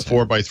held on to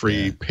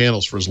 4x3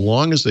 panels for as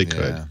long as they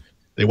could.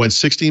 They went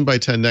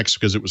 16x10 next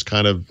because it was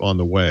kind of on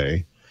the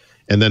way,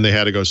 and then they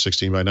had to go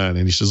 16x9. And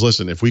he says,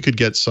 "Listen, if we could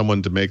get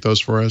someone to make those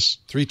for us,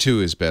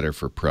 3.2 is better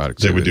for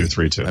productivity. They would do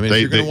 3.2. I mean,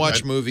 if you're going to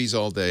watch movies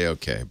all day,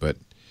 okay, but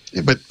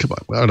come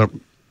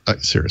on,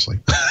 seriously,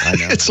 I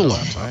know. It's a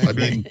laptop. I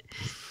mean."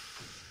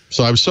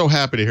 So I'm so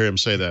happy to hear him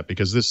say that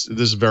because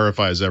this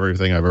verifies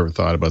everything I've ever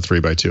thought about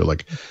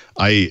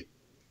 3x2.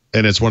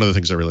 And it's one of the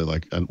things I really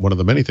like, and one of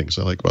the many things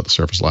I like about the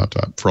Surface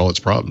laptop. For all its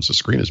problems, the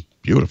screen is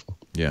beautiful.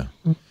 Yeah.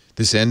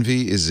 This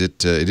Envy,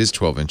 it is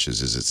 12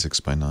 inches. Is it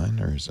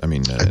 6x9 or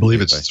I believe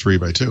it's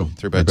 3x2.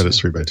 3x2. I bet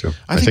it's 3x2.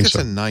 I think that's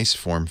a nice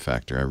form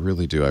factor. I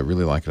really do. I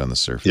really like it on the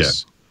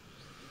Surface. Yeah.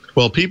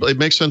 Well, it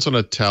makes sense on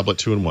a tablet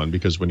 2-in-1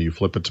 because when you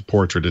flip it to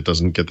portrait, it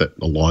doesn't get that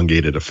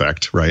elongated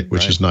effect, right?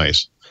 Which is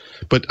nice.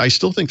 But I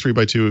still think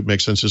 3x2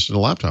 makes sense just in a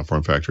laptop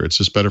form factor. It's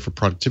just better for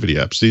productivity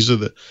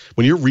apps.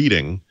 When you're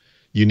reading,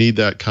 you need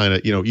that kind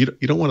of, you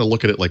don't want to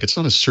look at it like it's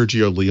not a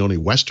Sergio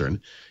Leone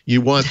Western.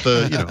 You want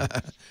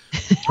the,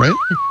 right?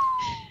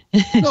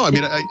 No, I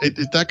mean,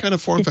 that kind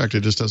of form factor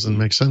just doesn't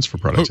make sense for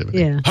productivity.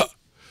 Yeah.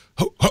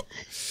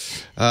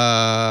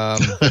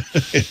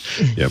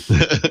 Yep.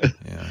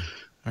 Yeah.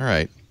 All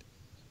right.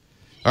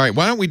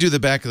 Why don't we do the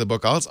back of the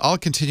book? I'll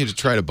continue to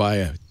try to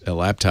buy a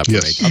laptop.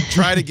 Yes. I'll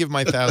try to give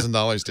my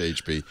 $1,000 to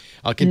HP.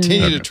 I'll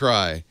continue to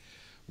try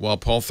while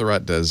Paul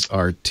Thurrott does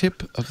our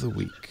tip of the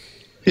week.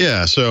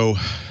 Yeah, so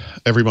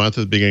every month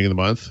at the beginning of the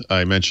month,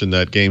 I mentioned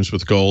that Games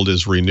with Gold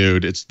is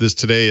renewed. It's this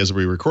today as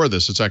we record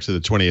this. It's actually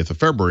the 20th of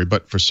February,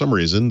 but for some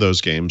reason,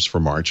 those games for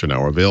March are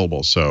now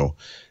available. So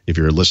if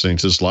you're listening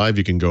to this live,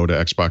 you can go to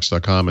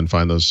xbox.com and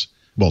find those,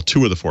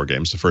 2 of the 4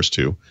 games, the first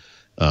 2.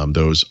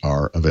 Those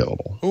are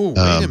available. Oh,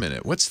 wait a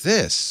minute. What's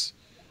this?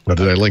 Oh,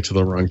 did I link to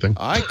the wrong thing?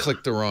 I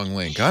clicked the wrong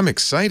link. I'm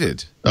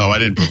excited. Oh, I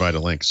didn't provide a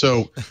link.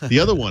 So the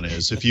other one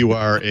is if you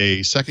are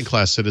a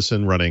second-class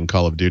citizen running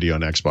Call of Duty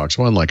on Xbox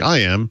One, like I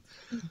am,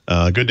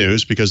 good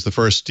news because the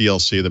first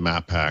DLC, the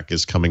map pack,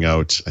 is coming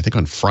out, I think,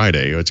 on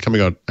Friday. It's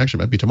coming out, actually,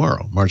 it might be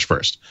tomorrow, March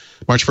 1st.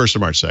 March 1st or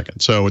March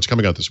 2nd. So it's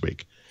coming out this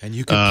week. And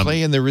you can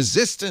play in the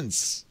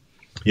Resistance.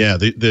 Yeah,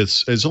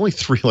 there's only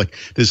 3.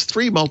 There's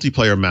 3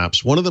 multiplayer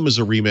maps. One of them is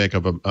a remake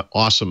of an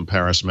awesome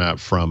Paris map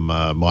from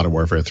Modern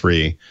Warfare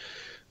 3.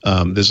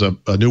 There's a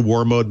new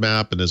war mode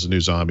map and there's a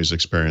new zombies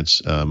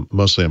experience.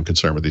 Mostly, I'm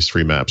concerned with these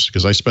 3 maps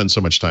because I spend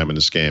so much time in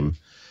this game.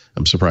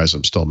 I'm surprised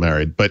I'm still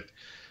married, but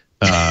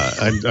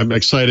I'm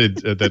excited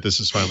that this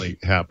is finally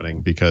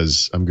happening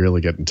because I'm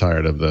really getting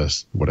tired of the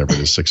whatever it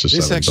is 6 or 7.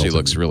 This actually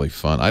looks really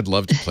fun. I'd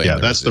love to play. Yeah,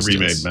 that's the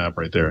remade map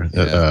right there,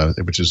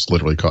 which is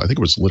literally called. I think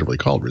it was literally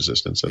called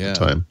Resistance at the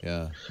time.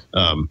 Yeah.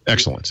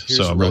 Excellent. Here's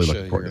so I'm Russia, really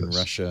looking forward to this.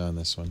 Russia on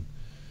this one,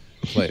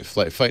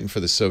 fighting for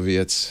the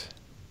Soviets.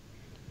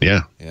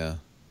 Yeah. Yeah.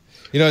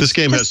 This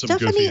game has some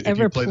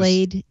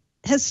goofy.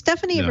 Has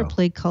Stephanie ever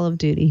played Call of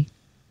Duty?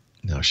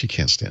 No, she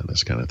can't stand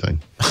this kind of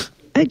thing.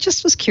 I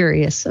just was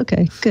curious.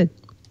 Okay, good.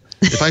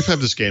 If I have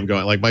this game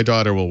going, like my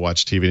daughter will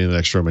watch TV in the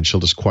next room and she'll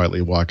just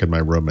quietly walk in my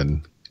room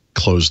and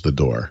close the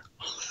door.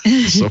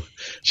 So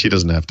she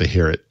doesn't have to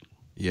hear it.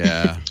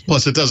 Yeah.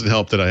 Plus, it doesn't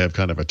help that I have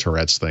kind of a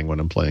Tourette's thing when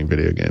I'm playing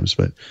video games.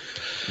 But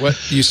what,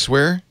 you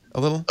swear a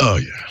little? Oh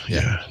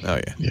yeah. Oh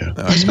yeah.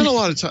 I spend a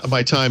lot of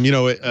my time,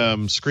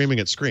 screaming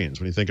at screens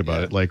when you think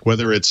about it. Like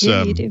whether it's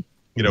you do.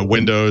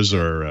 Windows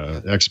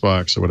or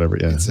Xbox or whatever.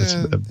 Yeah, it's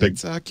a big.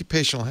 It's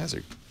occupational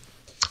hazard.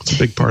 It's a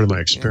big part of my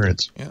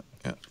experience. Yeah.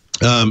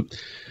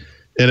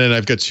 And then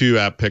I've got 2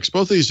 app picks.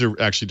 Both of these are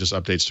actually just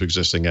updates to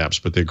existing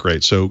apps, but they're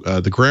great. So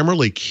the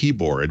Grammarly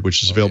keyboard,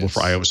 which is available for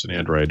iOS and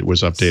Android,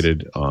 was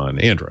updated on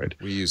Android.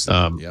 We use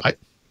that.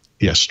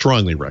 I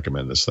strongly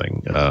recommend this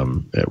thing.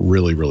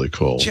 Really, really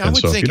cool. Gee, I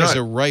would think as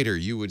a writer,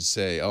 you would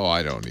say, "Oh,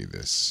 I don't need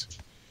this."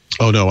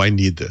 Oh no, I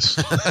need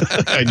this.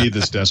 I need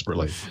this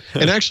desperately.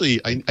 And actually,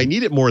 I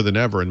need it more than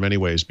ever in many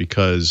ways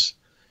because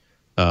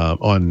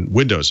on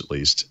Windows, at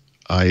least,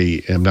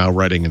 I am now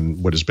writing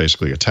in what is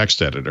basically a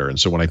text editor. And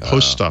so when I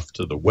post stuff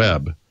to the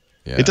web,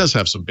 it does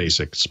have some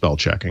basic spell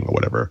checking or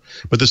whatever.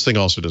 But this thing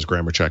also does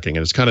grammar checking.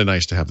 And it's kind of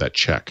nice to have that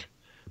check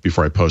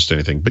before I post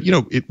anything. But,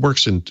 it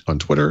works on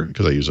Twitter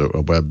because I use a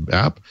web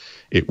app.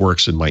 It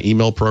works in my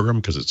email program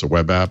because it's a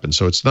web app. And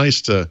so it's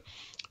nice to,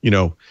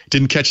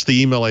 didn't catch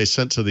the email I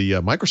sent to the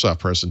Microsoft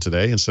person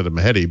today instead of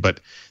Mehedi, but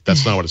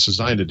that's not what it's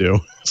designed to do.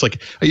 It's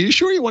like, are you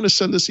sure you want to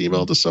send this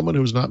email to someone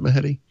who's not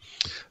Mehedi?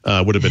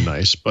 Would have been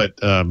nice. But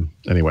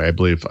anyway, I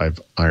believe I've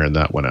ironed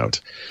that one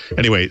out.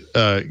 Anyway,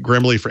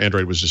 Grammarly for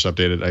Android was just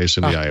updated. I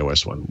assume the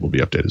iOS one will be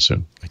updated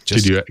soon.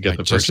 Did you get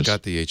the purchase? I just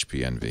got the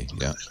HP Envy.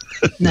 Yeah.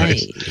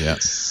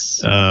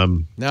 Nice. Yeah.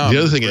 The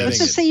other thing is, let's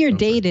just say your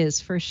date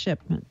is for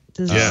shipment.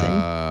 Does it say?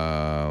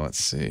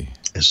 Let's see.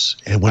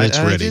 And when it's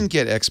ready. I didn't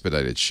get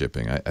expedited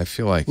shipping. I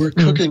feel like we're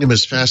cooking them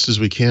as fast as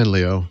we can,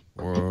 Leo.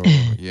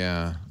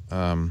 Yeah.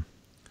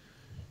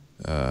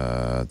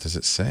 Does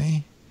it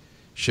say?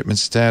 Shipment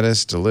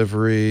status,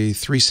 delivery,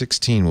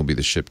 3/16 will be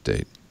the ship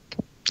date.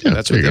 Yeah,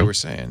 that's what they were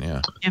saying,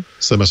 yeah.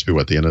 So that must be,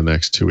 the end of the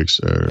next 2 weeks?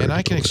 And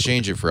I can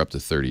exchange it for up to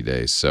 30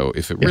 days. So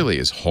if it really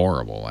is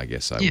horrible, I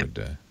guess I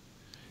would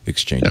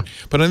exchange it.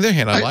 But on the other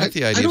hand, I like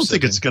the idea. I don't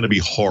think it's going to be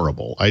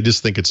horrible. I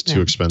just think it's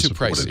too expensive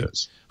for what it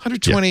is.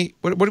 120,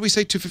 what did we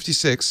say,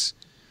 256?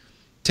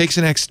 Takes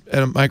a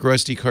micro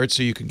SD card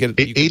so you can get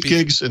it. 8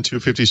 gigs and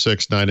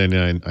 256,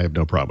 $9.99. I have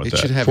no problem with that.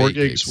 Should have 4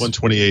 gigs,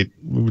 128,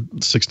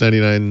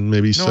 $6.99,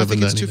 maybe $7.99. No, I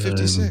think it's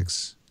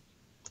 256.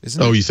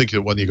 Isn't it? Oh, you think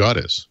the one you got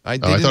is? I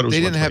thought it was.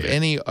 They didn't have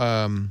any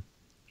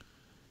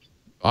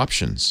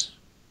options.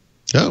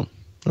 Oh,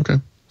 okay.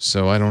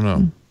 So I don't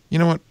know. You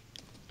know what?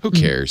 Who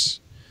cares?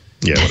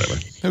 Yeah, whatever.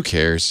 Who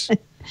cares?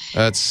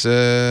 That's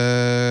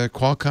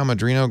Qualcomm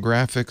Adreno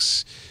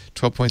graphics.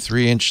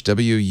 12.3-inch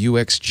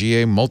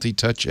WUXGA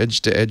multi-touch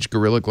edge-to-edge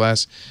Gorilla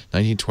Glass,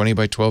 1920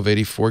 by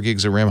 1280, 4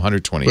 gigs of RAM,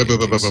 128 Wait,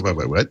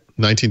 what?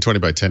 1920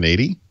 by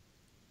 1080?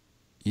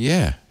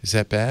 Yeah. Is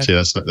that bad? See,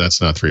 that's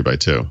not 3 by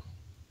 2.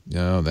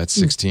 No, that's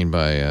 16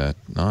 by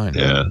 9.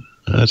 Yeah,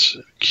 that's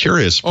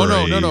curious. Oh,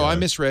 no, I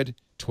misread.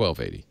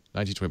 1280.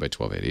 1920 by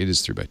 1280. It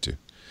is 3 by 2.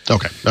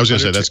 Okay. I was going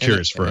to say, that's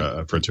curious for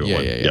a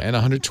 2-in-1. Yeah. And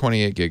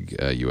 128 gig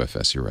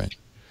UFS, you're right.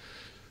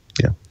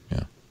 Yeah.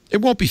 It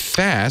won't be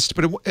fast,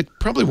 but it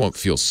probably won't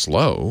feel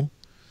slow.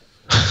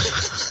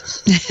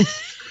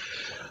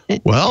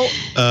 Well,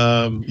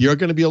 you're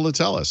going to be able to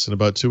tell us in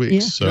about 2 weeks.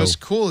 Yeah. So What's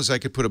cool is I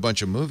could put a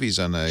bunch of movies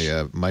on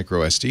a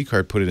micro SD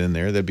card, put it in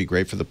there. That'd be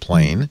great for the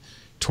plane.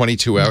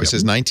 22 hours. It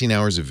says 19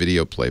 hours of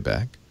video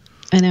playback.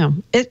 I know.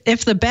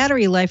 If the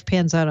battery life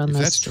pans out on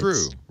this. That's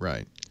true.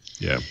 Right.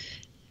 Yeah.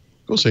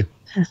 We'll see.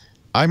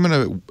 I'm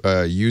going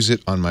to use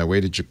it on my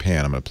way to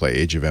Japan. I'm going to play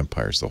Age of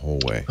Empires the whole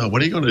way. Oh,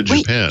 when are you going to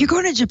Japan? Wait, you're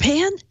going to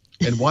Japan?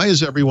 And why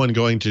is everyone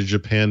going to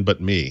Japan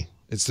but me?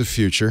 It's the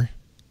future.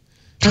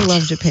 I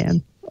love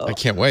Japan. I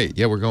can't wait.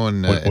 Yeah, we're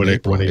going in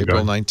April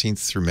 19th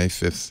through May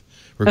 5th.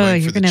 We're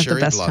going for the cherry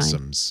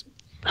blossoms.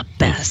 The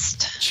best.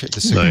 The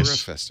Sakura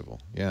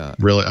Festival. Yeah.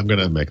 Really, I'm going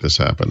to make this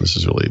happen. This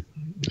is really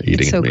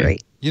eating so at me.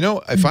 Great. You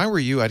know, if I were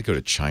you, I'd go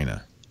to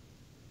China.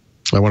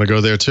 I want to go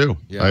there too.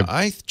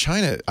 Yeah,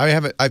 China.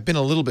 I've been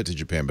a little bit to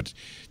Japan, but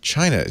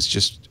China is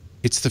just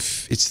it's the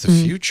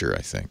future.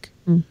 I think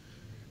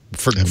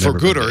for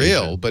good or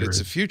ill, but it's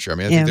the future. I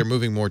mean, I think they're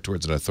moving more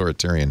towards an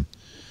authoritarian.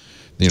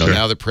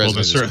 Now the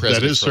president is president.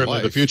 That is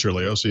certainly the future,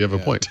 Leo. So you have a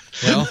point.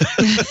 Well,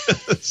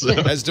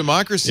 as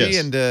democracy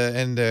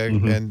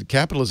and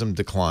capitalism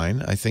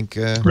decline, I think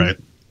right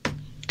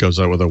goes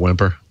out with a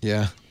whimper.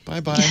 Yeah.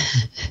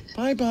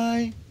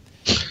 Bye.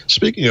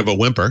 Speaking of a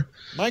whimper.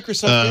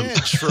 Microsoft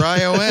Edge for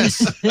iOS.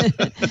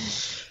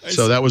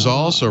 So that was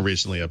also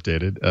recently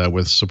updated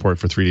with support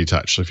for 3D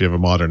Touch. So if you have a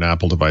modern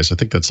Apple device, I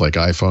think that's like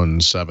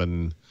iPhone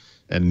 7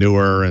 and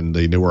newer, and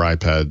the newer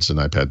iPads and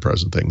iPad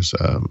Pros and things.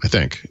 I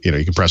think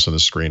you can press on the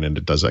screen and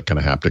it does that kind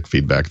of haptic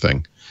feedback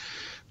thing.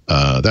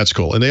 That's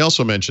cool. And they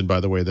also mentioned, by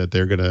the way, that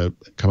they're going to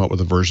come out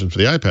with a version for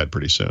the iPad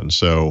pretty soon.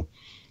 So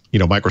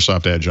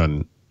Microsoft Edge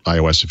on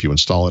iOS, if you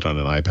install it on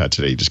an iPad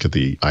today, you just get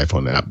the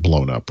iPhone app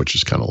blown up, which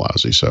is kind of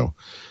lousy. So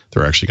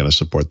they're actually going to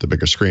support the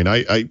bigger screen.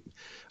 I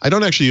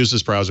don't actually use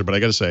this browser, but I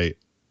got to say,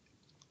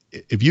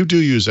 if you do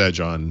use Edge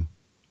on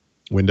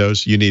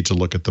Windows, you need to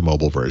look at the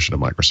mobile version of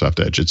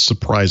Microsoft Edge. It's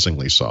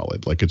surprisingly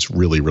solid. Like, it's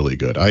really, really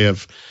good. I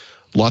have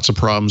lots of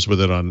problems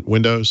with it on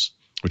Windows,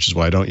 which is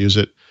why I don't use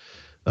it.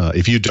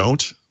 If you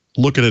don't,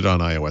 look at it on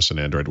iOS and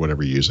Android,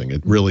 whatever you're using.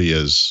 It really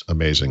is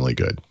amazingly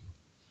good.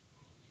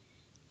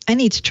 I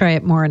need to try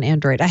it more on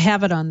Android. I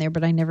have it on there,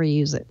 but I never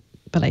use it.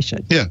 But I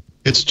should. Yeah,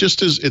 it's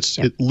just as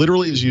it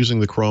literally is using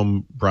the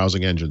Chrome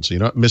browsing engine, so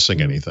you're not missing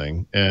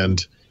anything.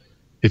 And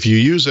if you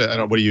use it, I don't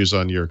know what do you use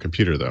on your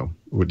computer though.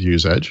 Would you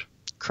use Edge?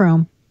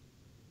 Chrome.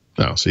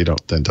 No, so you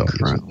don't use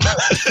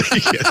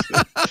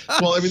it.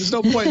 Well, I mean, there's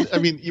no point. I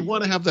mean, you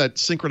want to have that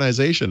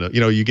synchronization.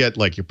 You know, you get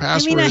like your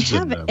passwords. I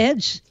have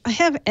Edge. I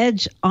have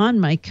Edge on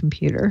my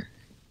computer.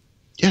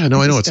 Yeah,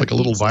 no, I know. It's like a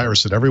little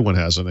virus that everyone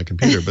has on a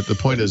computer. But the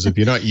point is, if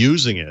you're not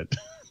using it,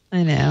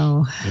 I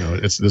know. You know,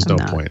 there's no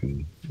point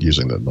in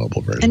using the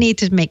mobile version. I need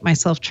to make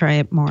myself try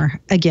it more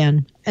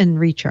again and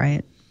retry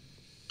it.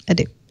 I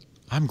do.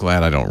 I'm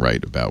glad I don't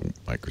write about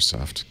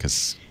Microsoft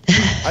because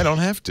I don't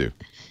have to.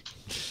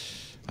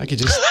 I could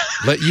just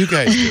let you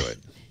guys do it.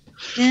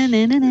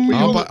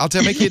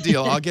 I'll make you a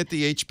deal. I'll get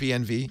the HP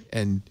Envy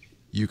and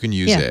you can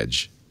use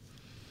Edge.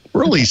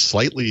 Really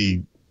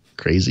slightly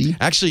crazy.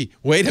 Actually,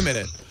 wait a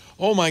minute.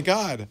 Oh my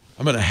God.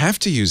 I'm going to have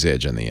to use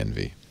Edge on the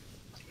Envy.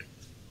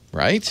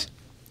 Right?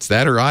 It's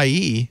that or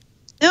IE.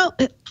 No,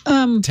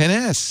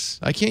 10S.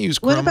 I can't use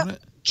Chrome on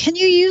it. Can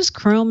you use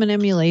Chrome in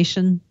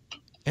emulation?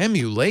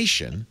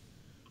 Emulation?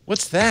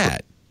 What's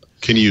that?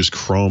 Can you use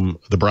Chrome,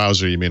 the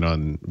browser, you mean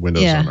on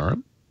Windows on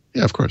ARM?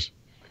 Yeah, of course.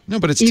 No,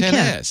 but it's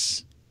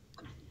 10S.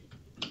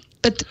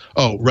 But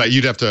oh, right.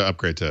 You'd have to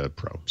upgrade to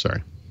Pro.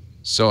 Sorry.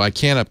 So I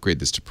can't upgrade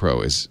this to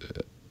Pro.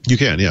 You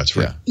can. Yeah, it's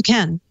free. Yeah. You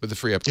can. With the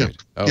free upgrade.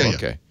 Yeah. Oh,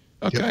 okay.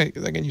 Okay,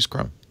 I can use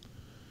Chrome.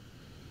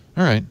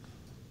 All right.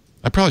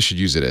 I probably should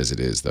use it as it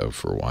is, though,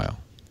 for a while.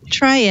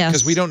 Try yes.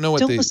 Because we don't know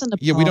what we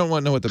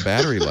don't know what the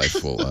battery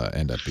life will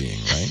end up being,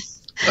 right?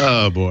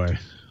 Oh boy.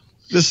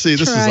 This is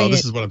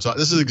what I'm talking.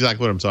 This is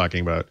exactly what I'm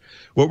talking about.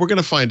 What we're going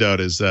to find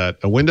out is that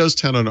a Windows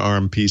 10 on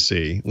ARM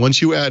PC,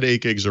 once you add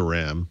 8 gigs of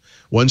RAM,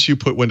 once you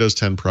put Windows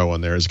 10 Pro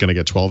on there, is going to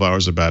get 12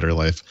 hours of battery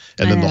life,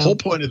 and then the whole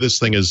point of this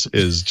thing is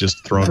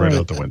just thrown right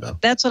out the window.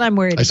 That's what I'm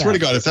worried about. I swear to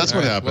God, if that's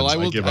what happens, well, I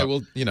will. give up.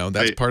 You know,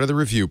 that's part of the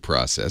review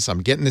process. I'm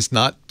getting this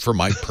not for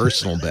my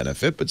personal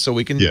benefit, but so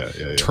we can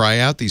try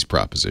out these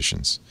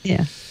propositions.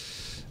 Yeah.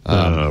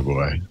 Oh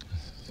boy.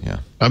 Yeah.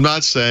 I'm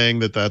not saying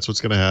that that's what's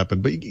going to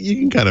happen, but you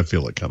can kind of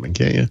feel it coming,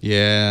 can't you?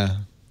 Yeah.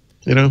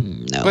 You know?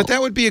 No. But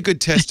that would be a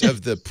good test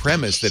of the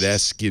premise that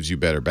S gives you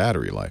better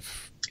battery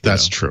life.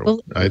 That's true.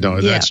 Well, I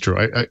know that's true.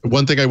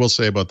 One thing I will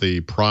say about the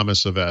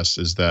promise of S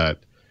is that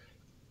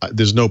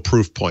there's no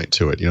proof point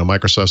to it. You know,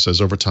 Microsoft says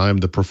over time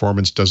the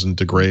performance doesn't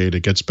degrade,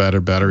 it gets better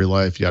battery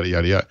life, yada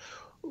yada yada.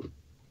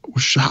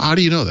 How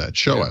do you know that?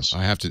 Show us.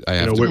 I have to.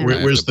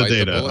 Where's the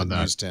data on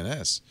that? Use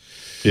 10S.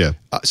 Yeah.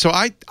 So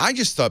I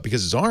just thought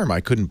because it's ARM,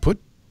 I couldn't put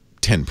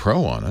 10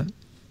 Pro on it.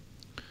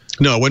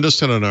 No, Windows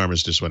 10 on ARM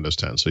is just Windows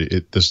 10, so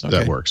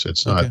that works.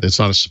 It's not. It's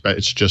not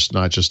It's just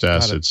not just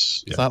S.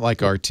 It's not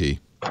like RT.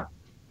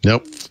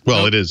 Nope.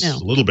 Well, it is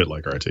a little bit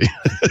like RT,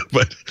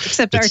 but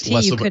except RT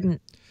you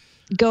couldn't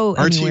go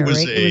anywhere. RT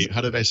was right?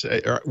 how did I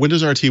say?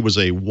 Windows RT was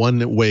a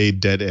one-way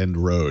dead end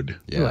road.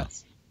 Yeah.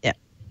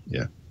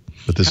 Yeah.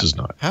 But this is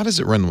not. How does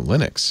it run with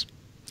Linux?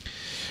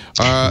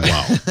 Wow.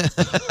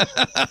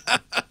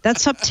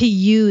 That's up to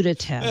you to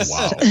test.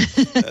 Wow.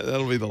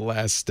 That'll be the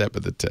last step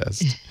of the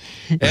test.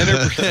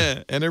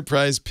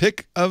 Enterprise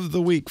pick of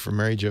the week from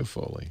Mary Jo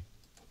Foley.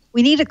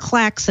 We need a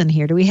klaxon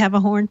here. Do we have a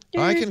horn?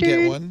 I can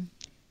get one.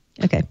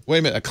 Okay. Wait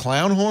a minute. A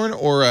clown horn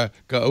or a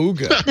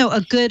gauga? No,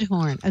 a good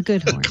horn. A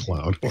good horn.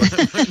 Clown horn.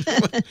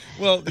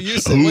 Well, you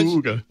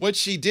said what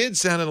she did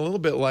sounded a little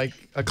bit like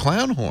a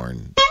clown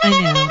horn. I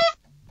know.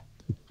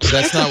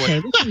 That's not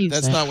okay,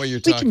 what. Not what you're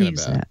talking about.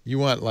 That. You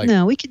want like?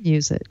 No, we can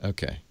use it.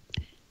 Okay.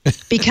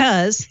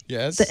 Because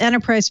the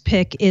Enterprise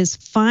pick is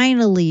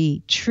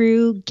finally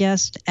true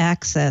guest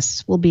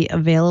access will be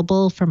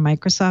available for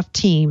Microsoft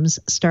Teams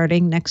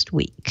starting next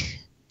week.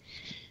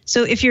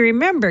 So if you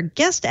remember,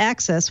 guest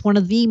access, one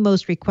of the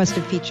most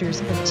requested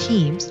features of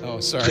Teams. Oh,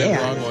 sorry,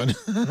 wrong one.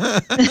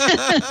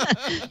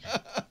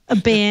 A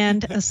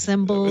band, a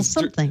symbol,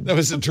 something. That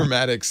was a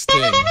dramatic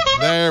sting.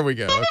 There we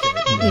go.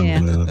 Okay.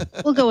 Yeah,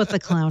 we'll go with the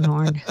clown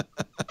horn.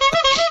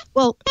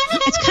 Well,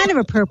 it's kind of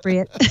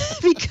appropriate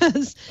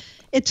because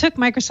it took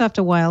Microsoft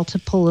a while to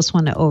pull this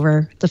one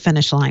over the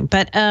finish line.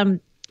 But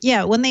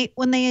yeah, when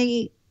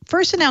they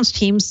first announced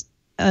Teams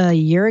a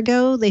year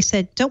ago, they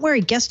said, don't worry,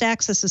 guest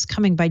access is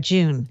coming by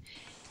June.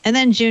 And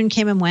then June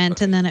came and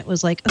went, and then it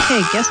was like,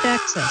 okay, guest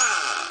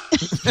access.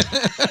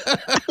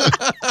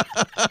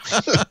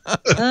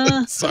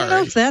 I don't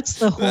know if that's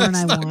the horn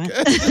I want.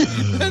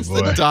 That's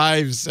the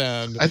dive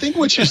sound. I think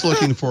what she's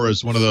looking for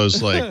is one of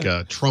those like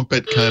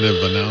trumpet kind of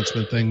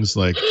announcement things,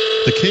 like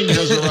the king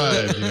has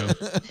arrived. You know?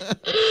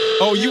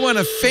 Oh, you want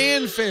a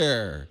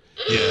fanfare?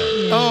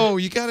 Yeah. Oh,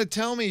 you got to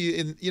tell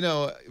me.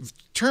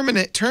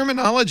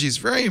 Terminology is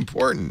very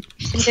important.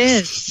 It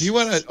is. You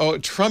want a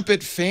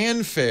trumpet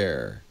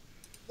fanfare?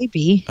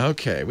 Maybe.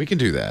 Okay, we can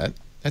do that.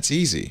 That's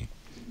easy.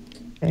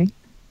 Okay.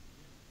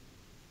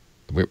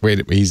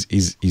 Wait,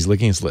 he's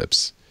licking his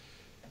lips.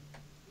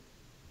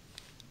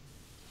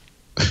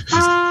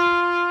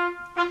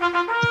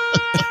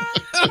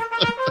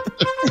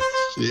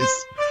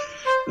 Jeez.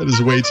 That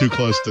is way too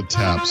close to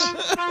taps.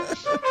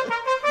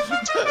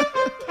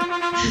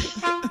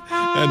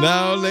 And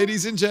now,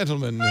 ladies and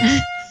gentlemen,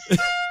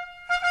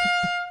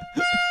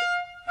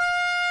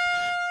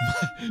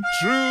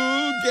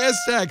 true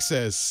guest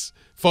access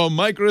for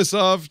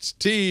Microsoft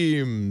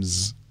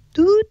Teams.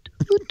 Doot,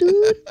 doot,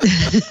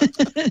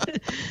 doot.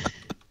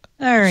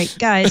 All right,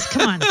 guys,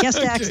 come on. Guest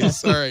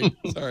access. Sorry.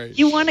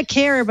 You want to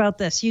care about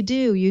this. You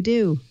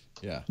do.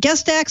 Yeah.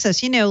 Guest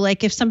access,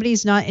 like if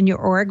somebody's not in your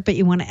org, but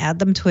you want to add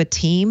them to a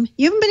team,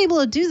 you haven't been able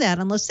to do that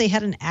unless they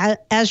had an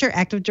Azure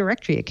Active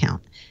Directory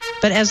account.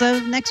 But as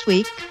of next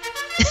week,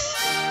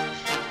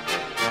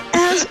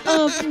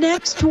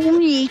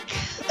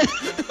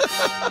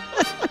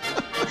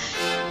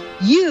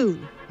 you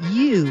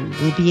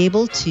will be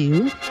able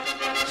to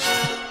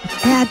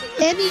add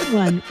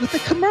anyone with a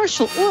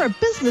commercial or a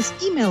business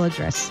email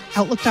address.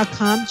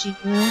 Outlook.com,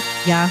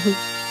 Gmail, Yahoo.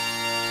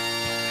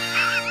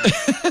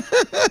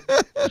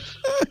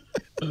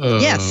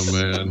 Oh,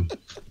 man.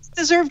 It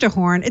deserved a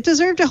horn. It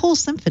deserved a whole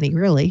symphony,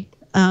 really,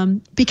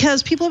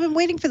 because people have been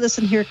waiting for this,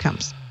 and here it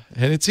comes.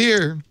 And it's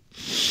here.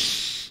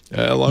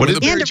 What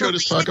did Mary Jo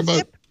just talk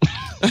about?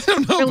 I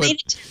don't know.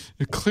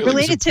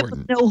 Related tip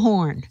with no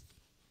horn.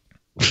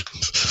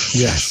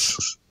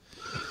 Yes.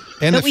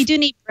 But we do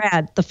need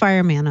Brad, the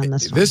fireman, on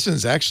this one. This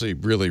one's actually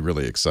really,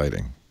 really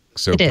exciting.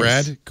 So, It is.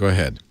 Brad, go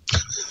ahead.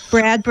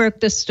 Brad broke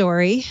the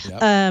story.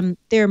 Yep.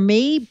 There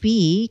may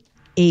be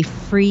a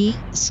free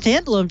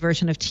standalone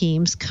version of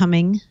Teams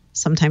coming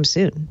sometime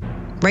soon.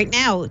 Right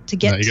now, to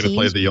get Now you got to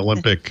play Teams- the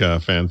Olympic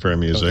fanfare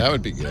music. That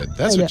would be good.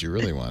 That's what you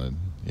really wanted.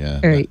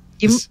 Yeah. All right.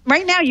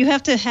 Right now, you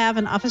have to have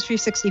an Office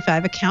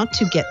 365 account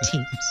to get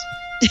Teams.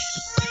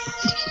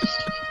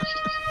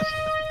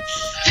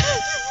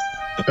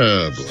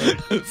 Oh,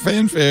 boy.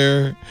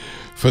 Fanfare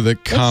for the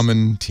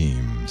common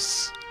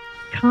teams.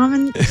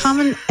 Common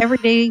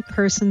everyday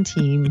person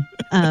team.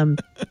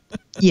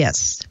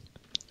 Yes.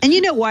 And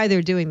you know why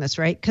they're doing this,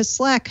 right? Because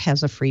Slack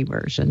has a free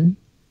version.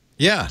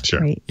 Yeah.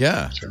 Sure. Right.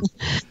 Yeah. Sure.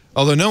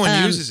 Although no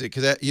one uses it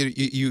because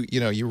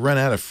you run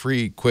out of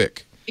free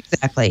quick.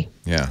 Exactly.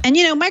 Yeah. And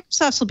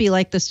Microsoft's will be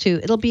like this too.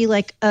 It'll be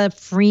like a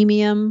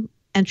freemium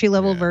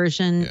entry-level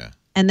version. Yeah.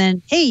 And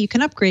then, hey, you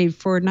can upgrade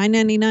for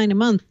 $9.99 a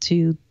month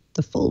to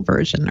the full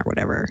version or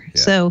whatever.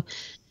 Yeah. So,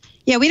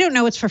 yeah, we don't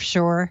know it's for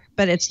sure,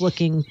 but it's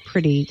looking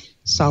pretty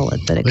solid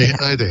that it could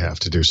happen. They have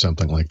to do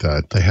something like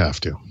that. They have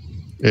to.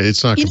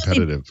 It's not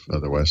competitive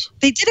otherwise.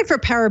 They did it for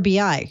Power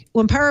BI.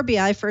 When Power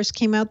BI first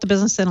came out, the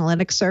business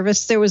analytics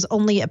service, there was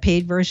only a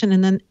paid version,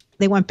 and then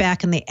they went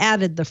back and they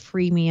added the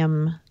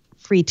freemium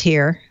free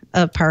tier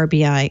of Power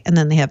BI, and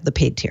then they have the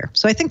paid tier.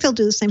 So I think they'll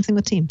do the same thing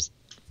with Teams.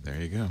 There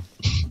you go.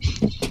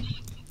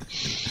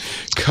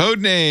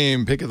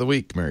 Codename pick of the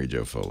week, Mary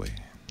Jo Foley.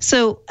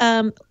 So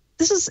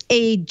this is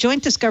a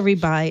joint discovery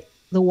by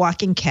The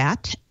Walking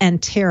Cat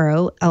and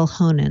Tero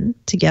Elhonen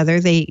together.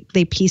 They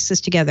pieced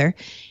this together.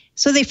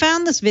 So they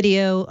found this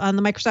video on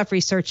the Microsoft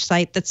research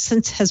site that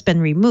since has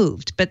been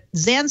removed. But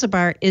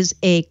Zanzibar is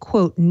a,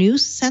 quote, new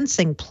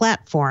sensing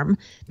platform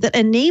that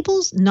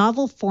enables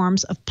novel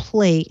forms of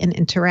play and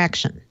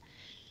interaction.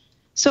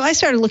 So I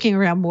started looking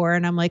around more,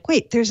 and I'm like,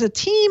 wait, there's a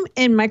team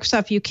in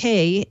Microsoft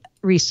UK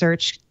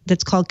research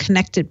that's called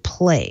Connected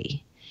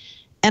Play.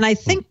 And I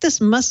think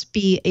this must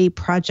be a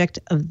project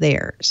of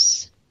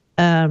theirs.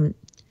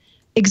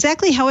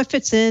 Exactly how it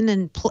fits in,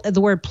 and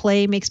the word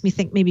play makes me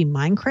think maybe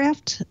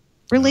Minecraft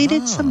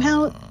related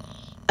somehow.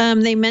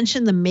 They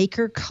mentioned the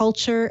maker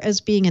culture as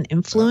being an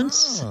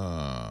influence.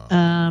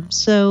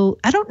 So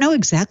I don't know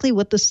exactly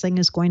what this thing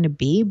is going to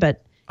be,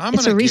 but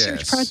it's a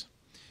research project.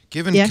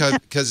 Given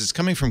because it's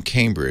coming from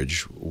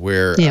Cambridge,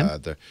 where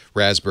the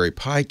Raspberry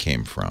Pi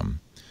came from.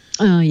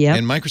 Oh, yeah.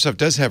 And Microsoft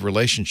does have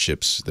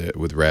relationships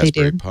with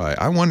Raspberry Pi.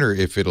 I wonder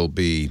if it'll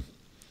be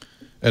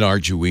an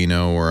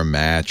Arduino or a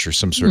Match or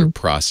some sort of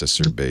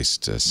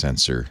processor-based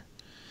sensor.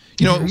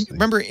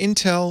 Remember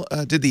Intel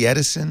did the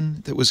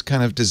Edison that was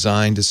kind of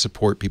designed to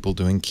support people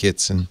doing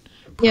kits and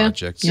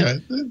projects? Yeah,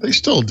 they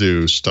still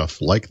do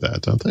stuff like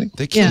that, don't they?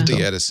 They killed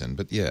the Edison,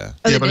 but yeah.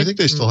 Yeah, but I think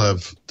they still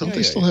have,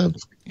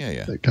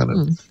 that kind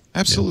of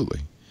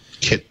absolutely.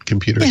 Kit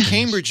computer. Yeah.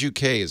 Cambridge,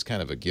 UK is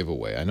kind of a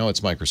giveaway. I know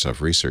it's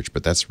Microsoft research,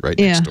 but that's right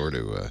next door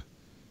to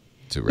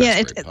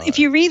Raspberry Pi. If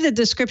you read the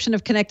description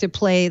of Connected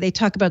Play, they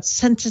talk about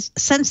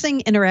sensing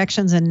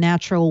interactions in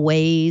natural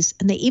ways,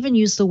 and they even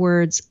use the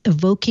words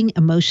evoking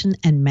emotion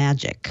and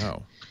magic.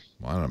 Oh,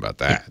 well, I don't know about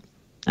that. Yeah.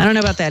 I don't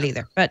know about that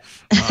either, but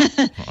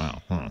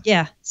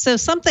yeah. So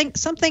something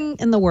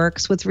in the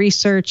works with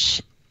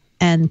research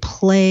and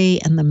play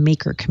and the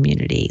maker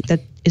community that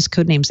is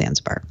Codename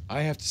Zanzibar. I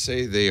have to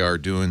say they are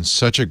doing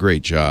such a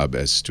great job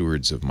as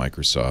stewards of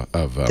Minecraft.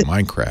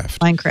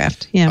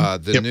 Minecraft, yeah.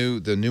 The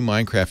new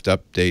Minecraft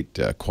update,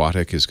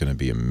 Aquatic, is going to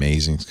be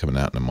amazing. It's coming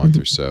out in a month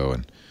or so,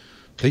 and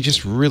They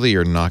just really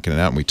are knocking it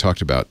out. And we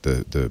talked about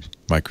the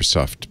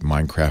Microsoft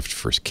Minecraft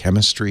for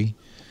chemistry.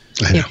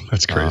 I know,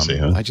 that's crazy,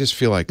 huh? I just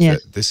feel like that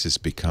this has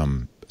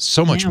become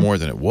so much more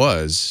than it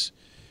was.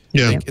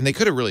 Yeah. And they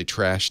could have really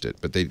trashed it,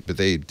 but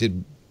they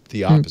did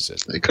the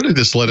opposite. They could have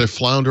just let it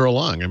flounder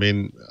along. I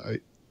mean,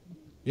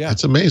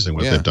 it's amazing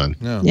what they've done.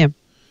 No. Yeah.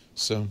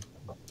 So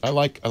I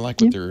like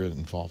what they're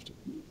involved in.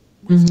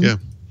 Mm-hmm. Yeah.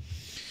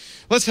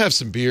 Let's have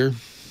some beer.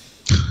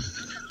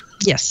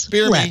 Yes.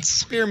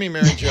 Let's. Beer me,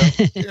 Mary Jo.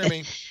 Beer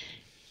me.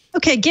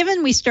 Okay,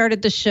 given we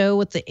started the show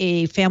with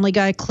a Family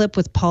Guy clip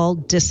with Paul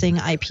dissing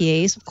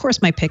IPAs, of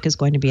course my pick is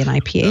going to be an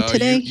IPA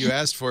today. You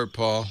asked for it,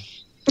 Paul.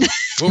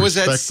 What was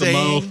that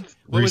saying?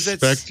 What was that?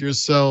 Respect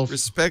yourself.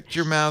 Respect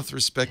your mouth.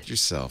 Respect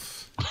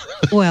yourself.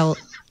 Well,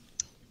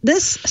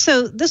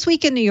 this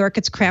week in New York,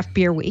 it's Craft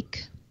Beer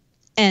Week.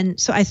 And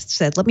so I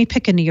said, let me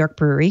pick a New York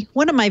brewery.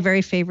 One of my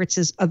very favorites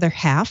is Other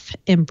Half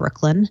in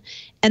Brooklyn.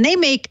 And they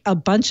make a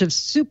bunch of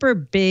super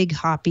big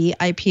hoppy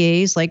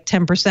IPAs, like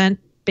 10%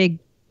 big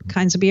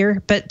kinds of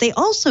beer. But they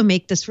also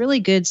make this really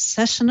good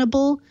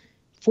sessionable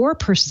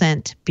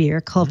 4%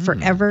 beer called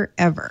Forever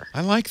Ever.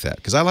 I like that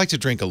because I like to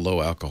drink a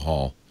low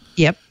alcohol.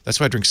 Yep. That's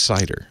why I drink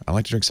cider. I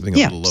like to drink something a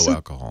little low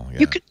alcohol.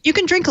 Yeah. You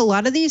can drink a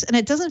lot of these and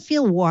it doesn't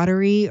feel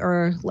watery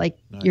or like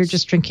you're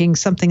just drinking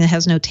something that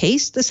has no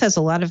taste. This has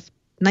a lot of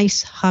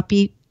nice,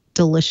 hoppy,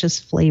 delicious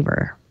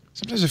flavor.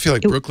 Sometimes I feel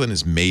like Brooklyn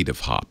is made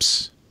of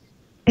hops.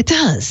 It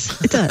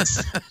does. It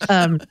does.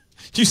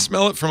 Do you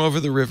smell it from over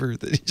the river?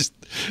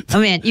 Oh,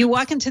 man. You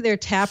walk into their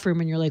tap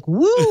room and you're like,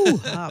 woo,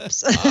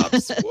 hops.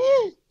 Hops,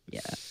 woo. Yeah.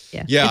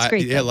 Yeah, it's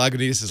great,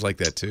 Lagunitas is like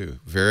that, too.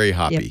 Very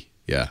hoppy. Yep.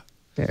 Yeah.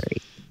 Very.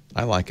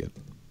 I like it.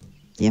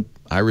 Yep.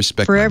 I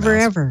respect Forever my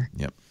mouth. Ever.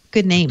 Yep.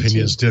 Good name,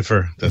 Opinions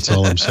differ. That's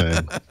all I'm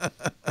saying.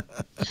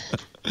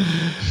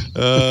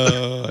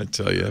 I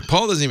tell you.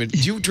 Paul doesn't even...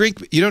 You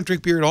don't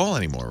drink beer at all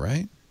anymore,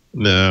 right?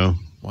 No.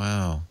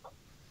 Wow.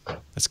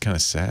 That's kind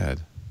of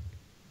sad.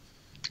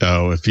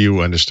 Oh, if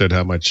you understood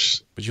how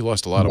much you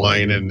lost a lot of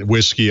wine and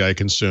whiskey I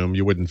consume,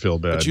 you wouldn't feel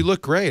bad. But you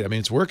look great. I mean,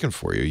 it's working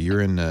for you.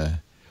 You're in...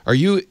 Are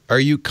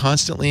you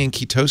constantly in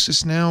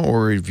ketosis now,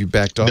 or have you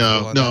backed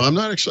off? No, I'm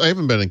not actually. I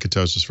haven't been in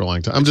ketosis for a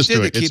long time. I'm just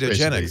doing the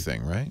ketogenic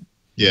thing, right?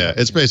 Yeah,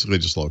 it's basically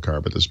just low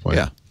carb at this point.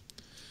 Yeah,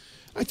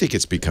 I think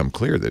it's become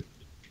clear that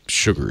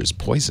sugar is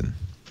poison.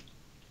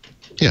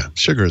 Yeah,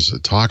 sugar is a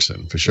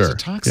toxin for sure.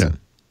 It's a toxin.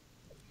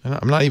 Yeah.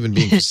 I'm not even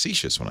being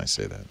facetious when I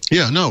say that.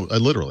 Yeah, no,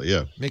 literally,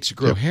 yeah. Makes you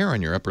grow hair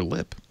on your upper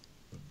lip.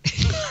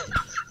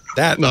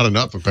 That not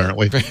enough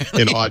apparently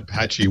in odd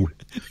patchy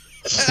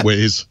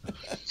ways.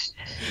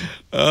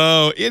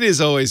 Oh, it is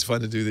always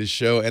fun to do this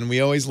show, and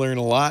we always learn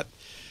a lot.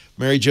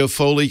 Mary Jo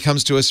Foley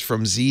comes to us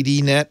from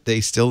ZDNet.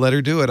 They still let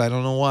her do it. I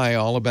don't know why.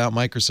 All about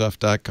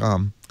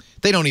Microsoft.com.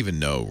 They don't even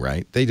know,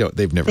 right? They don't.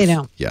 They've never. They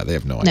don't. Yeah, they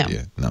have no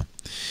idea. No.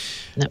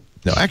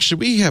 Actually,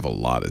 we have a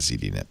lot of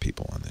ZDNet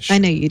people on this show. I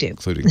know you do,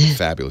 including the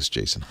fabulous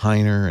Jason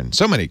Heiner and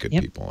so many good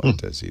people at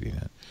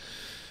ZDNet.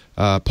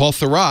 Paul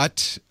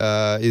Thurrott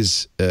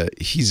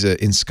he's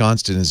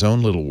ensconced in his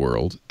own little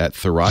world at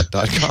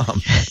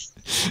Thurrott.com.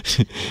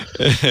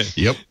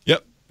 Yep.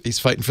 He's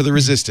fighting for the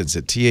resistance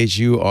at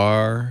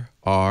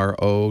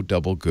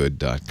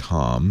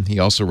THURROgood.com. He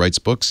also writes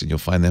books, and you'll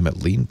find them at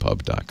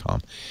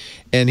leanpub.com.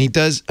 And he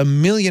does a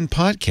million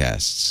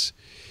podcasts.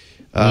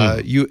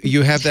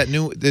 You have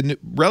that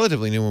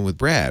relatively new one with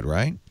Brad,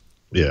 right?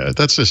 Yeah,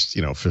 that's just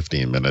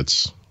 15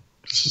 minutes.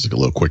 This is a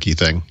little quickie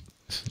thing.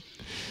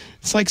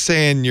 It's like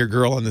saying your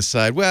girl on the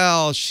side,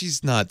 well,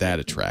 she's not that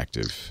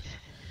attractive.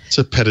 It's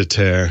a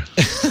pet-a-terre.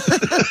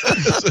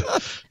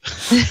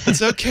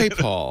 It's okay,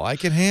 Paul. I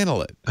can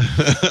handle it.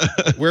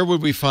 Where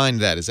would we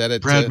find that? Is that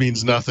at... Brad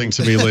means nothing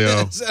to me,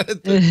 Leo. Is that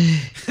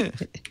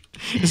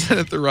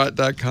at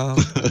Thurrott.com?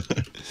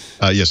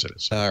 Yes, it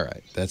is. All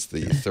right. That's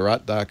the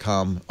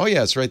Thurrott.com. Oh,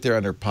 yeah, it's right there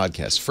under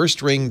podcast.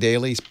 First Ring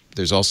Daily.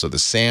 There's also the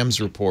Sam's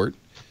Report,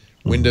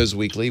 Windows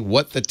Weekly,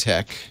 What the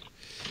Tech.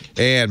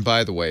 And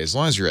by the way, as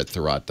long as you're at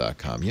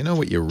Thurrott.com, you know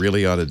what you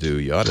really ought to do?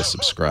 You ought to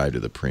subscribe to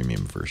the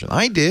premium version.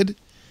 I did,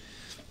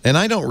 and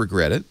I don't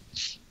regret it.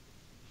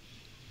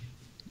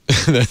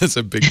 That's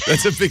a big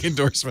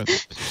endorsement.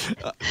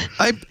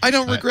 I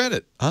don't regret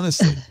it,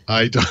 honestly.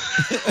 I don't.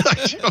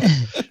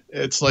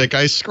 It's like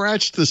I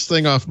scratched this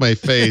thing off my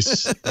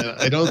face. And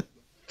I don't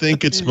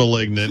think it's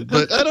malignant,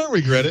 but I don't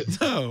regret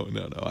it. No.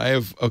 I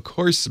have, of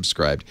course,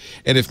 subscribed.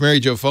 And if Mary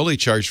Jo Foley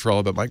charged for all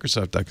about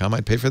Microsoft.com,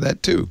 I'd pay for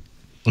that too.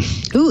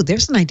 Ooh,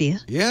 there's an idea.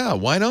 Yeah,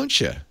 why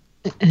don't you?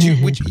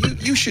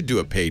 You should do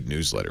a paid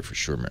newsletter for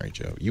sure, Mary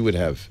Jo. You would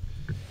have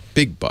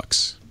big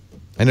bucks.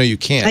 I know you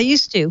can't. I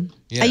used to.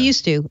 Yeah. I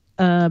used to,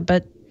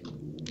 but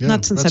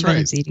not since I've been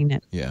at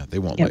ZDNet. Yeah, they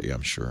won't let you,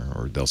 I'm sure,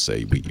 or they'll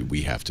say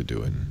we have to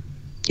do it.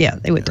 Yeah,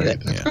 they would do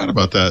it. I forgot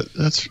about that.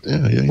 That's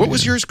What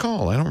was yours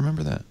called? I don't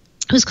remember that.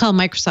 It was called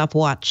Microsoft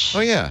Watch. Oh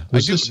yeah,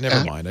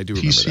 never mind. I do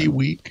remember PC that.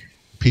 Week,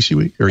 PC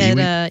Week, or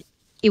at,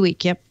 eWeek?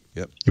 eWeek. Yep.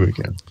 eWeek.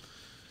 Yeah. In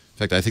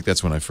fact, I think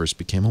that's when I first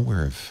became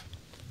aware of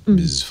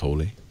Ms.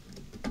 Foley.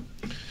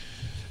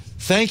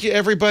 thank you,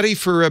 everybody,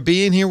 for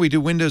being here. We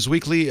do Windows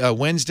Weekly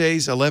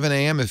Wednesdays, 11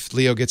 a.m. if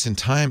Leo gets in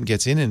time.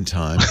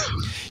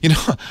 You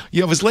know,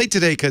 I was late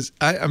today because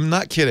I'm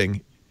not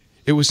kidding.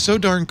 It was so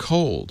darn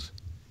cold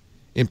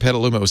in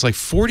Petaluma. It was like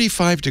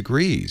 45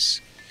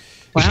 degrees.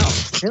 Wow,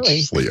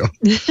 really? Leo.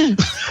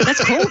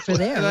 That's cold for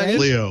there, right?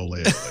 Leo.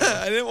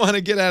 I didn't want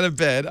to get out of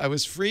bed. I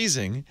was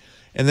freezing.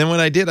 And then when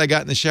I did, I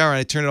got in the shower and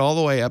I turned it all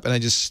the way up and I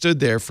just stood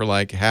there for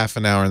like half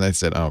an hour and I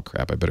said, oh,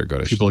 crap, I better go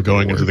to People are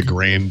going into the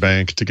grain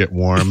bank to get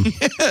warm.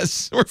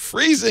 Yes, we're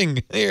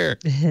freezing here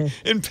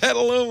in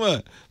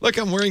Petaluma. Look,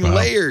 I'm wearing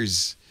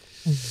layers.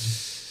 You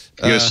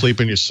gotta sleep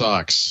in your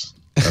socks.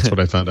 That's what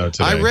I found out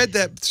today. I read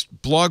that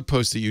blog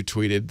post that you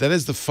tweeted. That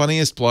is the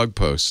funniest blog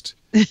post.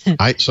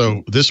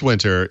 So this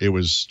winter, it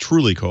was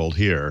truly cold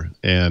here.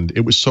 And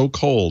it was so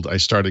cold, I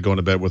started going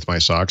to bed with my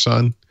socks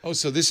on. Oh,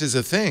 so this is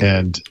a thing.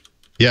 And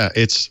yeah,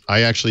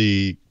 I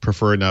actually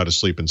prefer now to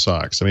sleep in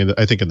socks. I mean,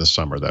 I think in the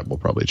summer that will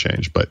probably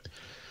change, but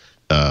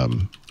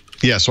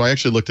yeah. So I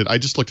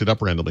just looked it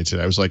up randomly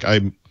today. I was like,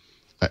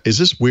 is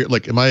this weird?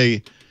 Like, am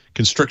I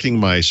constricting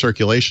my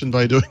circulation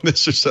by doing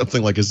this or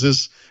something? Like, is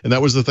this? And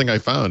that was the thing I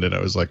found, and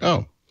I was like,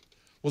 oh.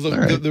 Well,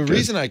 the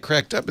reason I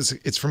cracked up is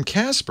it's from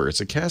Casper.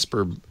 It's a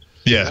Casper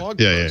blog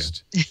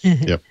post.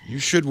 Yep. You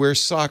should wear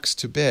socks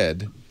to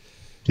bed.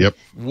 Yep.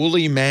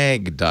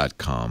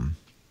 Woolymag.com.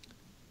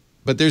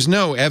 But there's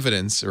no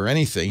evidence or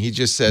anything. He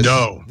just says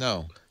no.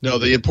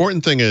 The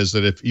important thing is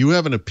that if you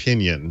have an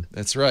opinion,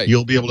 that's right,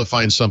 you'll be able to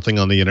find something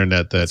on the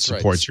internet that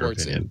supports your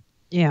opinion.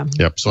 Yeah.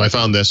 Yep. So I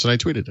found this and I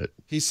tweeted it.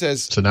 He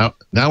says. So now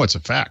it's a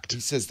fact.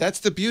 He says that's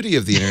the beauty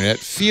of the internet.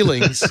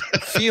 Feelings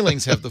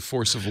have the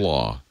force of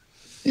law.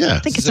 Yeah. I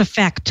think it's a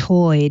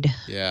factoid.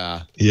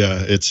 Yeah.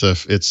 Yeah. It's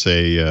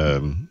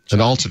an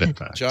alternate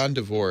fact. John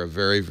DeVore, a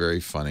very, very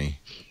funny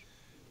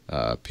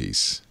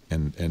piece,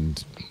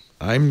 and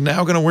I'm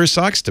now going to wear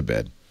socks to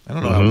bed. I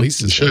don't know how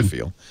Lisa's going to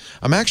feel.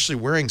 I'm actually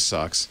wearing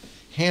socks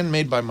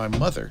handmade by my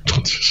mother.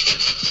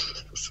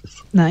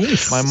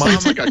 Nice. My mom.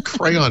 It's like a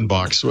crayon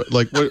box.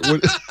 Like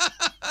what?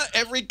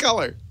 Every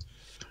color.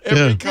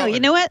 Every color. No, you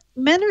know what?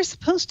 Men are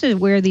supposed to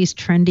wear these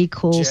trendy,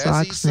 cool Jazzy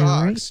socks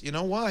now, right? You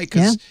know why?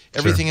 Because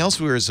everything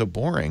else we wear is so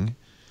boring.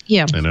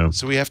 Yeah. I know.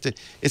 So we have to.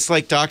 It's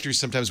like doctors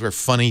sometimes wear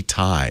funny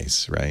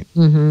ties, right?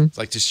 Mm-hmm. It's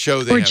like to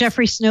show they have,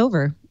 Jeffrey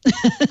Snover.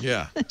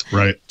 Yeah.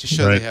 Right. To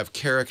show they have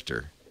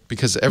character.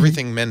 Because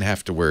everything men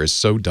have to wear is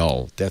so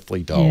dull,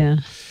 deathly dull. Yeah.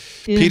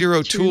 Peter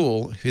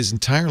O'Toole, his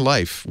entire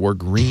life, wore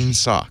green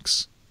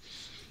socks.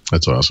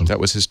 That's awesome. That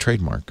was his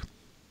trademark.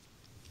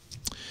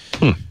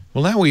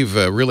 Well, now we've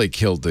really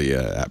killed the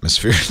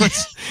atmosphere.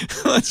 Let's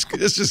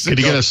just. Could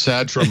you get a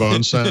sad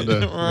trombone sound?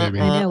 Maybe.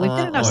 I know, we've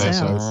got enough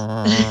sounds.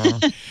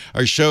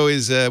 Our show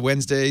is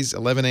Wednesdays,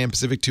 11 a.m.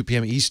 Pacific, 2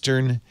 p.m.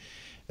 Eastern,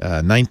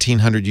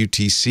 1900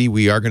 UTC.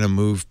 We are going to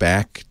move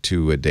back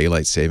to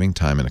daylight saving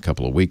time in a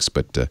couple of weeks,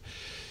 but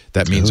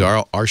that means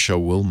our show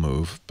will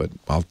move, but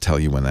I'll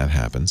tell you when that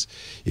happens.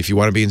 If you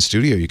want to be in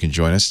studio, you can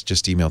join us.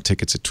 Just email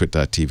tickets at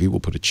twit.tv. We'll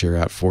put a chair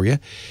out for you.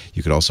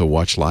 You can also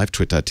watch live,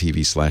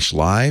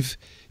 twit.tv/live.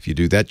 If you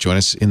do that, join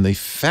us in the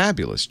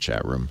fabulous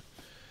chat room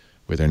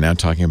where they're now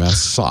talking about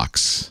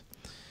socks.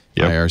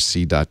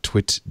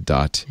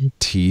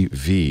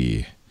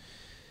 irc.twit.tv.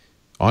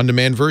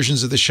 On-demand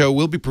versions of the show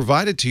will be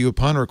provided to you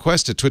upon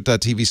request at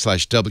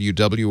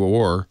twit.tv/WW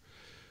or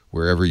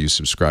wherever you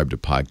subscribe to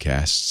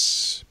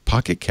podcasts.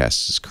 Pocket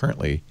Casts is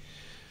currently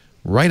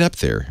right up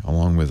there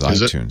along with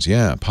iTunes.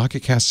 Yeah,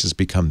 Pocket Casts has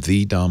become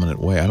the dominant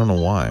way. I don't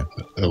know why.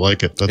 I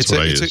like it. That's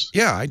what I use.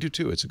 Yeah, I do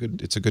too. It's a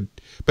good.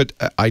 But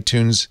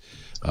iTunes.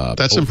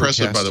 That's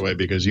impressive, by the way,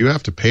 because you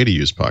have to pay to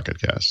use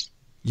Pocket Cast.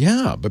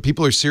 Yeah, but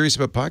people are serious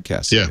about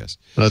podcasts. Yeah, I guess.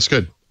 That's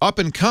good. Up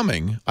and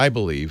coming, I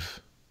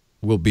believe,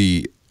 will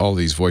be all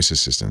these voice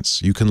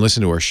assistants. You can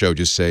listen to our show.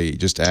 Just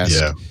ask.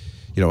 Yeah.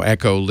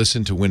 Echo,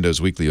 listen to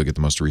Windows Weekly. You'll get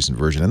the most recent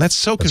version, and that's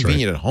so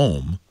convenient at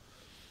home.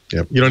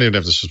 Yeah, you don't even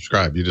have to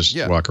subscribe. You just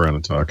walk around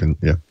and talk, and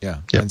yeah.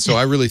 And so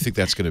I really think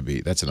that's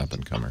an up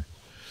and comer.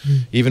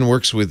 Even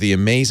works with the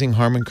amazing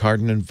Harman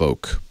Kardon and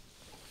Voke,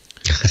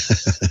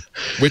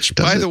 which,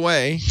 by the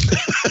way,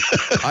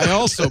 I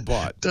also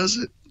bought. Does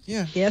it?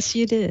 Yeah. Yes,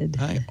 you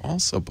did. I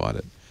also bought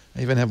it.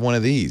 I even have one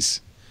of these.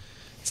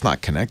 It's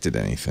not connected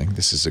to anything.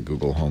 This is a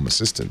Google Home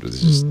Assistant.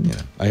 It's just,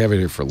 I have it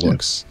here for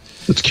looks.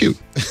 It's cute.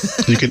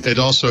 You can.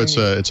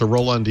 It's a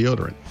roll-on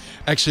deodorant.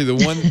 Actually,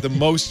 the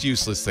most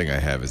useless thing I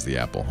have is the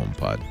Apple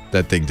HomePod.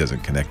 That thing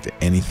doesn't connect to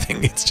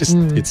anything. It's just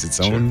it's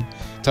its own.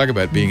 Talk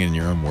about being in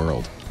your own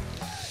world.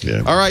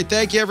 Yeah. All right.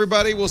 Thank you,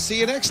 everybody. We'll see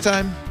you next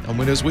time on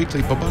Windows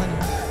Weekly.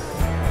 Bye-bye.